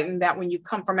outside. And that when you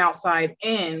come from outside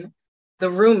in, the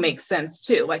room makes sense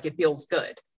too, like it feels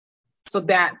good. So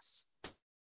that's,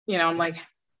 you know, I'm like,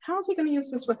 how is he going to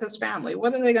use this with his family?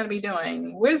 What are they going to be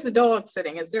doing? Where's the dog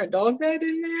sitting? Is there a dog bed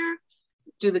in there?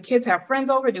 Do the kids have friends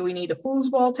over? Do we need a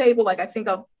foosball table? Like I think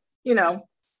of, you know,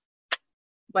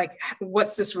 like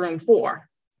what's this room for?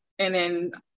 And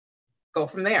then go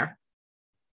from there.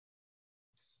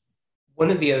 One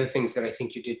of the other things that I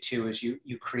think you did too is you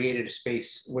created a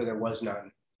space where there was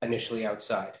none initially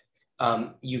outside.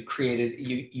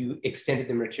 You extended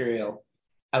the mercurial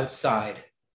outside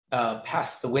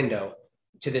past the window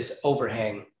to this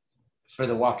overhang for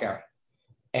the walkout.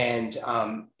 And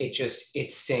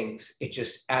it sings. It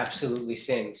just absolutely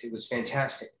sings. It was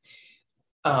fantastic.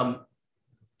 A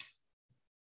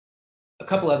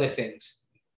couple other things.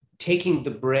 Taking the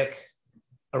brick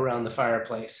around the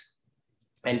fireplace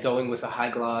and going with a high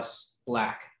gloss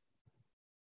black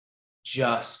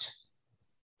just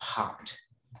popped.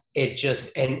 It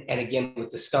just, and again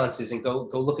with the sconces, and go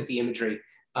look at the imagery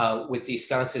with these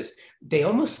sconces, they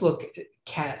almost look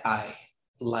cat eye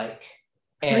like.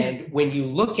 And when you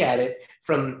look at it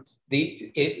from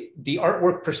the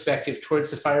artwork perspective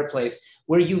towards the fireplace,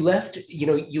 where you left,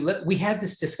 we had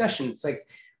this discussion. It's like,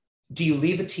 do you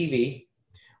leave a TV,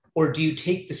 or do you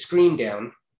take the screen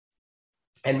down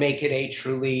and make it a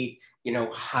truly,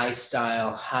 high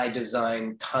style, high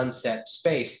design concept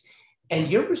space? And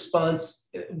your response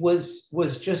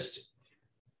was just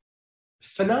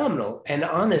phenomenal and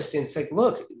honest. And it's like,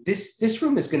 look, this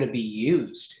room is going to be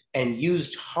used, and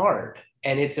used hard.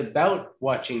 And it's about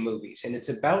watching movies, and it's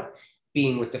about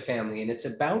being with the family, and it's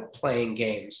about playing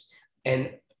games.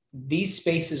 And these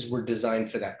spaces were designed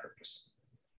for that purpose.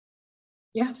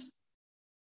 Yes.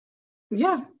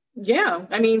 Yeah. Yeah.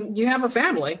 I mean, you have a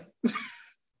family.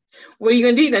 What are you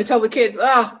going to do? You're going to tell the kids,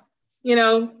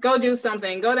 go do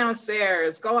something, go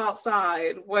downstairs, go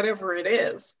outside, whatever it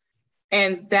is.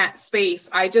 And that space,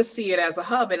 I just see it as a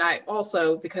hub. And I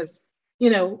also, because,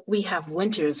 we have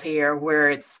winters here where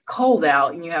it's cold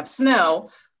out and you have snow,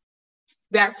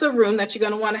 that's a room that you're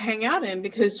going to want to hang out in,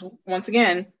 because once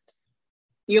again,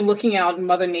 you're looking out in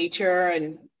Mother Nature,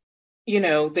 and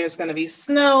there's going to be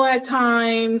snow at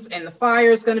times, and the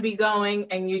fire is going to be going,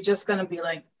 and you're just going to be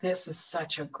like, this is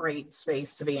such a great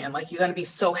space to be in. Like, you're going to be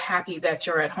so happy that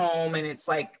you're at home, and it's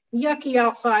like yucky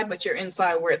outside, but you're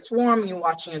inside where it's warm, and you're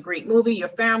watching a great movie, your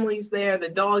family's there, the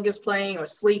dog is playing or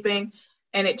sleeping,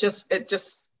 and it just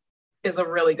is a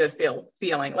really good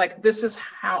feeling. Like, this is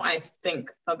how I think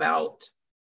about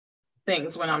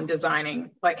things when I'm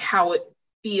designing, like how it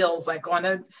feels like on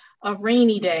a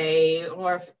rainy day,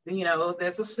 or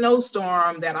there's a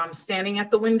snowstorm, that I'm standing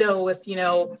at the window with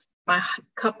my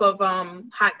cup of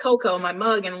hot cocoa, my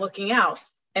mug, and looking out.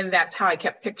 And that's how I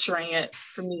kept picturing it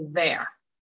for me there.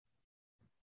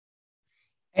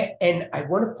 And I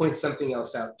want to point something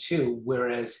else out too,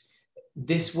 whereas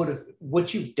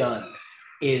what you've done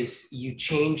is you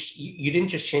didn't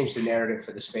just change the narrative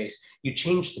for the space, you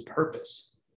changed the purpose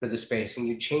for the space. And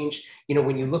you change,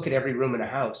 when you look at every room in a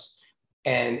house,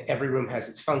 and every room has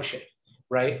its function,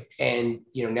 right? And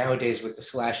nowadays with the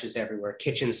slashes everywhere,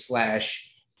 kitchen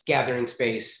 / gathering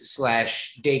space /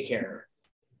 daycare,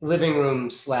 living room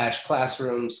 /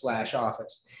 classroom /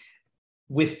 office.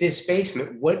 With this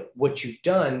basement, what you've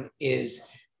done is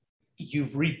you've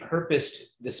repurposed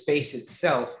the space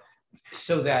itself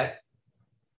so that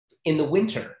in the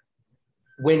winter,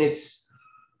 when it's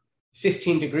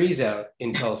 15 degrees out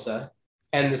in Tulsa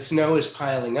and the snow is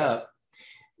piling up,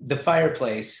 the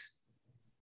fireplace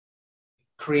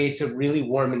creates a really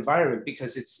warm environment,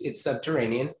 because it's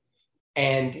subterranean,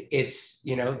 and it's,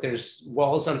 there's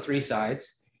walls on 3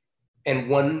 sides and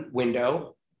 1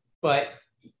 window, but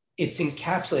it's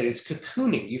encapsulated, it's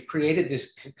cocooning. You've created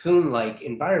this cocoon-like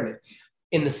environment.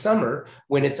 In the summer,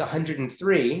 when it's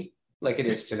 103, like it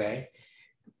is today,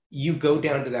 you go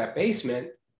down to that basement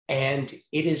and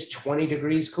it is 20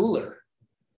 degrees cooler.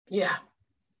 Yeah.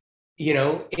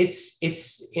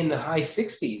 It's in the high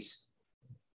 60s,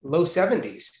 low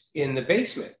 70s in the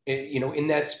basement, in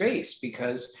that space,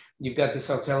 because you've got the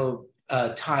Saltello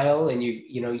tile, and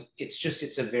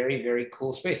it's a very, very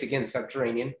cool space. Again,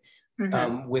 subterranean,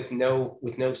 with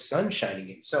no sun shining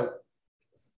in. So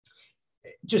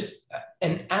just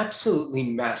an absolutely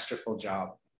masterful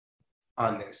job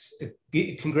on this.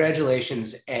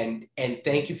 Congratulations, and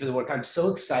thank you for the work. I'm so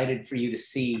excited for you to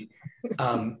see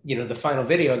the final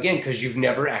video again, because you've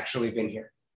never actually been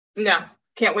here. No,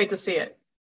 can't wait to see it.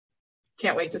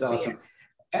 Can't wait to That's see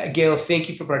awesome. Gail, thank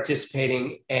you for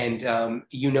participating, and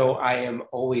I am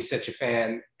always such a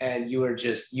fan, and you are a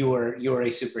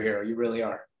superhero. You really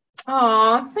are.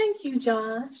 Oh, thank you,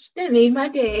 Josh. That made my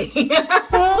day.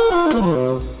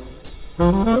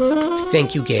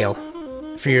 Thank you, Gail,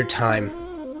 for your time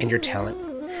and your talent,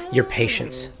 your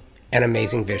patience, and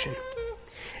amazing vision.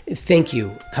 Thank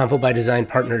you, Convo by Design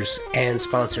partners and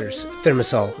sponsors,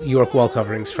 Thermasol, York Wall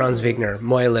Coverings, Franz Wigner,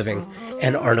 Moya Living,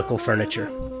 and Article Furniture.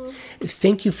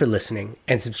 Thank you for listening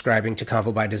and subscribing to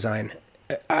Convo by Design.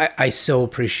 I so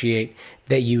appreciate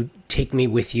that you take me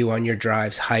with you on your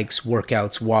drives, hikes,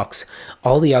 workouts, walks,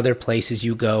 all the other places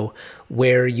you go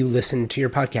where you listen to your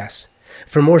podcasts.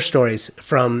 For more stories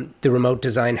from the Remote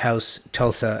Design House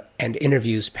Tulsa, and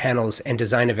interviews, panels, and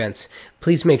design events,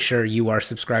 please make sure you are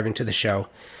subscribing to the show.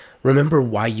 Remember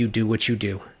why you do what you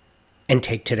do, and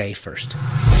take today first.